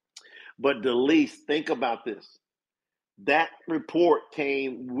 But Delise, think about this. That report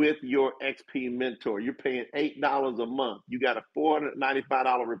came with your XP mentor. You're paying $8 a month. You got a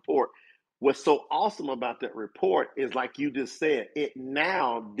 $495 report. What's so awesome about that report is, like you just said, it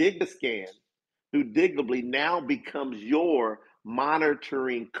now, DigaScan through Diggably, now becomes your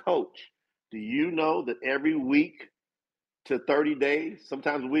monitoring coach. Do you know that every week to 30 days,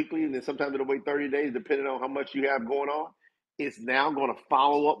 sometimes weekly, and then sometimes it'll wait 30 days, depending on how much you have going on, it's now going to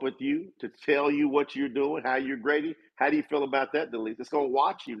follow up with you to tell you what you're doing, how you're grading. How do you feel about that, Delise? It's going to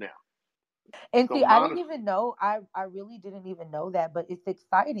watch you now. It's And going see, to I didn't monitor. even know, I really didn't even know that, but it's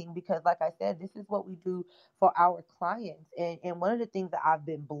exciting because, like I said, this is what we do for our clients. And one of the things that I've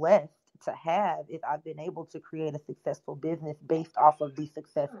been blessed to have is I've been able to create a successful business based off of the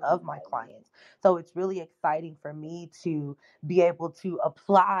success of my clients. So it's really exciting for me to be able to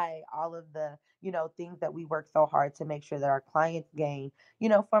apply all of the, things that we work so hard to make sure that our clients gain,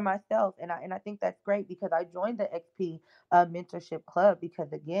 for myself. And I think that's great because I joined the XP mentorship club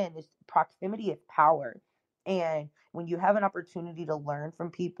because, again, it's proximity is power. And when you have an opportunity to learn from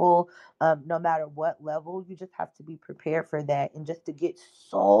people, no matter what level, you just have to be prepared for that. And just to get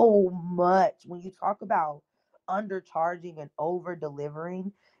so much, when you talk about undercharging and over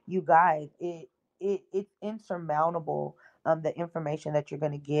delivering, you guys, it's insurmountable. The information that you're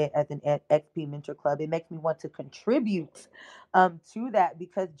going to get as an XP Mentor Club, it makes me want to contribute to that,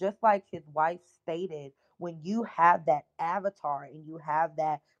 because just like his wife stated, when you have that avatar and you have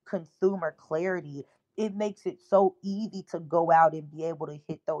that consumer clarity, it makes it so easy to go out and be able to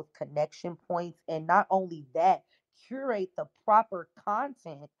hit those connection points. And not only that, curate the proper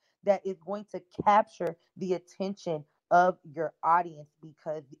content that is going to capture the attention of your audience,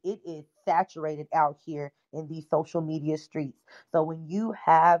 because it is saturated out here in these social media streets. So when you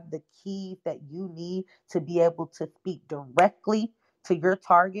have the keys that you need to be able to speak directly to your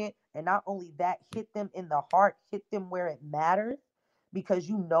target, and not only that, hit them in the heart, hit them where it matters, because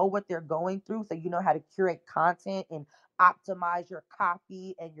you know what they're going through. So you know how to curate content and optimize your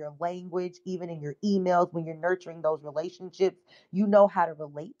copy and your language, even in your emails when you're nurturing those relationships. You know how to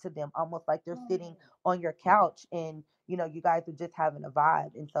relate to them almost like they're sitting on your couch, and you guys are just having a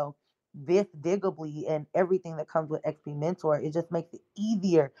vibe. And so this Diggably and everything that comes with XP Mentor, it just makes it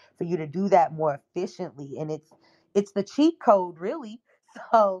easier for you to do that more efficiently. And it's the cheat code, really.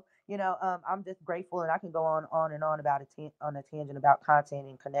 So I'm just grateful, and I can go on and on about on a tangent about content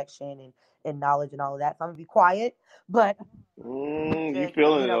and connection and knowledge and all of that. So I'm gonna be quiet, but You just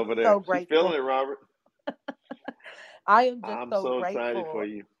feeling it over there? so She's feeling grateful. it, Robert. I am just I'm so so excited for grateful,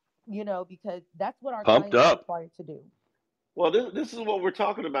 you. because that's what our Pumped clients are up. required to do. Well, this is what we're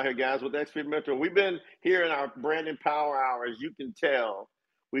talking about here, guys, with XP Mentor. We've been here in our Brandon Power Hour. As you can tell,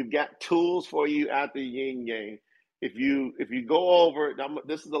 we've got tools for you at the Yin Yang. If you go over,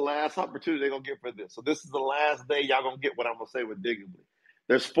 this is the last opportunity they're gonna get for this. So this is the last day y'all gonna get what I'm gonna say with Diggably.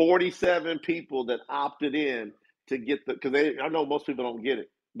 There's 47 people that opted in to get because I know most people don't get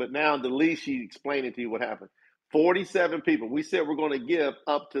it, but now Delise, she explained it to you what happened. 47 people. We said we're going to give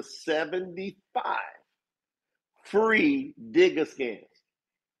up to 75 free digger scans,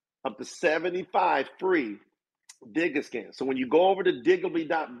 up to 75 free digger scans. So when you go over to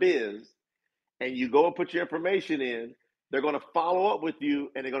diggably.biz and you go and put your information in, they're going to follow up with you,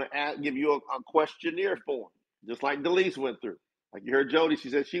 and they're going to give you a questionnaire form, just like Delise went through. Like you heard Jody, she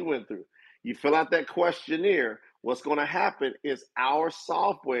said she went through. You fill out that questionnaire. What's going to happen is our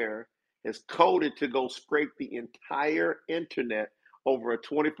software is coded to go scrape the entire internet over a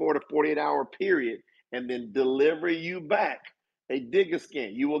 24 to 48 hour period and then deliver you back a digger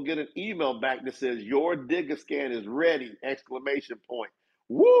scan. You will get an email back that says your digger scan is ready! Exclamation point.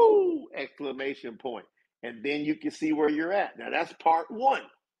 Woo! Exclamation point. And then you can see where you're at. Now that's part one.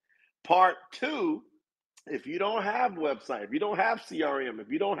 Part two, if you don't have website, if you don't have CRM, if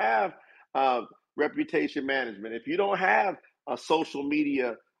you don't have reputation management, if you don't have a social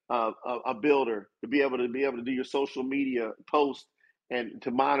media a builder to be able to do your social media post and to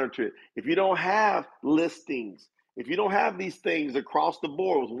monitor it, if you don't have listings, if you don't have these things across the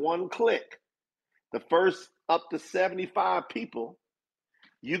board with one click, the first up to 75 people,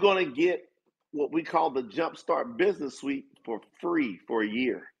 you're going to get what we call the Jumpstart Business Suite for free for a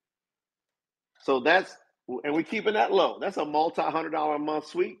year. So and we're keeping that low. That's a multi-$100 a month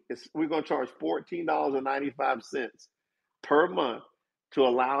suite. We're going to charge $14.95 per month to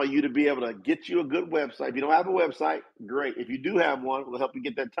allow you to be able to get you a good website. If you don't have a website, great. If you do have one, we'll help you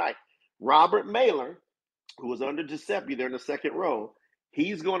get that tight. Robert Mailer, who was under Giuseppe there in the second row,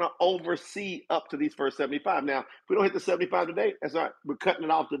 he's going to oversee up to these first 75. Now, if we don't hit the 75 today, that's all right. We're cutting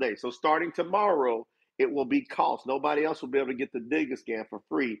it off today. So starting tomorrow, it will be cost. Nobody else will be able to get the Digger Scan for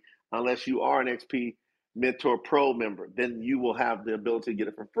free unless you are an XP Mentor Pro member. Then you will have the ability to get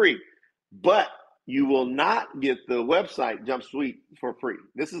it for free. But you will not get the website Jump Suite for free.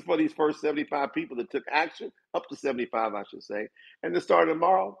 This is for these first 75 people that took action, up to 75, I should say. And then starting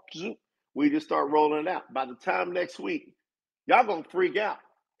tomorrow, we just start rolling it out. By the time next week, y'all gonna freak out.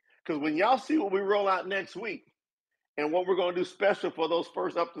 Because when y'all see what we roll out next week and what we're gonna do special for those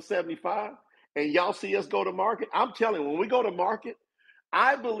first up to 75, and y'all see us go to market, I'm telling you, when we go to market,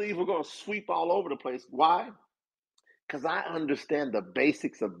 I believe we're gonna sweep all over the place. Why? Because I understand the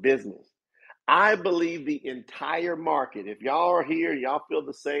basics of business. I believe the entire market, if y'all are here, y'all feel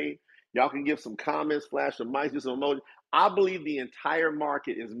the same, y'all can give some comments, flash some mics, do some emojis. I believe the entire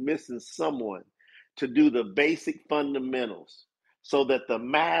market is missing someone to do the basic fundamentals so that the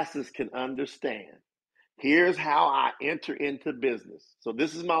masses can understand. Here's how I enter into business. So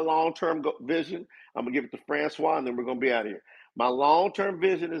this is my long-term vision. I'm going to give it to Francois, and then we're going to be out of here. My long-term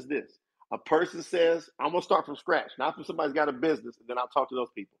vision is this. A person says, I'm going to start from scratch, not from somebody's got a business, and then I'll talk to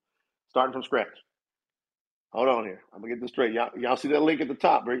those people. Starting from scratch. Hold on here. I'm gonna get this straight. Y'all see that link at the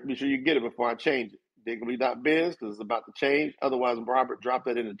top? Right? Be sure you get it before I change it. Diggly.biz, because it's about to change. Otherwise, Robert, drop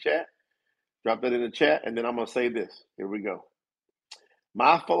that in the chat. Drop that in the chat, and then I'm gonna say this. Here we go.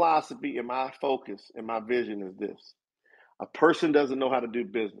 My philosophy and my focus and my vision is this. A person doesn't know how to do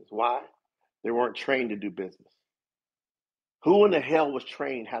business. Why? They weren't trained to do business. Who in the hell was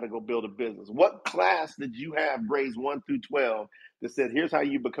trained how to go build a business? What class did you have, grades 1 through 12, that said, here's how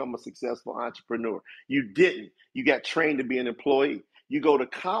you become a successful entrepreneur? You didn't. You got trained to be an employee. You go to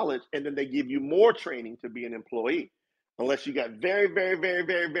college, and then they give you more training to be an employee. Unless you got very, very, very,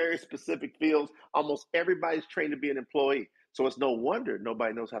 very, very specific fields, almost everybody's trained to be an employee. So it's no wonder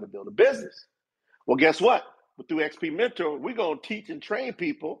nobody knows how to build a business. Well, guess what? Through XP Mentor, we're going to teach and train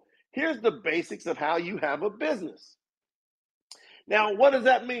people. Here's the basics of how you have a business. Now, what does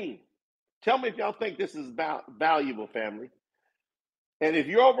that mean? Tell me if y'all think this is valuable, family. And if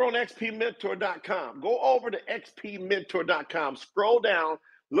you're over on xpmentor.com, go over to xpmentor.com, scroll down,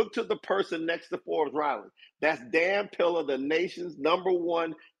 look to the person next to Forbes Riley. That's Dan Pillar, the nation's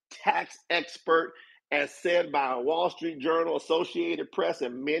 #1 tax expert, as said by Wall Street Journal, Associated Press,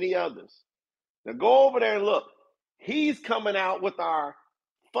 and many others. Now go over there and look. He's coming out with our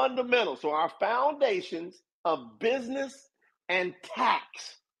fundamentals, so our foundations of business and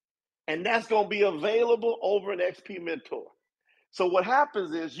tax. And that's going to be available over in XP Mentor. So what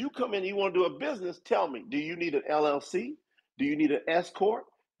happens is you come in, you want to do a business, tell me, do you need an LLC? Do you need an S Corp?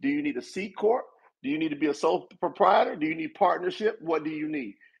 Do you need a C Corp? Do you need to be a sole proprietor? Do you need partnership? What do you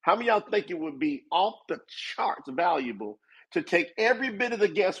need? How many of y'all think it would be off the charts valuable to take every bit of the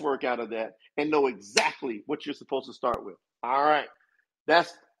guesswork out of that and know exactly what you're supposed to start with? All right.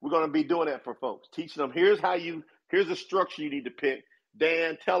 We're going to be doing that for folks, teaching them here's a structure you need to pick.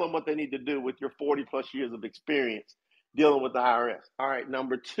 Dan, tell them what they need to do with your 40 plus years of experience dealing with the IRS. All right,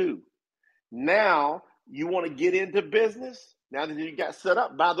 number 2. Now you want to get into business. Now that you got set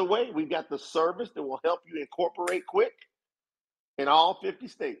up, by the way, we've got the service that will help you incorporate quick in all 50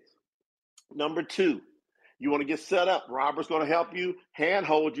 states. Number 2, you want to get set up. Robert's going to help you,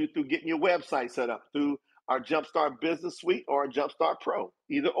 handhold you through getting your website set up through our Jumpstart Business Suite or our Jumpstart Pro,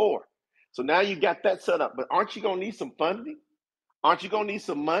 either or. So now you got that set up, but aren't you going to need some funding? Aren't you going to need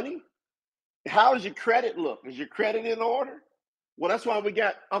some money? How does your credit look? Is your credit in order? Well, that's why we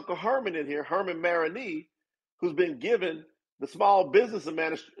got Uncle Herman in here, Herman Marini, who's been given the Small Business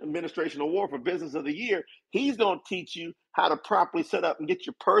Administration Award for Business of the Year. He's going to teach you how to properly set up and get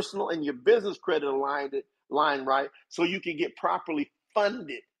your personal and your business credit line right so you can get properly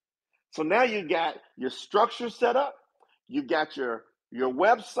funded. So now you got your structure set up, you got your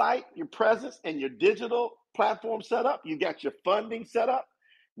website, your presence, and your digital platform set up. You got your funding set up.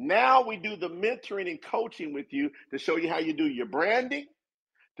 Now we do the mentoring and coaching with you to show you how you do your branding,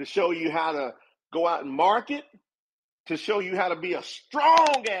 to show you how to go out and market, to show you how to be a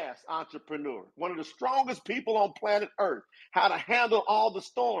strong-ass entrepreneur, one of the strongest people on planet Earth, how to handle all the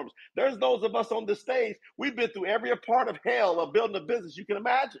storms. There's those of us on this stage, we've been through every part of hell of building a business you can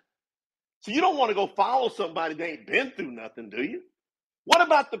imagine. So you don't want to go follow somebody that ain't been through nothing, do you? What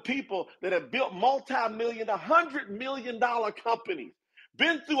about the people that have built multi-million, $100 million companies,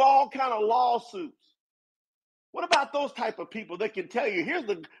 been through all kind of lawsuits? What about those type of people that can tell you, here's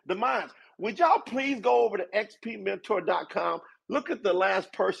the minds. Would y'all please go over to xpmentor.com, look at the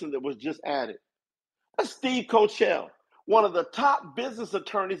last person that was just added. That's Steve Coachell, one of the top business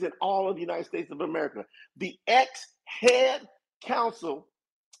attorneys in all of the United States of America, the ex-head counsel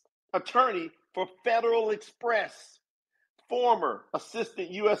attorney for Federal Express, former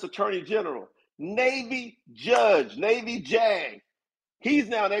assistant U.S. Attorney General, Navy judge, Navy JAG. He's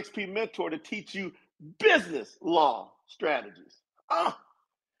now an XP Mentor to teach you business law strategies.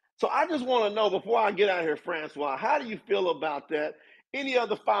 So I just want to know, before I get out of here, Francois, how do you feel about that? Any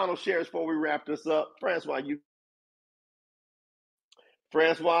other final shares before we wrap this up? Francois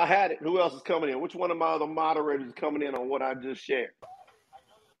had it. Who else is coming in? Which one of my other moderators is coming in on what I just shared?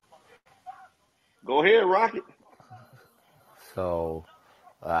 Go ahead, Rocket. So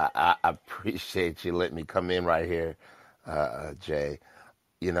I appreciate you letting me come in right here, Jay.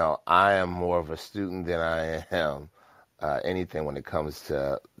 You know, I am more of a student than I am anything when it comes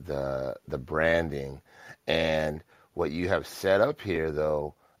to the branding. And what you have set up here,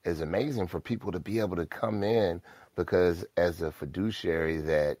 though, is amazing for people to be able to come in, because as a fiduciary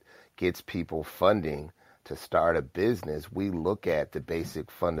that gets people funding to start a business, we look at the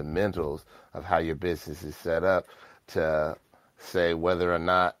basic fundamentals of how your business is set up to say whether or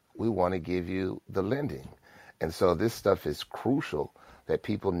not we want to give you the lending. And so this stuff is crucial, that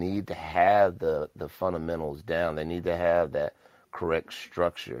people need to have the fundamentals down. They need to have that correct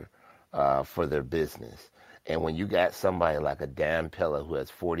structure for their business. And when you got somebody like a Dan Pilla who has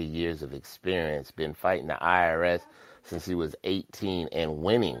 40 years of experience, been fighting the IRS since he was 18 and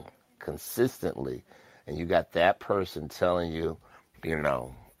winning consistently, and you got that person telling you, you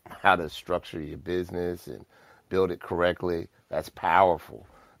know, how to structure your business and build it correctly, that's powerful.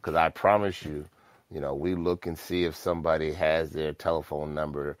 Because I promise you, you know, we look and see if somebody has their telephone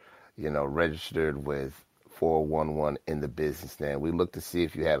number, you know, registered with 411 in the business name. We look to see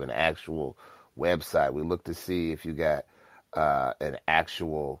if you have an actual website. We look to see if you got an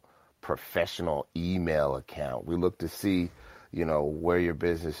actual professional email account. We look to see, you know, where your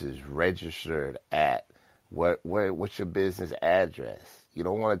business is registered at. What's your business address? You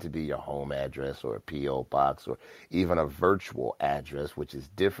don't want it to be your home address or a PO box or even a virtual address, which is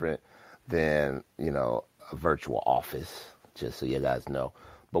different than, you know, a virtual office, just so you guys know.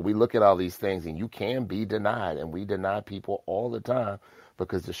 But we look at all these things and you can be denied, and we deny people all the time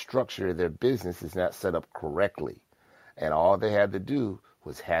because the structure of their business is not set up correctly. And all they had to do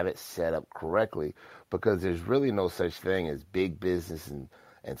was have it set up correctly, because there's really no such thing as big business and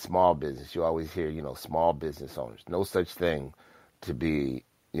small business. You always hear, you know, small business owners. No such thing to be,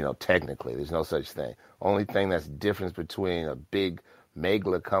 you know, technically. There's no such thing. Only thing that's difference between a big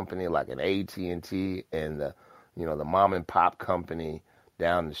mega company like an AT&T and the, you know, the mom and pop company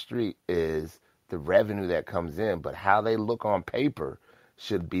down the street is the revenue that comes in, but how they look on paper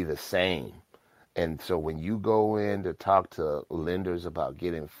should be the same. And so when you go in to talk to lenders about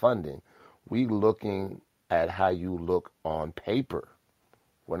getting funding, we looking at how you look on paper.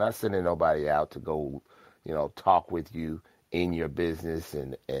 We're not sending nobody out to go, you know, talk with you in your business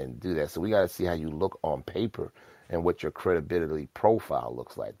and do that. So we got to see how you look on paper and what your credibility profile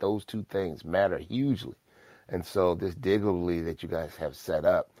looks like. Those two things matter hugely. And so this Diggably that you guys have set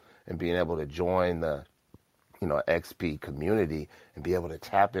up and being able to join the, you know, XP community and be able to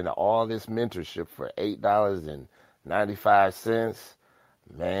tap into all this mentorship for $8.95,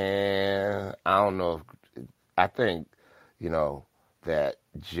 man, I don't know. I think, you know, that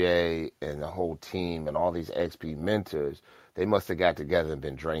Jay and the whole team and all these XP mentors, they must have got together and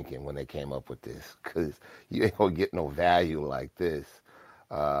been drinking when they came up with this, because you ain't gonna get no value like this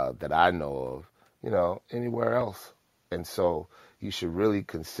that I know of, you know, anywhere else. And so you should really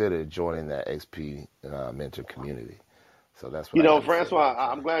consider joining that XP mentor community. So that's what You I know, got to say Francois, about it,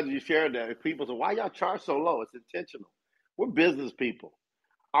 Jay. I'm glad you shared that. If people say, why y'all charge so low? It's intentional. We're business people.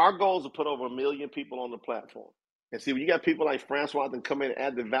 Our goal is to put over 1 million people on the platform. And see, when you got people like Francois that come in and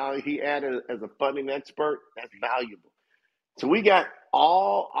add the value he added as a funding expert, that's valuable. So we got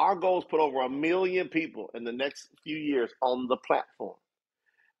all our goals put over 1 million people in the next few years on the platform.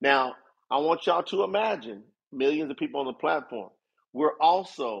 Now, I want y'all to imagine millions of people on the platform. We're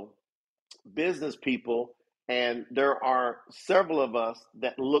also business people, and there are several of us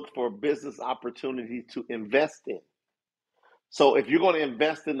that look for business opportunities to invest in. So if you're going to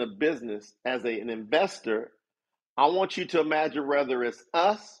invest in the business as an investor, I want you to imagine whether it's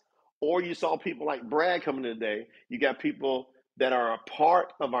us or you saw people like Brad coming today. You got people that are a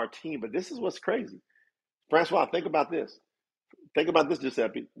part of our team. But this is what's crazy. Francois, think about this. Think about this,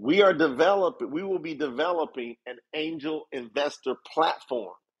 Giuseppe. We will be developing an angel investor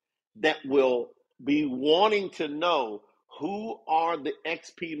platform that will be wanting to know who are the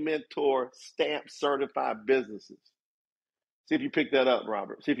XP Mentor stamp certified businesses. See if you pick that up,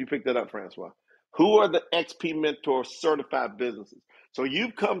 Robert. See if you pick that up, Francois. Who are the XP Mentor certified businesses? So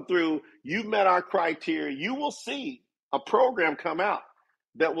you've come through, you've met our criteria. You will see a program come out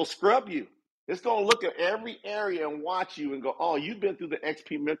that will scrub you. It's going to look at every area and watch you and go, oh, you've been through the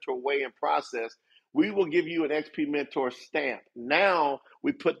XP Mentor way and process. We will give you an XP Mentor stamp. Now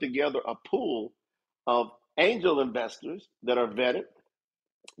we put together a pool of angel investors that are vetted,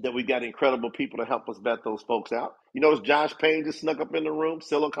 that we got incredible people to help us vet those folks out. You notice Josh Payne just snuck up in the room,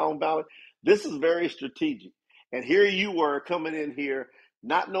 Silicon Valley. This is very strategic. And here you were coming in here,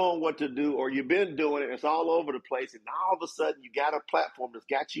 not knowing what to do, or you've been doing it, it's all over the place. And now all of a sudden you got a platform that's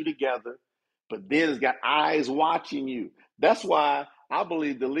got you together, but then it's got eyes watching you. That's why I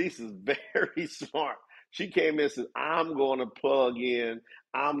believe Delise is very smart. She came in and said, I'm going to plug in.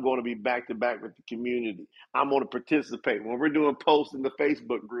 I'm going to be back to back with the community. I'm going to participate. When we're doing posts in the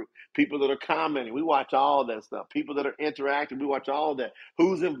Facebook group, people that are commenting, we watch all that stuff. People that are interacting, we watch all that.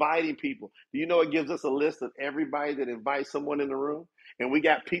 Who's inviting people? Do you know it gives us a list of everybody that invites someone in the room? And we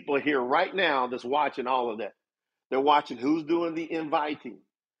got people here right now that's watching all of that. They're watching who's doing the inviting.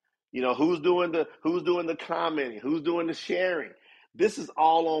 You know, who's doing the commenting, who's doing the sharing. This is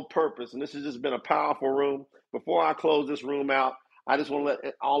all on purpose, and this has just been a powerful room. Before I close this room out, I just want to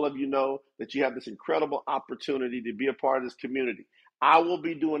let all of you know that you have this incredible opportunity to be a part of this community. I will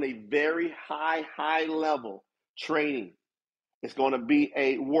be doing a very high level training. It's going to be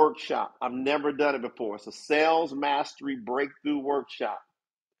a workshop. I've never done it before. It's a sales mastery breakthrough workshop.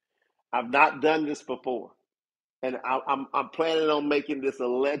 I've not done this before. And I'm planning on making this a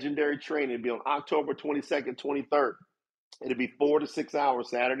legendary training. It'll be on October 22nd, 23rd. It'll be 4 to 6 hours,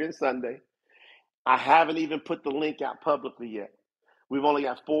 Saturday and Sunday. I haven't even put the link out publicly yet. We've only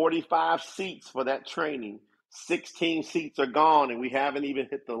got 45 seats for that training. 16 seats are gone, and we haven't even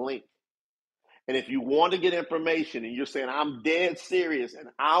hit the link. And if you want to get information and you're saying, I'm dead serious and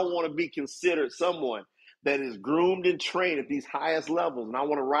I want to be considered someone that is groomed and trained at these highest levels and I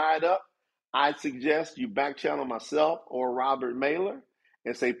want to ride up, I suggest you back channel myself or Robert Mailer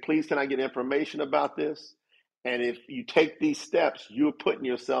and say, please, can I get information about this? And if you take these steps, you're putting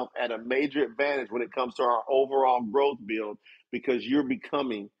yourself at a major advantage when it comes to our overall growth build, because you're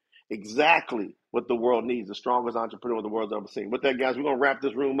becoming exactly what the world needs, the strongest entrepreneur the world's ever seen. With that, guys, we're going to wrap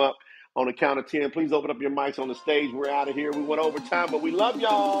this room up. On the count of 10, please open up your mics on the stage. We're out of here. We went over time, but we love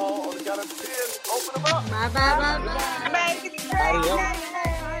y'all. On the count of 10, open them up. Bye bye bye bye. Adios.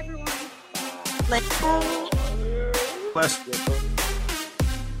 Bye. Bless you.